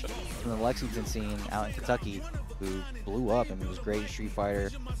Splash from the Lexington scene out in Kentucky, who blew up and was great in Street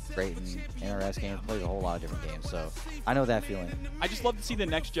Fighter, great in NRS games, plays a whole lot of different games. So I know that feeling. I just love to see the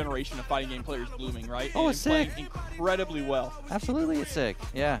next generation of fighting game players blooming, right? Oh, it's sick. Playing incredibly well. Absolutely, it's sick.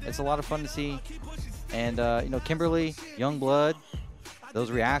 Yeah, it's a lot of fun to see. And, you know, Kimberly, young blood. Those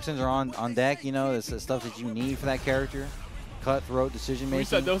reactions are on deck, you know, it's the stuff that you need for that character. Cutthroat decision making. We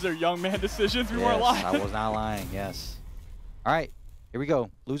said those are young man decisions. We yes, weren't lying. I was not lying, yes. All right, here we go.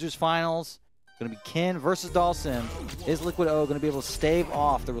 Losers finals. Going to be Ken versus Dhalsim. Is LuGabo going to be able to stave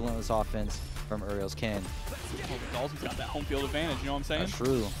off the relentless offense from Uriel's Ken? Dhalsim's got that home field advantage, you know what I'm saying? That's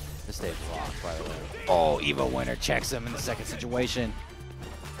true. This stage is locked, by the way. Oh, Evo winner checks him in the second situation.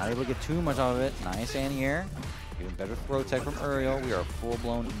 Not able to get too much out of it. Nice anti-air. Even better throw tech from Uriel. We are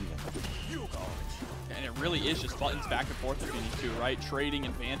full-blown even. And it really is just buttons back and forth between these two, right? Trading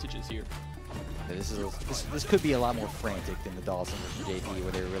advantages here. Yeah, this could be a lot more frantic than the Dhalsim versus JP,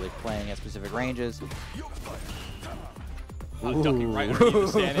 where they're really playing at specific ranges. Ducking right underneath the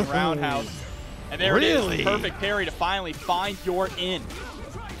standing roundhouse. And there it is. Perfect parry to finally find your in.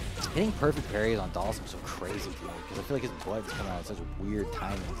 Hitting perfect parries on Dhalsim is so crazy to me because I feel like his buttons come out at such weird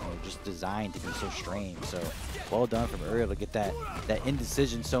timings and they're just designed to be so strange. So well done from Uriel to get that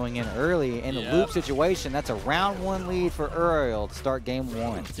indecision sewing in early in the loop situation. That's a round 1 lead for Uriel to start game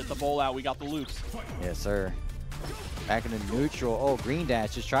 1. Get the bowl out. We got the loops. Yes, sir. Back in the neutral. Oh, Green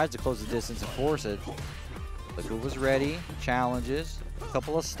Dash just tries to close the distance and force it. LuGabo was ready. Challenges. A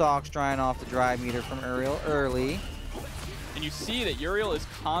couple of stocks drying off the drive meter from Uriel early. And you see that Uriel is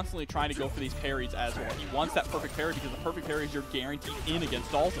constantly trying to go for these parries as well. He wants that perfect parry because the perfect parry is your guaranteed in against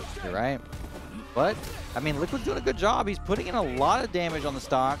Dhalsim. You're right. But, I mean, Liquid's doing a good job. He's putting in a lot of damage on the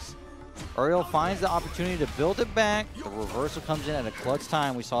stocks. Uriel finds the opportunity to build it back. The reversal comes in at a clutch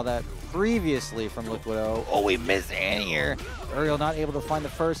time. We saw that previously from LuGabo. Oh, we missed Annie here. Uriel not able to find the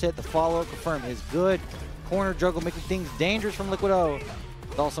first hit. The follow-up confirmed is good. Corner juggle making things dangerous from LuGabo.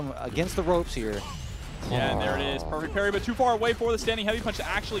 Dhalsim against the ropes here. Yeah, and there it is. Perfect parry, but too far away for the standing heavy punch to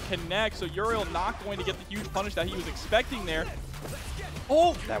actually connect. So Uriel not going to get the huge punish that he was expecting there.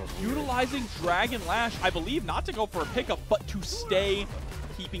 Oh, that was utilizing Dragon Lash, I believe, not to go for a pickup, but to stay,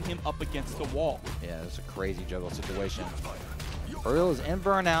 keeping him up against the wall. Yeah, it's a crazy juggle situation. Uriel is in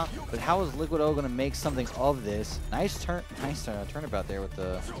burnout, but how is LuGabo going to make something of this? Nice turnabout there with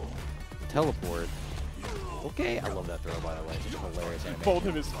the teleport. Okay, I love that throw, by the way. It's hilarious animation. Both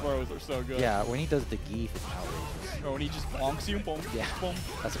of his throws are so good. Yeah, when he does the geef, it's outrageous. Oh, and he just bonks you. Boom, yeah, boom.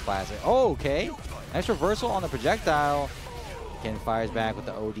 That's a classic. Oh, okay. Nice reversal on the projectile. Ken fires back with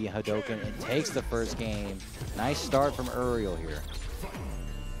the OD Hadoken and takes the first game. Nice start from Uriel here.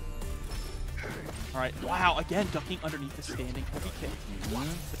 All right, wow, again, ducking underneath the standing heavy kick.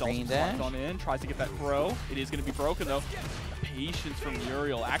 The Dhalsim on in, tries to get that throw. It is going to be broken, though. Patience from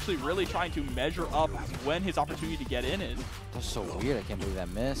Uriel, actually really trying to measure up when his opportunity to get in is. That's so weird. I can't believe that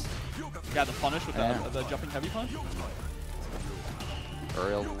missed. Got the punish with the jumping heavy punch.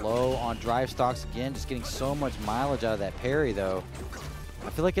 Uriel low on drive stocks again, just getting so much mileage out of that parry, though. I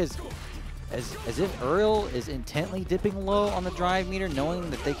feel like as if Uriel is intently dipping low on the drive meter, knowing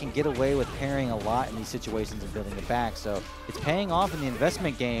that they can get away with parrying a lot in these situations and building it back. So it's paying off in the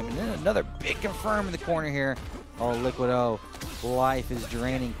investment game. And then another big confirm in the corner here. Oh, LuGabo, life is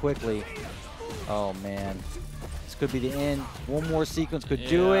draining quickly. Oh, man. This could be the end. One more sequence could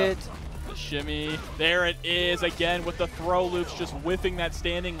do it. The shimmy. There it is again with the throw loops, just whiffing that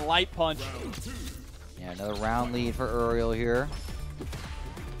standing light punch. Yeah, another round lead for Uriel here.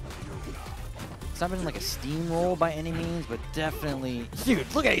 It's not been like a steamroll by any means, but definitely.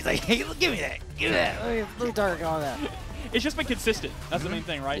 Dude, look at it. He's like, hey, give me that. Give me that. Let me target on that. It's just been consistent. That's the main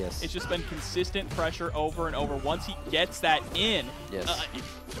thing, right? Yes. It's just been consistent pressure over and over. Once he gets that in,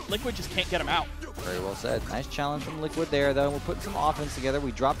 Liquid just can't get him out. Very well said. Nice challenge from Liquid there, though. We're putting some offense together.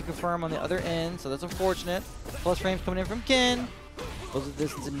 We dropped the confirm on the other end, so that's unfortunate. Plus frames coming in from Ken. Close the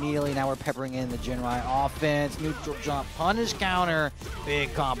distance immediately. Now we're peppering in the Jinrai offense. Neutral jump, punish counter.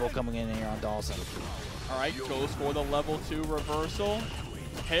 Big combo coming in here on Dhalsim. All right, goes for the level 2 reversal.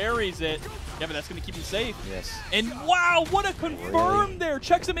 Parries it. Yeah, but that's going to keep him safe. Yes. And wow, what a confirm there.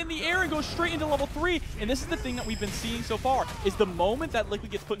 Checks him in the air and goes straight into level 3. And this is the thing that we've been seeing so far, is the moment that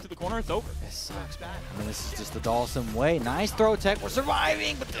Liquid gets put into the corner, it's over. This sucks, man. I mean, this is just the Dhalsim way. Nice throw tech. We're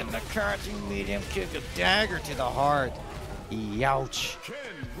surviving, but then the crouching medium kick, a dagger to the heart. Youch.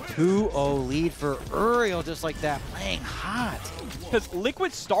 2-0 lead for Uriel, just like that, playing hot. Because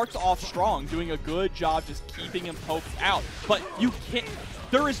Liquid starts off strong, doing a good job just keeping him poked out. But you can't,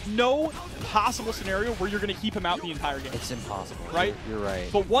 there is no possible scenario where you're going to keep him out the entire game. It's impossible. Right? You're right.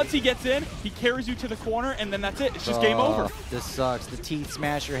 But once he gets in, he carries you to the corner, and then that's it. It's just game over. This sucks. The teeth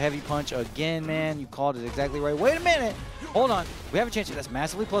smasher, heavy punch again, man. You called it exactly right. Wait a minute. Hold on. We have a chance here. That's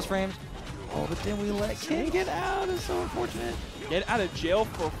massively plus frames. Oh, but then we let Ken get out. It's so unfortunate. Get out of jail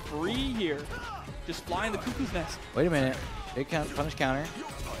for free here. Just flying the cuckoo's nest. Wait a minute. Big punish counter.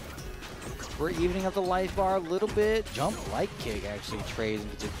 We're evening up the life bar a little bit. Jump light kick actually trades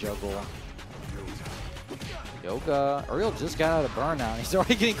into juggle. Yoga. Uriel just got out of burnout. He's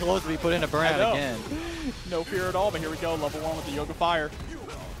already getting close to be put in a burnout again. No fear at all, but here we go. Level 1 with the Yoga Fire.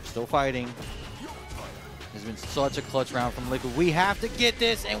 Still fighting. Has been such a clutch round from Liquid. We have to get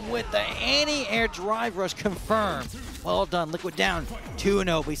this, and with the anti-air drive rush confirmed. Well done, Liquid down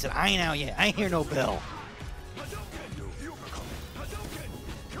 2-0, but he said, I ain't out yet. I ain't hear no bell.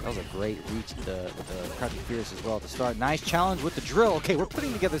 That was a great reach with the Crouching Fierce as well at the start. Nice challenge with the drill. Okay, we're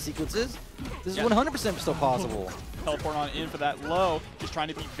putting together sequences. This is 100% still possible. Teleport on in for that low, just trying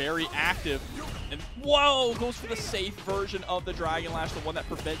to be very active. And whoa, goes for the safe version of the Dragon Lash, the one that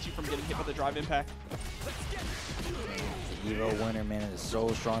prevents you from getting hit by the drive impact. The Evo winner, man, it is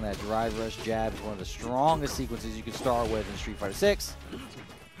so strong. That drive rush jab is one of the strongest sequences you can start with in Street Fighter 6.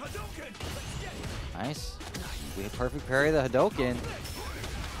 Nice. We had perfect parry the Hadoken.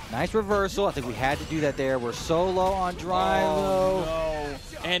 Nice reversal. I think we had to do that there. We're so low on drive, though. No.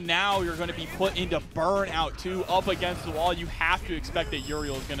 And now you're going to be put into burnout, too, up against the wall. You have to expect that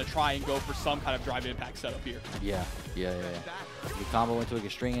Uriel is going to try and go for some kind of drive impact setup here. Yeah. You combo into it, you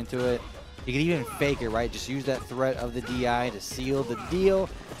string into it. You can even fake it, right? Just use that threat of the DI to seal the deal.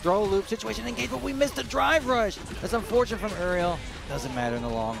 Throw loop, situation engage, but we missed the drive rush. That's unfortunate from Uriel. Doesn't matter in the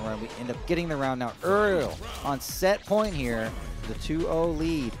long run. We end up getting the round now. Uriel on set point here. The 2-0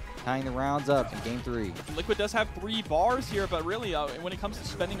 lead. tying the rounds up in game 3. Liquid does have 3 bars here, but really, when it comes to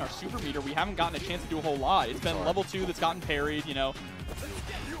spending our super meter, we haven't gotten a chance to do a whole lot. It's been level 2 that's gotten parried, you know.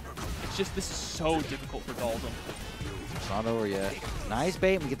 It's just, this is so difficult for Dhalsim. It's not over yet. Nice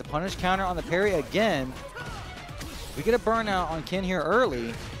bait. We get the punish counter on the parry again. We get a burnout on Ken here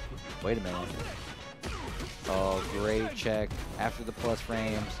early. Wait a minute. Oh, great check after the plus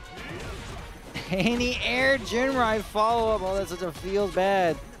frames. Any air Jinrai follow-up. Oh, that's such a feels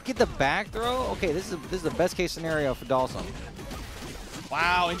bad. Get the back throw. Okay, this is the best case scenario for Dhalsim.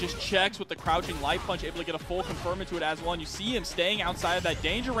 Wow, and just checks with the crouching light punch, able to get a full confirm into it as well. And you see him staying outside of that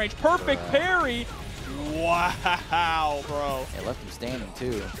danger range. Perfect parry. Wow, bro. It left him standing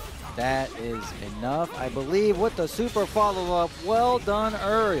too. That is enough, I believe, with the super follow-up. Well done,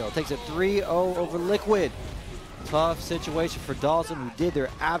 Uriel. Takes it 3-0 over Liquid. Tough situation for Dhalsim, who did their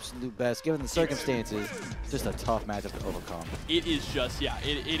absolute best given the circumstances. Just a tough matchup to overcome. It is just, yeah,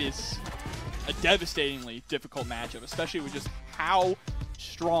 it is a devastatingly difficult matchup, especially with just how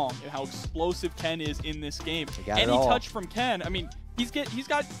strong and how explosive Ken is in this game. Any touch from Ken, I mean, he's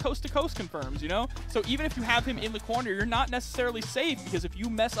got coast-to-coast confirms, you know? So even if you have him in the corner, you're not necessarily safe, because if you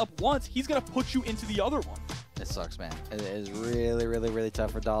mess up once, he's going to put you into the other one. It sucks, man. It is really, really, really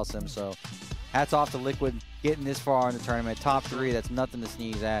tough for Dhalsim. So hats off to Liquid getting this far in the tournament. Top 3, that's nothing to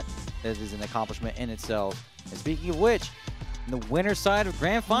sneeze at. That is an accomplishment in itself. And speaking of which, the winner side of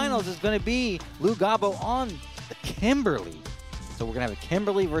Grand Finals is going to be LuGabo on the Kimberly. So we're going to have a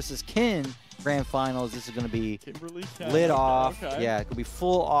Kimberly versus Ken Grand Finals. This is going to be lit off. Okay. Yeah, it could be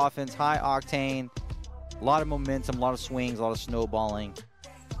full offense, high octane, a lot of momentum, a lot of swings, a lot of snowballing.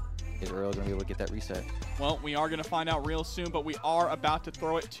 Is Uriel going to be able to get that reset? Well, we are going to find out real soon, but we are about to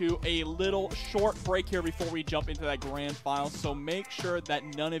throw it to a little short break here before we jump into that grand final. So make sure that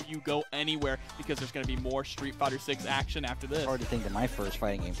none of you go anywhere, because there's going to be more Street Fighter 6 action after this. It's hard to think that my first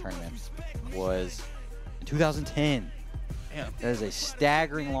fighting game tournament was in 2010. Damn. That is a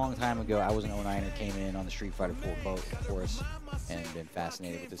staggering long time ago. I was an 09er, came in on the Street Fighter 4 boat, of course, and been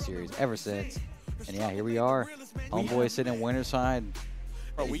fascinated with the series ever since. And yeah, here we are. Homeboy sitting in winner's side.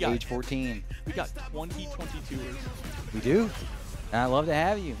 Bro, we age 14. We got 2022ers. We do. And I love to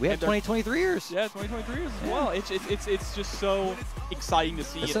have you. We have 2023ers. Yeah, 2023ers as well. It's just so exciting to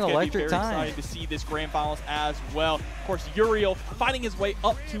see. It's an electric time. Exciting to see this grand finals as well. Of course, Uriel fighting his way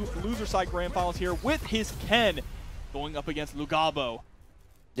up to loser side grand finals here with his Ken going up against LuGabo.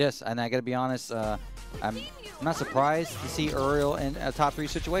 Yes, and I got to be honest, I'm not surprised to see Uriel in a top 3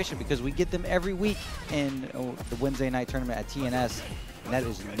 situation, because we get them every week in the Wednesday night tournament at TNS. And that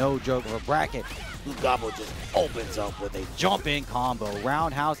is no joke of a bracket. LuGabo just opens up with a jump-in combo,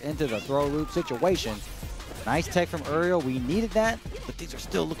 roundhouse into the throw loop situation. Nice tech from Uriel. We needed that, but these are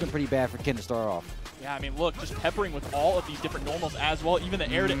still looking pretty bad for Ken to start off. Yeah, I mean, look, just peppering with all of these different normals as well. Even the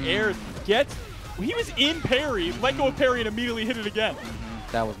air-to-air gets. He was in parry, let go of parry, and immediately hit it again.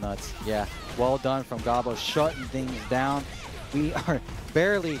 That was nuts. Yeah, well done from Gabo, shutting things down. We are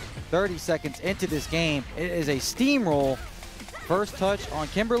barely 30 seconds into this game. It is a steamroll. First touch on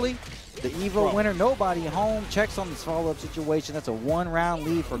Kimberly, the Evo winner. Nobody home. Checks on this follow-up situation. That's a 1-round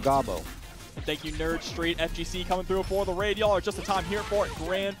lead for Gabo. Thank you, Nerd Street. FGC coming through for the raid. Y'all are just in time here for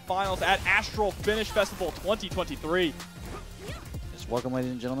Grand Finals at Astral Finish Festival 2023. Just welcome,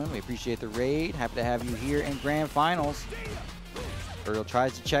 ladies and gentlemen. We appreciate the raid. Happy to have you here in Grand Finals. Uriel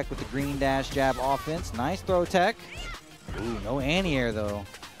tries to check with the green dash jab offense. Nice throw tech. Ooh, no anti-air, though.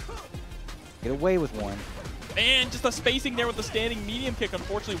 Get away with one. And just a spacing there with the standing medium kick.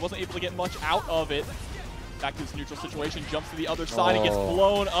 Unfortunately, wasn't able to get much out of it. Back to this neutral situation, jumps to the other side and gets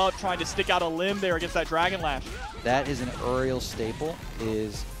blown up, trying to stick out a limb there against that Dragon Lash. That is an Uriel staple,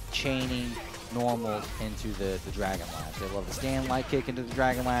 is chaining normals into the Dragon Lash. They love the stand light kick into the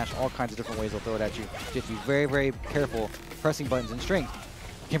Dragon Lash, all kinds of different ways they'll throw it at you. You have to be very, very careful pressing buttons in strength.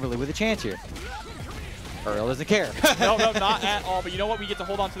 Kimberly with a chance here. Uriel doesn't care. No, not at all. But you know what? We get to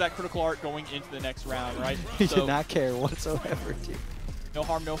hold on to that critical art going into the next round, right? He did not care whatsoever, dude. No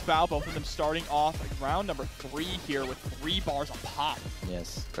harm, no foul. Both of them starting off round number 3 here with 3 bars a pop.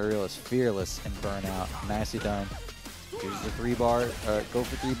 Yes, Uriel is fearless in burnout. Nicely done. Here's the 3 bar, go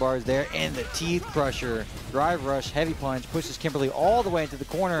for 3 bars there. And the teeth crusher. Drive rush, heavy punch, pushes Kimberly all the way into the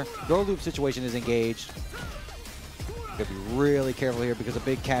corner. Throw loop situation is engaged. Gotta be really careful here, because a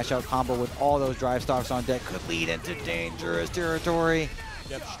big cash out combo with all those drive stocks on deck could lead into dangerous territory.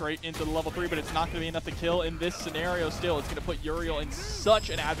 Yep, straight into the level 3, but it's not going to be enough to kill in this scenario still. It's going to put Uriel in such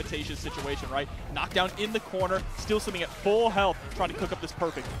an advantageous situation, right? Knockdown in the corner, still sitting at full health, trying to cook up this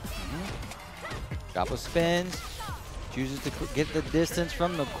perfect. Gabo spins, chooses to get the distance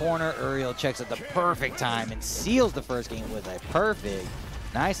from the corner. Uriel checks at the perfect time and seals the first game with a perfect.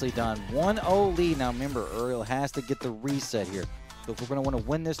 Nicely done. 1-0 lead. Now remember, Uriel has to get the reset here. So if we're going to want to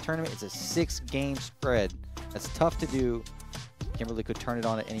win this tournament, it's a 6-game spread. That's tough to do. Kimberly could turn it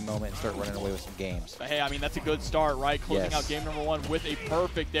on at any moment and start running away with some games. But hey, I mean, that's a good start, right? Closing out game number 1 with a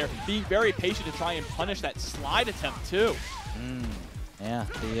perfect there. Being very patient to try and punish that slide attempt, too. Yeah,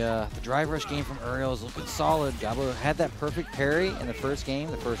 the drive rush game from Uriel is looking solid. Gabo had that perfect parry in the first game,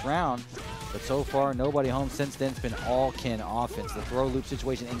 the first round. But so far, nobody home since then. It's been all Ken offense. The throw loop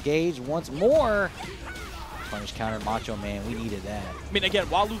situation engaged once more. Punish counter, Macho Man, we needed that. I mean, again,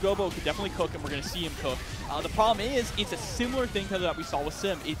 while LuGabo could definitely cook, and we're going to see him cook, the problem is it's a similar thing that we saw with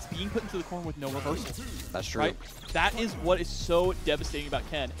Sim. It's being put into the corner with no reversal. That's true. Right? That is what is so devastating about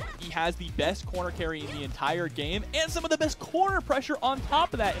Ken. He has the best corner carry in the entire game, and some of the best corner pressure on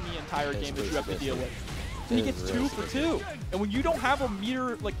top of that in the entire game that you have to deal with. So he gets 2 for 2. And when you don't have a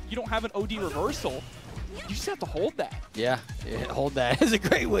meter, like you don't have an OD reversal, you just have to hold that. Yeah, hold that is a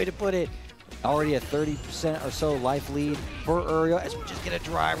great way to put it. Already a 30% or so life lead for Uriel as we just get a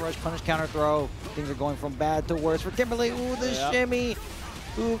drive rush, punish counter throw. Things are going from bad to worse for Kimberly. Ooh, the shimmy.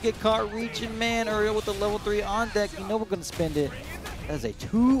 Ooh, get caught reaching, man. Uriel with the level 3 on deck. You know we're going to spend it. That is a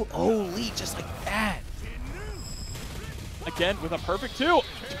 2-0 lead just like that. Again, with a perfect 2.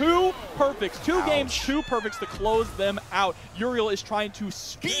 2 perfects. 2 games, 2 perfects to close them out. Uriel is trying to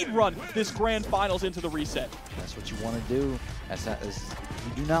speed run this grand finals into the reset. That's what you want to do.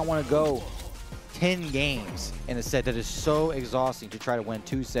 You do not want to go 10 games in a set that is so exhausting to try to win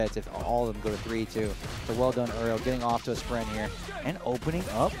 2 sets if all of them go to 3-2. So well done, Uriel, getting off to a sprint here and opening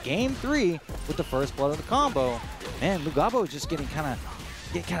up game 3 with the first blood of the combo. Man, LuGabo is just getting kind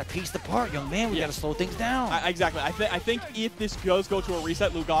of pieced apart, young man. We got to slow things down. Exactly. I think if this does go to a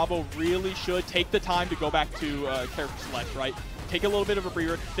reset, LuGabo really should take the time to go back to character select, right? Take a little bit of a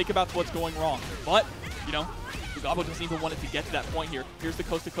breather, think about what's going wrong. But, you know, LuGabo doesn't even want it to get to that point here. Here's the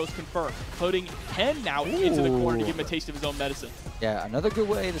coast-to-coast confirm, putting Ken now into the corner to give him a taste of his own medicine. Yeah, another good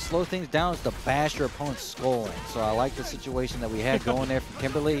way to slow things down is to bash your opponent's skull in. So I like the situation that we had going there from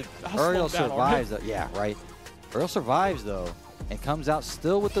Kimberly. Uriel survives, though. Yeah, right. Uriel survives, though, and comes out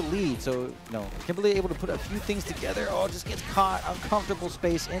still with the lead. So, you know, Kimberly able to put a few things together. Oh, just gets caught, uncomfortable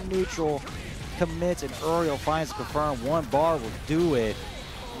space in neutral, commits, and Uriel finds a confirm. 1 bar will do it.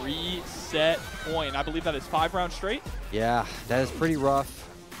 Reset point. I believe that is 5 rounds straight. Yeah, that is pretty rough.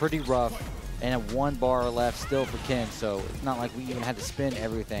 Pretty rough. And a 1 bar left still for Ken, so it's not like we even had to spin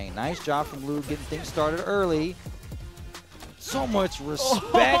everything. Nice job from Lu getting things started early. So much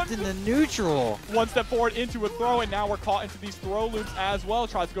respect in the neutral. 1 step forward into a throw, and now we're caught into these throw loops as well.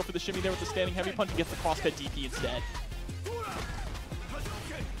 Tries to go for the shimmy there with the standing heavy punch and gets the crosscut DP instead.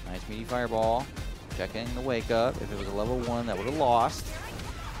 Nice meaty fireball. Checking the wake up. If it was a level 1, that would have lost.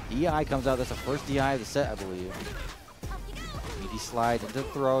 DI comes out. That's the first DI of the set, I believe. Meaty slides into the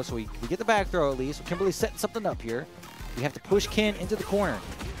throw, so we get the back throw at least. So Kimberly's setting something up here. We have to push Ken into the corner.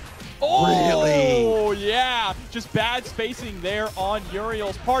 Oh, really? Yeah. Just bad spacing there on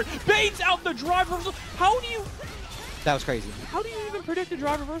Uriel's part. Baits out the drive reversal. How do you... That was crazy. How do you even predict the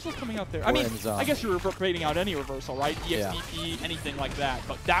drive reversals coming out there? I mean, I guess you're baiting out any reversal, right? EXDP, anything like that.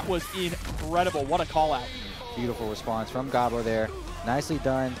 But that was incredible. What a call out. Beautiful response from Gabo there. Nicely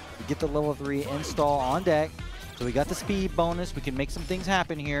done. We get the level 3 install on deck. So we got the speed bonus. We can make some things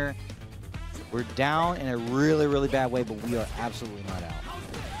happen here. We're down in a really, really bad way, but we are absolutely not out.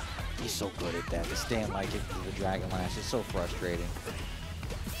 He's so good at that. To stand like it through the Dragon Lash is so frustrating.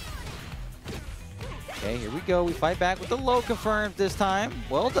 Okay, here we go. We fight back with the low confirmed this time.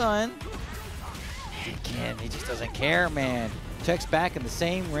 Well done. Again, he just doesn't care, man. Checks back in the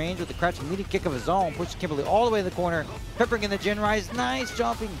same range with the crouching meaty kick of his own. Pushes Kimberly all the way in the corner. Peppering in the Gen Rise. Nice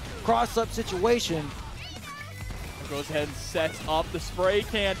jumping cross-up situation. Goes ahead and sets up the spray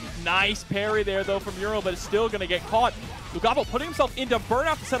can. Nice parry there, though, from Uriel, but it's still going to get caught. LuGabo putting himself into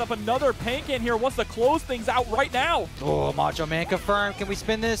burnout to set up another paint can here. Wants to close things out right now. Oh, Macho Man confirmed. Can we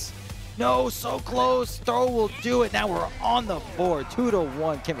spin this? No, so close. Throw will do it. Now we're on the board.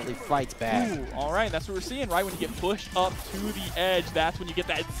 2-1. Kimberly fights back. Ooh, all right, that's what we're seeing, right? When you get pushed up to the edge, that's when you get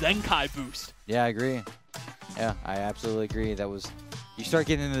that Zenkai boost. Yeah, I agree. Yeah, I absolutely agree. That was... You start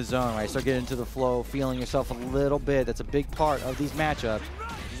getting into the zone, right? You start getting into the flow, feeling yourself a little bit. That's a big part of these matchups.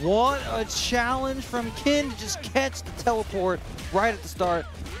 What a challenge from Ken to just catch the teleport right at the start.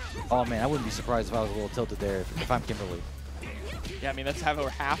 Oh, man, I wouldn't be surprised if I was a little tilted there if I'm Kimberly. Yeah, I mean, that's over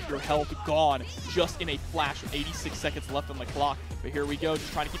half your health gone just in a flash with 86 seconds left on the clock. But here we go,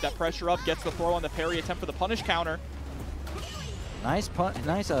 just trying to keep that pressure up. Gets the throw on the parry attempt for the punish counter. Nice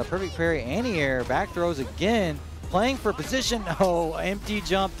perfect parry, anti-air, back throws again. Playing for position. Oh, empty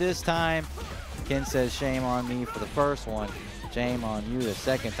jump this time. Ken says shame on me for the first one. Shame on you the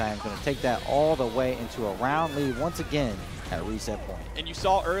second time. Going to take that all the way into a round lead once again at reset point. And you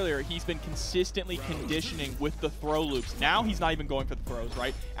saw earlier, he's been consistently conditioning with the throw loops. Now he's not even going for the throws,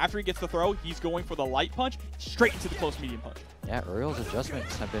 right? After he gets the throw, he's going for the light punch, straight into the close medium punch. Yeah, Uriel's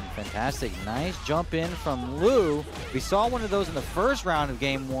adjustments have been fantastic. Nice jump in from Lu. We saw one of those in the first round of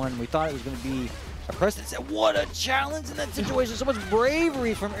game one. We thought it was going to be a press. What a challenge in that situation. So much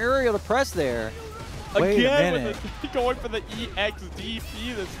bravery from Uriel to press there. Wait Again, a minute. Going for the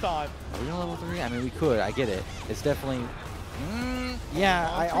EXDP this time. Are we on level 3? I mean, we could. I get it. It's definitely...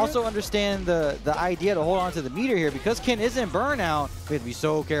 yeah, I also understand the idea to hold on to the meter here because Ken is in burnout. We have to be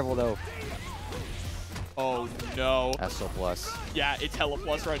so careful, though. Oh, no. That's so plus. Yeah, it's hella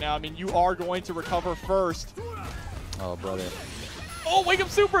plus right now. I mean, you are going to recover first. Oh, brother. Oh, wake up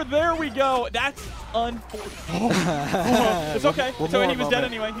super. There we go. That's unfortunate. It's okay. It's okay. He was dead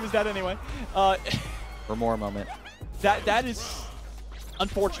anyway. He was dead anyway. Remore moment. That is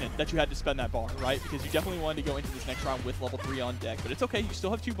unfortunate that you had to spend that bar, right? Because you definitely wanted to go into this next round with level 3 on deck. But it's okay. You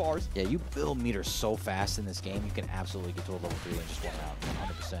still have 2 bars. Yeah, you build meters so fast in this game, you can absolutely get to a level 3 in just 1 round.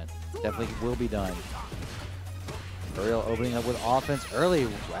 100%. Definitely will be done. Uriel opening up with offense early.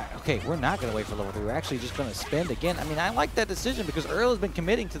 Okay, we're not going to wait for level 3. We're actually just going to spend again. I mean, I like that decision because Uriel has been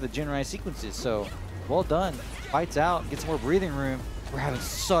committing to the generized sequences. So, well done. Fights out, gets more breathing room. We're having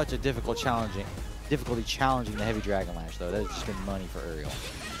such a difficulty challenging the heavy Dragon Lash, though. That has just been money for Uriel.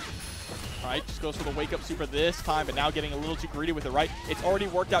 All right, just goes for the wake up super this time, but now getting a little too greedy with it, right? It's already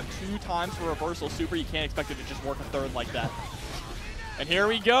worked out 2 times for reversal super. You can't expect it to just work a third like that. And here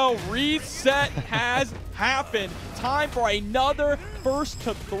we go. Reset has happened. Time for another first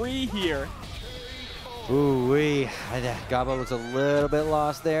to 3 here. Ooh-wee. Gabo looks a little bit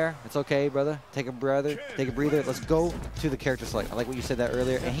lost there. It's okay, brother. Take a breather. Take a breather. Let's go to the character select. I like what you said that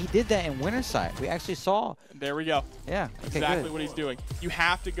earlier. And he did that in Winter's Sight. We actually saw. There we go. Yeah. Okay, exactly good. what he's doing. You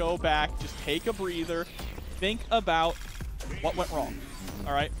have to go back. Just take a breather. Think about what went wrong.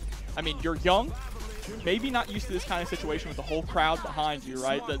 All right? I mean, you're young. Maybe not used to this kind of situation with the whole crowd behind you,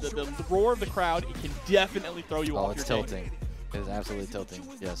 right? The roar of the crowd, it can definitely throw you off your it's tilting. It is absolutely tilting.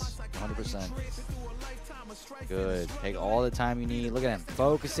 Yes, 100%. Good. Take all the time you need. Look at him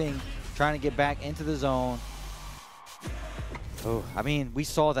focusing, trying to get back into the zone. Oh, I mean, we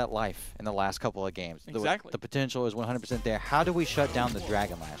saw that life in the last couple of games. Exactly. The potential is 100% there. How do we shut down the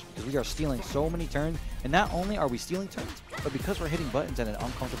Dragon Lash? Because we are stealing so many turns, and not only are we stealing turns, but because we're hitting buttons at an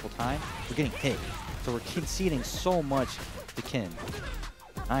uncomfortable time, we're getting hit. So we're conceding so much to Ken.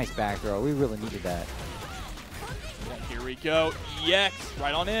 Nice back throw. We really needed that. And here we go. EX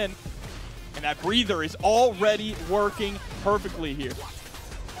right on in. And that breather is already working perfectly here.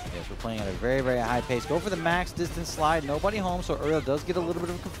 Yes, we're playing at a very, very high pace. Go for the max distance slide. Nobody home, so Uriel does get a little bit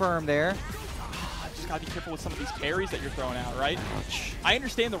of a confirm there. Just got to be careful with some of these parries that you're throwing out, right? Ouch. I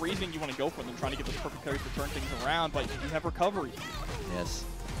understand the reasoning you want to go for them, trying to get those perfect parries to turn things around, but you have recovery. Yes.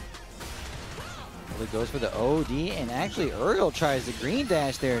 He goes for the OD, and actually Uriel tries the green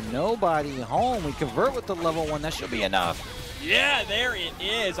dash there. Nobody home. We convert with the level 1. That should be enough. Yeah, there it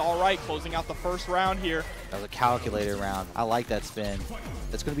is. All right, closing out the first round here. That was a calculated round. I like that spin.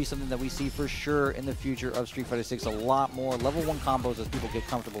 That's going to be something that we see for sure in the future of Street Fighter 6. A lot more level 1 combos as people get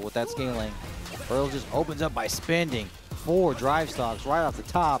comfortable with that scaling. Uriel just opens up by spending 4 drive stocks right off the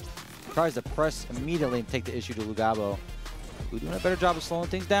top. Tries to press immediately and take the issue to LuGabo. We're doing a better job of slowing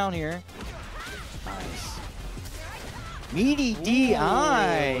things down here. Nice. Meaty DI.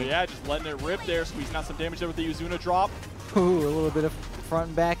 Yeah, just letting it rip there, squeezing out some damage there with the Uzuna drop. Ooh, a little bit of front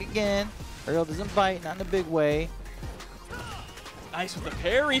and back again. Uriel doesn't bite, not in a big way. Nice with the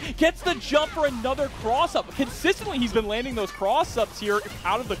parry. Gets the jump for another cross-up. Consistently, he's been landing those cross-ups here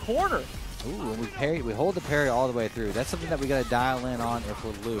out of the corner. Ooh, and we hold the parry all the way through. That's something that we got to dial in on if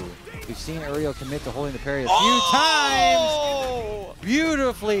we're Lu. We've seen Uriel commit to holding the parry a few times.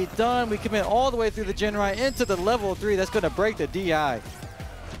 Beautifully done. We commit all the way through the Genrai into the level 3. That's going to break the DI.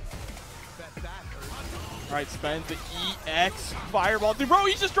 All right, spends the EX fireball. Dude, bro,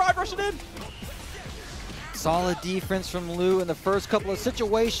 he's just drive rushing in. Solid defense from Lu in the first couple of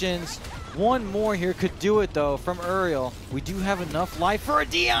situations. One more here could do it, though, from Uriel. We do have enough life for a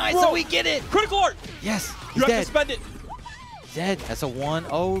DI, so we get it. Critical art. Yes, you have to spend it. Dead. That's a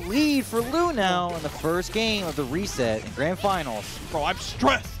 1-0 lead for Lu now in the first game of the reset in Grand Finals. Bro, I'm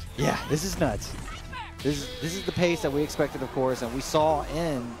stressed. Yeah, this is nuts. This is the pace that we expected, of course, and we saw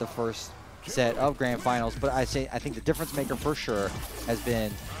in the first set of Grand Finals. But I think the difference maker for sure has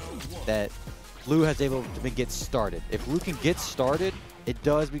been that Lu has able to get started. If Lu can get started, it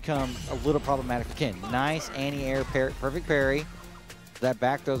does become a little problematic for Ken. Nice anti-air perfect parry. That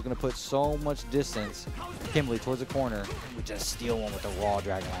back throw is going to put so much distance. Kimberly towards the corner. We just steal one with the raw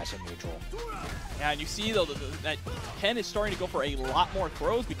Dragon Lash in neutral. Yeah, and you see though that Ken is starting to go for a lot more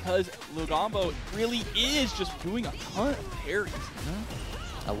throws because LuGabo really is just doing a ton of parries.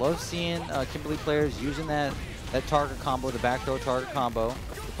 I love seeing Kimberly players using that target combo, the back throw target combo.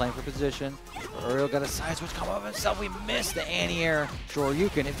 They're playing for position. Uriel got a side switch combo of himself. We missed the anti-air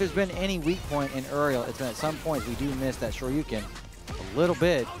Shoryuken. If there's been any weak point in Uriel, it's been at some point we do miss that Shoryuken a little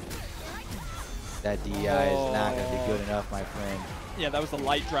bit. That DI is not going to be good enough, my friend. Yeah, that was the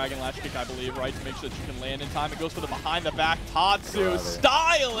light Dragon Lash kick, I believe, right? To make sure that you can land in time. It goes for the behind the back Tatsu.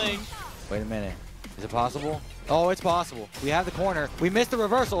 Styling! Wait a minute. Is it possible? Oh, it's possible. We have the corner. We missed the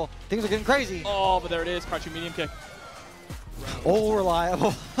reversal. Things are getting crazy. Oh, but there it is. Crouching medium kick. Oh,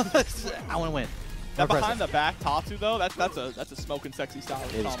 reliable. I want to win. That behind the back Tatsu, though, that's a smoking sexy style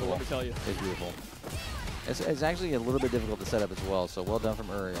of combo, cool. let me tell you. It's beautiful. It's actually a little bit difficult to set up as well, so well done from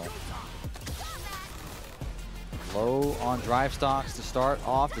Uriel. Low on drive stocks to start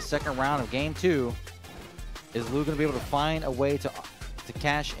off the second round of game 2. Is Lu going to be able to find a way to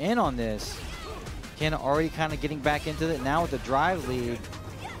cash in on this? Ken already kind of getting back into it. Now with the drive lead,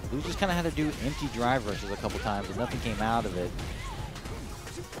 Lu just kind of had to do empty drive rushes a couple times, but nothing came out of it.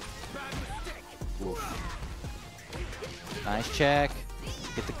 Oof. Nice check.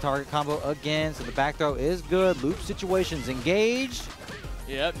 Get the target combo again, so the back throw is good. Loop situations engaged.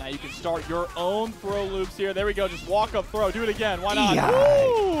 Yep, now you can start your own throw loops here. There we go, just walk up throw, do it again, why not?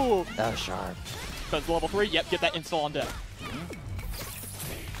 Woo! That was sharp. Because level 3, yep, get that install on deck.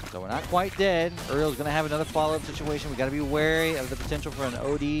 So we're not quite dead. Uriel's going to have another follow-up situation. We got to be wary of the potential for an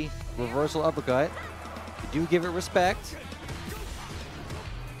OD reversal uppercut. We do give it respect.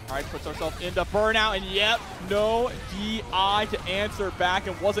 All right, puts ourselves into burnout, and yep, no DI to answer back,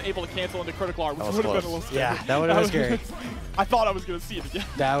 and wasn't able to cancel into critical R, which would have been a little scary. Yeah, that would have been scary. I thought I was going to see it again.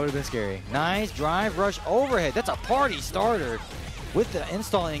 That would have been scary. Nice drive rush overhead. That's a party starter. With the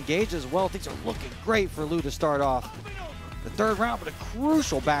install and engage as well, things are looking great for Lu to start off the third round, but a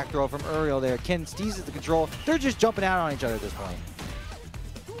crucial back throw from Uriel there. Ken seizes the control. They're just jumping out on each other at this point.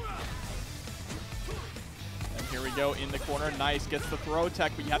 And here we go in the corner. Nice, gets the throw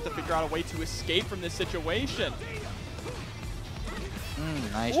tech, but you have to figure out a way to escape from this situation.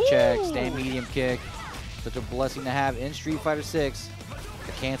 Nice check, stand medium kick. Such a blessing to have in Street Fighter 6.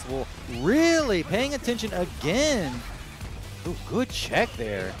 The cancelable, really paying attention again. Ooh, good check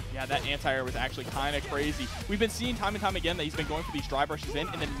there. Yeah, that anti-air was actually kind of crazy. We've been seeing time and time again that he's been going for these drive rushes in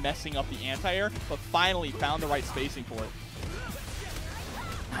and then messing up the anti-air, but finally found the right spacing for it.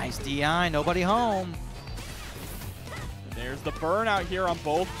 Nice DI, nobody home. And there's the burnout here on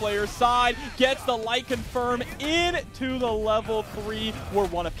both players' side. Gets the light confirm into the level 3. We're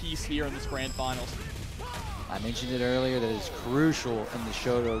one apiece here in this grand finals. I mentioned it earlier that it's crucial in the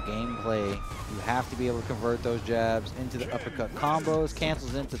Shoto gameplay. You have to be able to convert those jabs into the uppercut combos,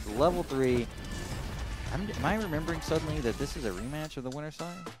 cancels into the level 3. Am I remembering suddenly that this is a rematch of the winner's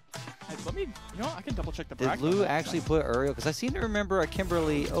side? Hey, let me, I can double check the Did bracket. Lu actually put Uriel? Because I seem to remember a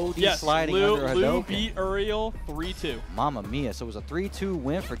Kimberly OD sliding Lu, under a Lu Hadoken. beat Uriel 3-2. Mamma mia, so it was a 3-2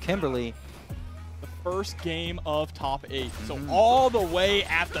 win for Kimberly. The first game of top 8. So all the way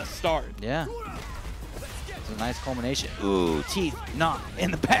at the start. Yeah. A nice culmination. Ooh, teeth not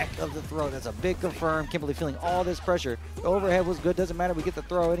in the back of the throat. That's a big confirm. Kimberly feeling all this pressure. The overhead was good. Doesn't matter. We get the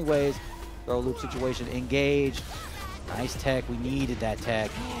throw anyways. Throw loop situation. Engaged. Nice tech. We needed that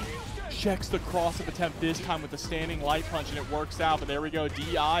tech. Checks the cross-up attempt this time with the standing light punch, and it works out. But there we go.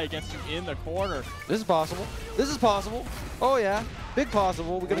 DI against you in the corner. This is possible. This is possible. Oh, yeah. Big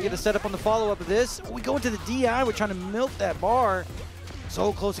possible. We're going to get a setup on the follow-up of this. We go into the DI. We're trying to milk that bar.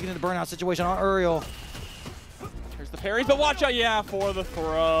 So close to getting the burnout situation on Uriel. There's the parries, but watch out, yeah, for the throw.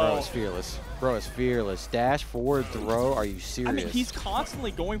 Bro is fearless. Bro is fearless. Dash forward throw. Are you serious? I mean, he's constantly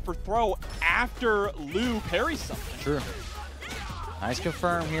going for throw after Lu parries something. True. Nice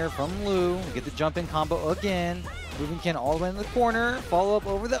confirm here from Lu. We get the jump in combo again. Moving Ken all the way in the corner. Follow up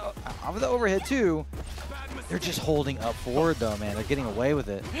over the overhead too. They're just holding up forward though, man. They're getting away with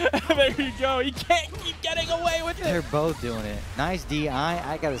it. There you go. He can't keep getting away with it. They're both doing it. Nice DI.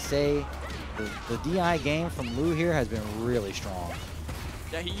 I gotta say, the DI game from Lu here has been really strong.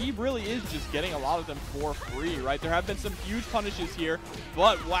 Yeah, he really is just getting a lot of them for free, right? There have been some huge punishes here,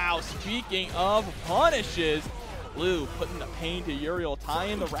 but wow, speaking of punishes, Lu putting the pain to Uriel,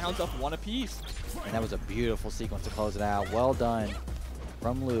 tying the rounds up one apiece. And that was a beautiful sequence to close it out. Well done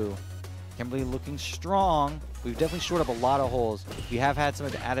from Lu. Kimberly looking strong. We've definitely shored up a lot of holes. We have had some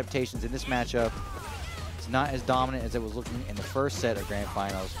of the adaptations in this matchup. It's not as dominant as it was looking in the first set of Grand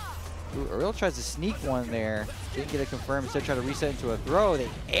Finals. Ooh, Uriel tries to sneak one there. Didn't get it confirmed. Instead, try to reset into a throw. They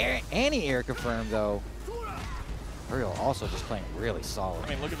anti-air confirmed, though. Uriel also just playing really solid. I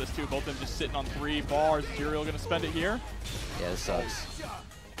mean, look at this, too. Both of them just sitting on 3 bars. Is Uriel going to spend it here? Yeah, this sucks.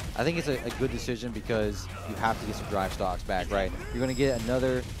 I think it's a good decision because you have to get some drive stocks back, right? You're going to get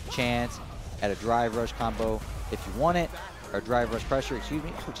another chance at a drive rush combo if you want it, or drive rush pressure, excuse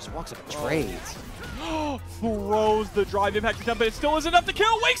me. Oh, just walks up and trades. Throws the drive impact to Tampa, but it still isn't enough to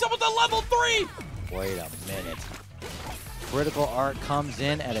kill. Wakes up with a level 3. Wait a minute. Critical Art comes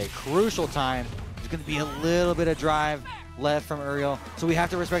in at a crucial time. There's going to be a little bit of drive left from Uriel, so we have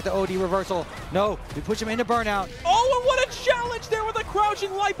to respect the OD reversal. No, we push him into burnout. Oh, and what a challenge there with a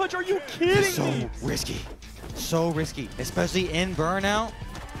crouching light punch. Are you kidding me? So risky. So risky, especially in burnout.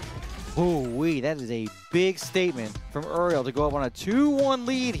 Ooh-wee, that is a big statement from Uriel to go up on a 2-1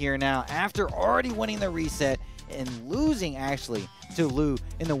 lead here now after already winning the reset and losing, actually, to Lu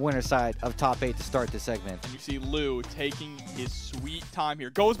in the winner side of top 8 to start this segment. And you see Lu taking his sweet time here.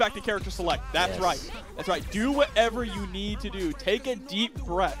 Goes back to character select. That's Yes. right. That's right. Do whatever you need to do. Take a deep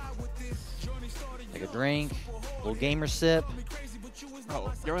breath. Take a drink, little gamer sip.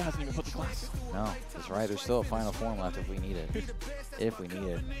 Oh, Uriel hasn't even put the glass. No, that's right. There's still a final form left if we need it. If we need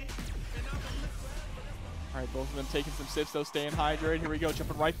it. All right, both of them taking some sips, though, staying hydrated. Here we go,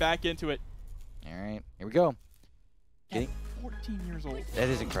 jumping right back into it. All right, here we go. Yeah, 14 years old. That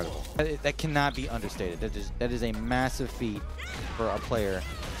is incredible. That cannot be understated. That is a massive feat for a player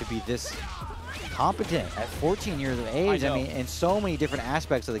to be this competent at 14 years of age. I mean, in so many different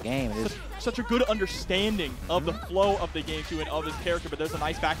aspects of the game. It is such a good understanding of the flow of the game, too, and of his character. But there's a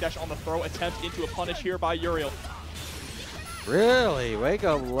nice backdash on the throw attempt into a punish here by Uriel. really, wake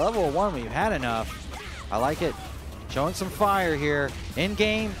up level 1. We've had enough. I like it. Showing some fire here in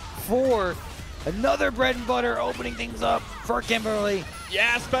game 4. Another bread and butter opening things up for Kimberly.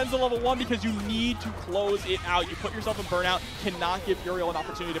 Yeah, spends the level 1 because you need to close it out. You put yourself in burnout. Cannot give Uriel an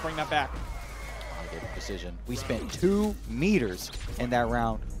opportunity to bring that back. Good decision. We spent 2 meters in that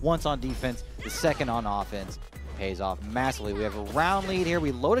round. Once on defense, the second on offense. Pays off massively. We have a round lead here.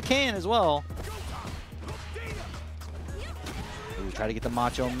 We load a can as well. Ooh, try to get the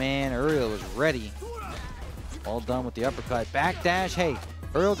Macho Man. Uriel is ready. All done with the uppercut. Backdash. Hey,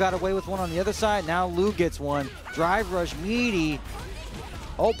 Uriel got away with one on the other side. Now Lu gets one. Drive rush meaty.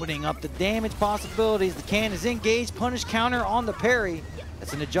 Opening up the damage possibilities. The can is engaged. Punish counter on the parry.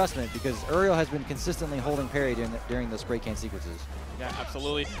 That's an adjustment because Uriel has been consistently holding parry during the spray can sequences. Yeah,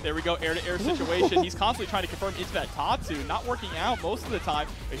 absolutely. There we go, air-to-air situation. He's constantly trying to confirm into that Tatsu. Not working out most of the time.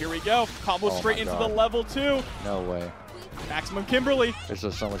 But here we go. Combo straight into the level 2. No way. Maximum Kimberly. There's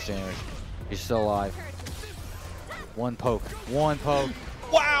just so much damage. He's still alive. One poke. One poke.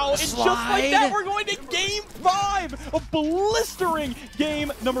 Wow, and just like that, we're going to game 5 of blistering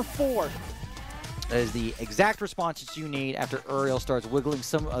game number 4. That is the exact response that you need after Uriel starts wiggling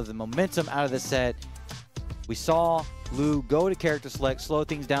some of the momentum out of the set. We saw Lu go to character select, slow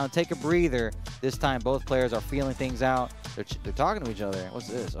things down, take a breather. This time, both players are feeling things out. They're talking to each other. What's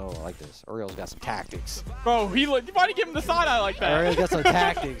this? Oh, I like this. Uriel's got some tactics. Bro, why'd he give him the side eye like that? Uriel's got some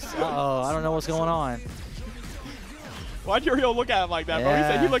tactics. Uh-oh, I don't know what's going on. Why'd Uriel look at him like that, bro? He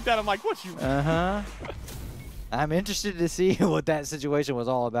said he looked at him like, what you? Uh-huh. I'm interested to see what that situation was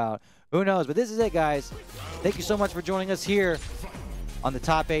all about. Who knows? But this is it, guys. Thank you so much for joining us here on the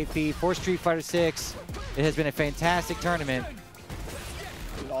Top 8 feed for Street Fighter 6. It has been a fantastic tournament.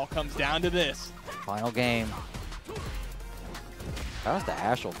 It all comes down to this. Final game. That was the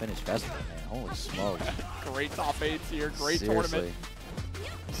Astral Finish Festival, man. Holy smokes. Great top 8s here. Great tournament.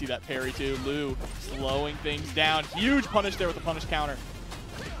 You see that parry, too. Lu slowing things down. Huge punish there with the punish counter.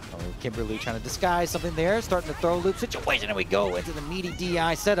 Oh, Kimberly trying to disguise something there. Starting to throw loop situation. And we go into the meaty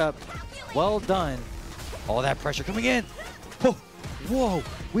DI setup. Well done. All that pressure coming in. Oh, whoa.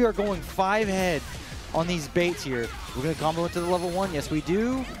 We are going 5 head on these baits here. We're going to combo into the level 1. Yes, we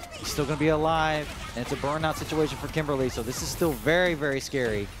do. He's still going to be alive. And it's a burnout situation for Kimberly. So this is still very, very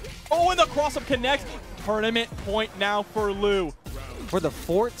scary. Oh, and the cross-up connects. Tournament point now for Lu. For the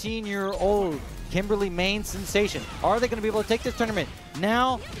 14-year-old Kimberly main sensation. Are they going to be able to take this tournament?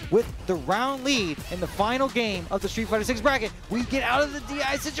 Now, with the round lead in the final game of the Street Fighter 6 bracket, we get out of the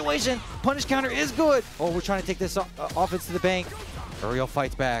DI situation. Punish counter is good. Oh, we're trying to take this offense to the bank. Uriel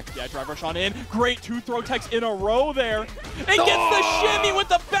fights back. Yeah, drive rush on in. Great 2 throw techs in a row there. And gets the shimmy with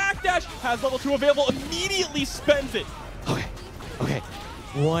the backdash. Has level 2 available. Immediately spends it. Okay, okay.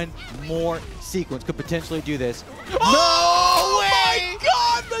 One more sequence could potentially do this. Oh my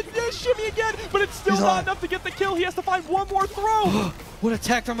God! The shimmy again, but it's still not enough to get the kill. He has to find one more throw. What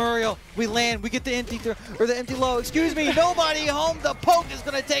attack from Uriel. We land, we get the empty throw, or the empty low, excuse me, nobody home. The poke is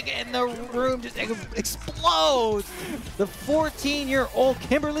gonna take it and the room just explodes. The 14-year-old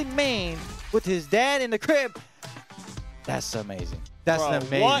Kimberly Manon with his dad in the crib. That's amazing. That's an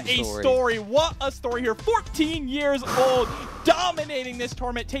amazing story. What a story here. 14 years old, dominating this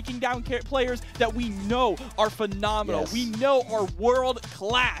tournament, taking down players that we know are phenomenal. Yes. We know are world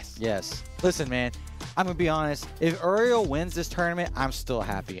class. Yes. Listen, man, I'm going to be honest. If Uriel wins this tournament, I'm still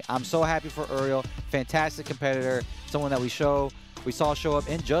happy. I'm so happy for Uriel. Fantastic competitor. Someone that we saw show up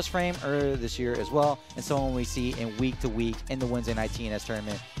in Just Frame earlier this year as well, and someone we see in week to week in the Wednesday Night TNS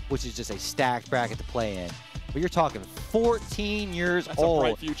tournament, which is just a stacked bracket to play in. But you're talking 14 years old, a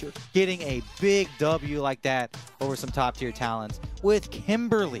bright future, getting a big W like that over some top-tier talents with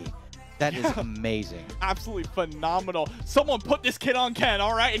Kimberly. That is amazing. Absolutely phenomenal. Someone put this kid on Ken,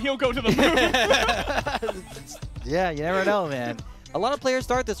 all right, and he'll go to the moon. Yeah, you never know, man. A lot of players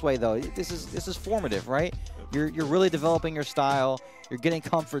start this way, though. This is formative, right? You're really developing your style. You're getting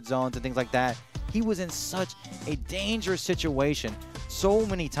comfort zones and things like that. He was in such a dangerous situation so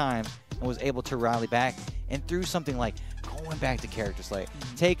many times and was able to rally back and through something like going back to character slate,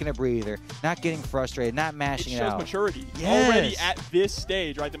 taking a breather, not getting frustrated, not mashing it out. It shows maturity Yes. already at this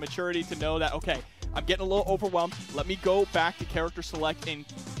stage, right? The maturity to know that, okay, I'm getting a little overwhelmed. Let me go back to character select and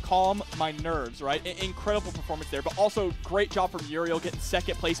calm my nerves, right? Incredible performance there, but also great job from Uriel getting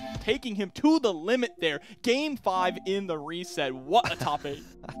second place, taking him to the limit there. Game 5 in the reset. What a top 8.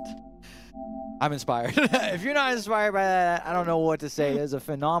 I'm inspired. If you're not inspired by that, I don't know what to say. It's a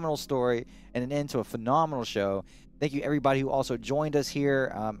phenomenal story and an end to a phenomenal show. Thank you, everybody who also joined us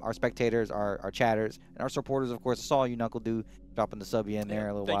here, our spectators, our chatters, and our supporters, of course. I saw you, Knuckle Do, dropping the sub in there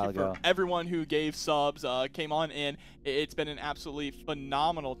a little while ago. Thank you for everyone who gave subs, came on in. It's been an absolutely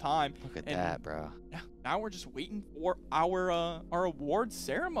phenomenal time. Look at that, bro. Yeah, now we're just waiting for our award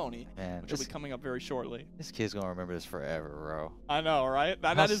ceremony, Man, which will be coming up very shortly. This kid's going to remember this forever, bro. I know, right?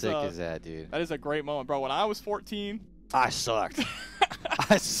 How sick is that, dude? That is a great moment, bro. When I was 14, I sucked.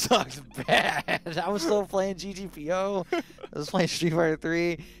 I sucked bad. I was still playing GGPO. I was playing Street Fighter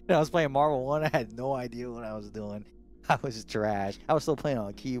 3. And I was playing Marvel 1. I had no idea what I was doing. I was trash. I was still playing on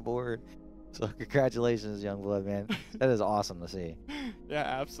a keyboard. So congratulations, young blood, man. That is awesome to see. Yeah,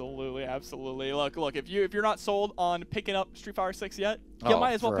 absolutely, absolutely. Look, if you're not sold on picking up Street Fighter 6 yet, you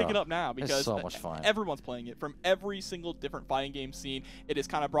might as well pick it up now because it's so much fun. Everyone's playing it from every single different fighting game scene. It has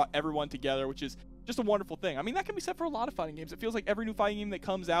kind of brought everyone together, which is just a wonderful thing. I mean, that can be said for a lot of fighting games. It feels like every new fighting game that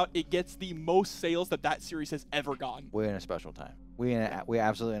comes out, it gets the most sales that series has ever gotten. We're in a special time. We're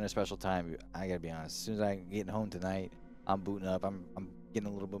absolutely in a special time. I gotta be honest. As soon as I'm getting home tonight, I'm booting up. I'm getting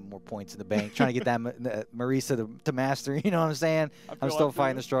a little bit more points in the bank, trying to get that Marisa to master. You know what I'm saying? I'm still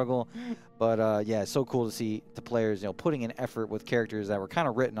fighting the struggle, but yeah, it's so cool to see the players, putting in effort with characters that were kind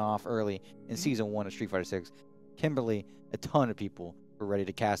of written off early in Season 1 of Street Fighter 6. Kimberly, a ton of people were ready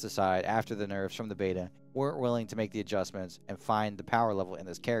to cast aside after the nerfs from the beta, weren't willing to make the adjustments and find the power level in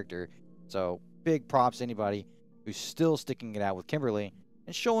this character. So big props to anybody who's still sticking it out with Kimberly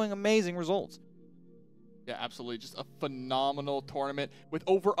and showing amazing results. Yeah, absolutely. Just a phenomenal tournament with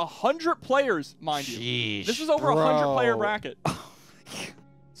over 100 players, mind you. This is over a 100-player bracket.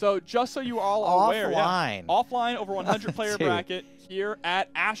 So just so you all are aware, offline over 100-player bracket here at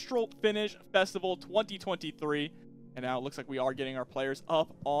Astral Finish Festival 2023. And now it looks like we are getting our players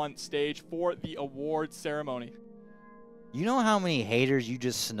up on stage for the award ceremony. You know how many haters you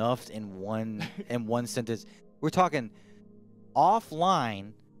just snuffed in one sentence? We're talking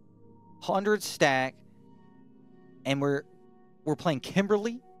offline, 100 stack, and we're playing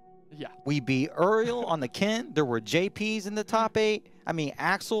Kimberly. Yeah. We beat Uriel on the Ken. There were JPs in the top 8. I mean,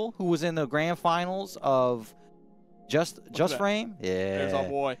 Axel, who was in the grand finals of Just Frame. Yeah. There's our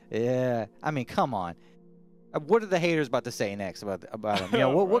boy. Yeah. I mean, come on. What are the haters about to say next about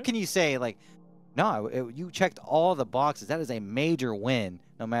him? What can you say? Like, no, you checked all the boxes. That is a major win,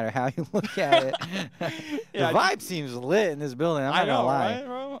 no matter how you look at it. The vibe seems lit in this building. I'm not gonna lie. Right,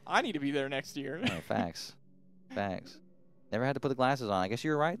 bro? I need to be there next year. Yeah, facts. Never had to put the glasses on. I guess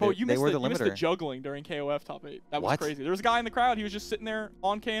you were right. Bro, you missed the juggling during KOF top 8. That was crazy. There was a guy in the crowd. He was just sitting there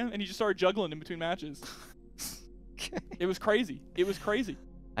on cam, and he just started juggling in between matches. It was crazy. It was crazy.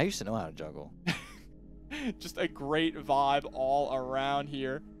 I used to know how to juggle. Just a great vibe all around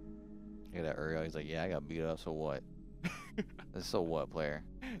here. Look at that Uriel. He's like, yeah, I got beat up. So what? So what, player?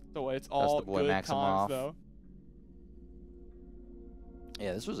 So it's all the boy good Maximof. times, though.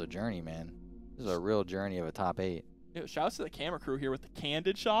 Yeah, this was a journey, man. This is a real journey of a top 8. Yo, shouts to the camera crew here with the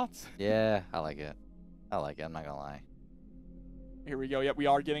candid shots. Yeah, I like it. I'm not gonna lie. Here we go. Yep, we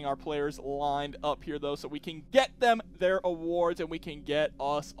are getting our players lined up here, though, so we can get them their awards and we can get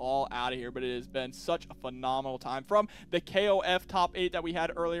us all out of here. But it has been such a phenomenal time. From the KOF top 8 that we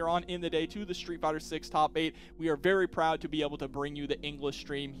had earlier on in the day to the Street Fighter 6 top 8, we are very proud to be able to bring you the English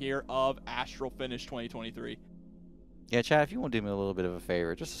stream here of Astral Finish 2023. Yeah, Chad, if you want to do me a little bit of a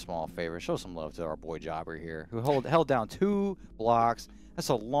favor, just a small favor, show some love to our boy Jobber here, who held down 2 blocks. That's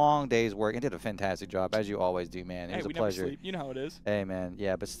a long day's work and did a fantastic job, as you always do, man. It was a pleasure. Never sleep. You know how it is. Hey, man.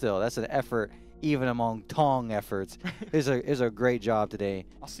 Yeah, but still, that's an effort, even among Tong efforts. It's a great job today.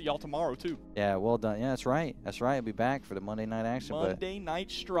 I'll see y'all tomorrow, too. Yeah, well done. Yeah, that's right. That's right. I'll be back for the Monday night action. Monday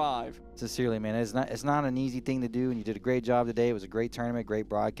night strive. Sincerely, man, it's not an easy thing to do, and you did a great job today. It was a great tournament, great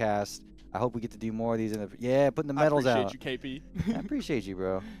broadcast. I hope we get to do more of these. Putting the medals out. I appreciate you, KP. I appreciate you,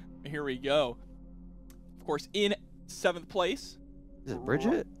 bro. Here we go. Of course, in 7th place. Is it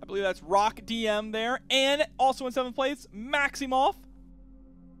Bridget? I believe that's RockDiem there. And also in 7th place, Maximof.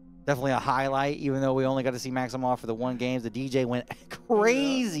 Definitely a highlight, even though we only got to see Maximof for the 1 game. The DJ went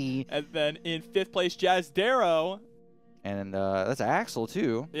crazy. Yeah. And then in 5th place, Jazdero. And that's Axel,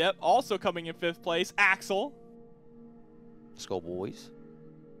 too. Yep, also coming in 5th place, Axel. Let's go, boys.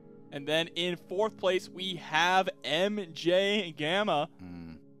 And then in 4th place, we have MJ Gamma.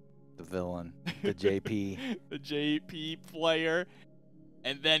 The villain, the JP. The JP player.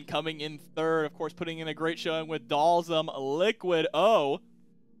 And then coming in 3rd, of course, putting in a great showing with Dhalsim, Liquid O.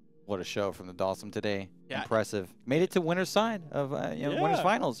 What a show from the Dhalsim today. Yeah. Impressive. Made it to winner's side of winner's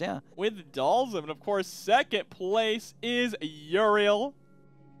finals, yeah. With Dhalsim. And, of course, 2nd place is Uriel.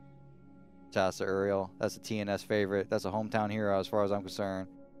 Shout out to Uriel. That's a TNS favorite. That's a hometown hero as far as I'm concerned.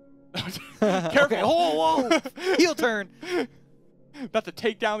 Careful. Okay. Whoa. Heel turn. About to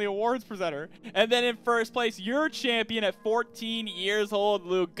take down the awards presenter. And then in 1st place, your champion at 14 years old,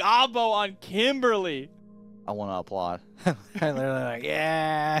 LuGabo on Kimberly. I want to applaud. I'm literally like,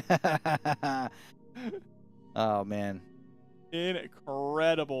 yeah. Oh, man.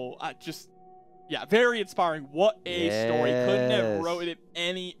 Incredible. Yeah, very inspiring. What a story. Couldn't have wrote it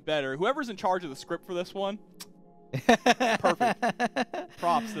any better. Whoever's in charge of the script for this one, perfect.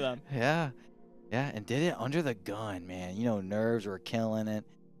 Props to them. Yeah. Yeah, and did it under the gun, man. You know, nerves were killing it.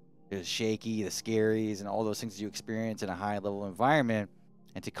 It was shaky, the scaries, and all those things you experience in a high-level environment.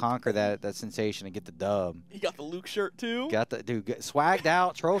 And to conquer that sensation and get the dub. He got the Luke shirt, too. Got the dude swagged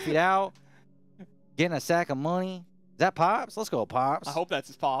out, trophied out, getting a sack of money. Is that Pops? Let's go, Pops. I hope that's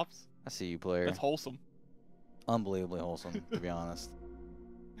his Pops. I see you, player. That's wholesome. Unbelievably wholesome, to be honest.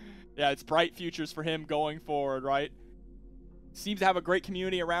 Yeah, it's bright futures for him going forward, right? Seems to have a great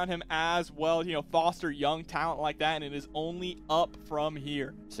community around him as well, you know, foster young talent like that, and it is only up from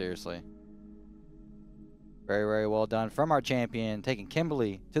here. Seriously. Very, very well done from our champion, taking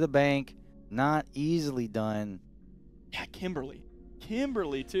Kimberly to the bank. Not easily done. Yeah, Kimberly.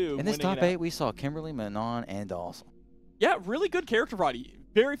 Kimberly, too. In this top 8, we saw Kimberly, Manon, and Dhalsim. Yeah, really good character variety.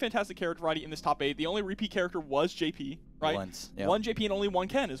 Very fantastic character variety in this top 8. The only repeat character was JP, right? Once, yep. 1 JP and only 1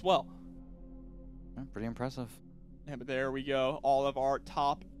 Ken as well. Yeah, pretty impressive. Yeah, but there we go. All of our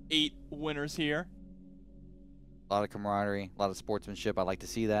top 8 winners here. A lot of camaraderie, a lot of sportsmanship. I like to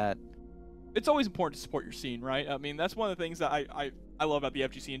see that. It's always important to support your scene, right? I mean, that's one of the things that I love about the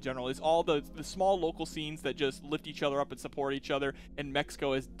FGC in general is all the small local scenes that just lift each other up and support each other, and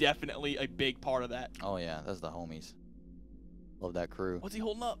Mexico is definitely a big part of that. Oh, yeah. That's the homies. Love that crew. What's he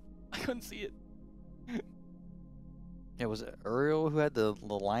holding up? I couldn't see it. Yeah, was it Uriel who had the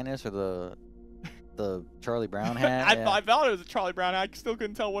Linus or the Charlie Brown hat? I thought it was a Charlie Brown hat. I still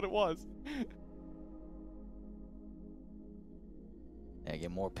couldn't tell what it was. Yeah,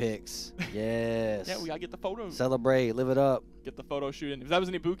 get more pics. Yes. Yeah, we gotta get the photos. Celebrate, live it up. Get the photo shoot in. If that was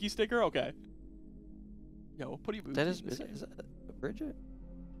an Ibuki sticker, okay. Yo, put Ibuki. Is that Bridget?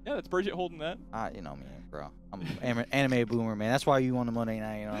 Yeah, that's Bridget holding that. You know me, bro. I'm an anime boomer, man. That's why you won the Monday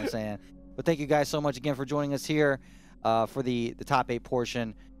night, you know what I'm saying? But thank you guys so much again for joining us here for the top 8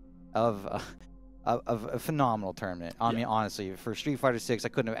 portion of a phenomenal tournament. I mean, honestly, for Street Fighter 6, I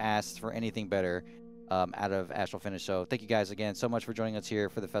couldn't have asked for anything better out of Astral Finish. So thank you guys again so much for joining us here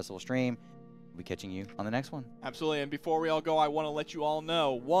for the festival stream. We'll be catching you on the next one. Absolutely. And before we all go, I want to let you all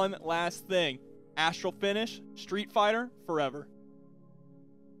know one last thing. Astral Finish, Street Fighter, forever.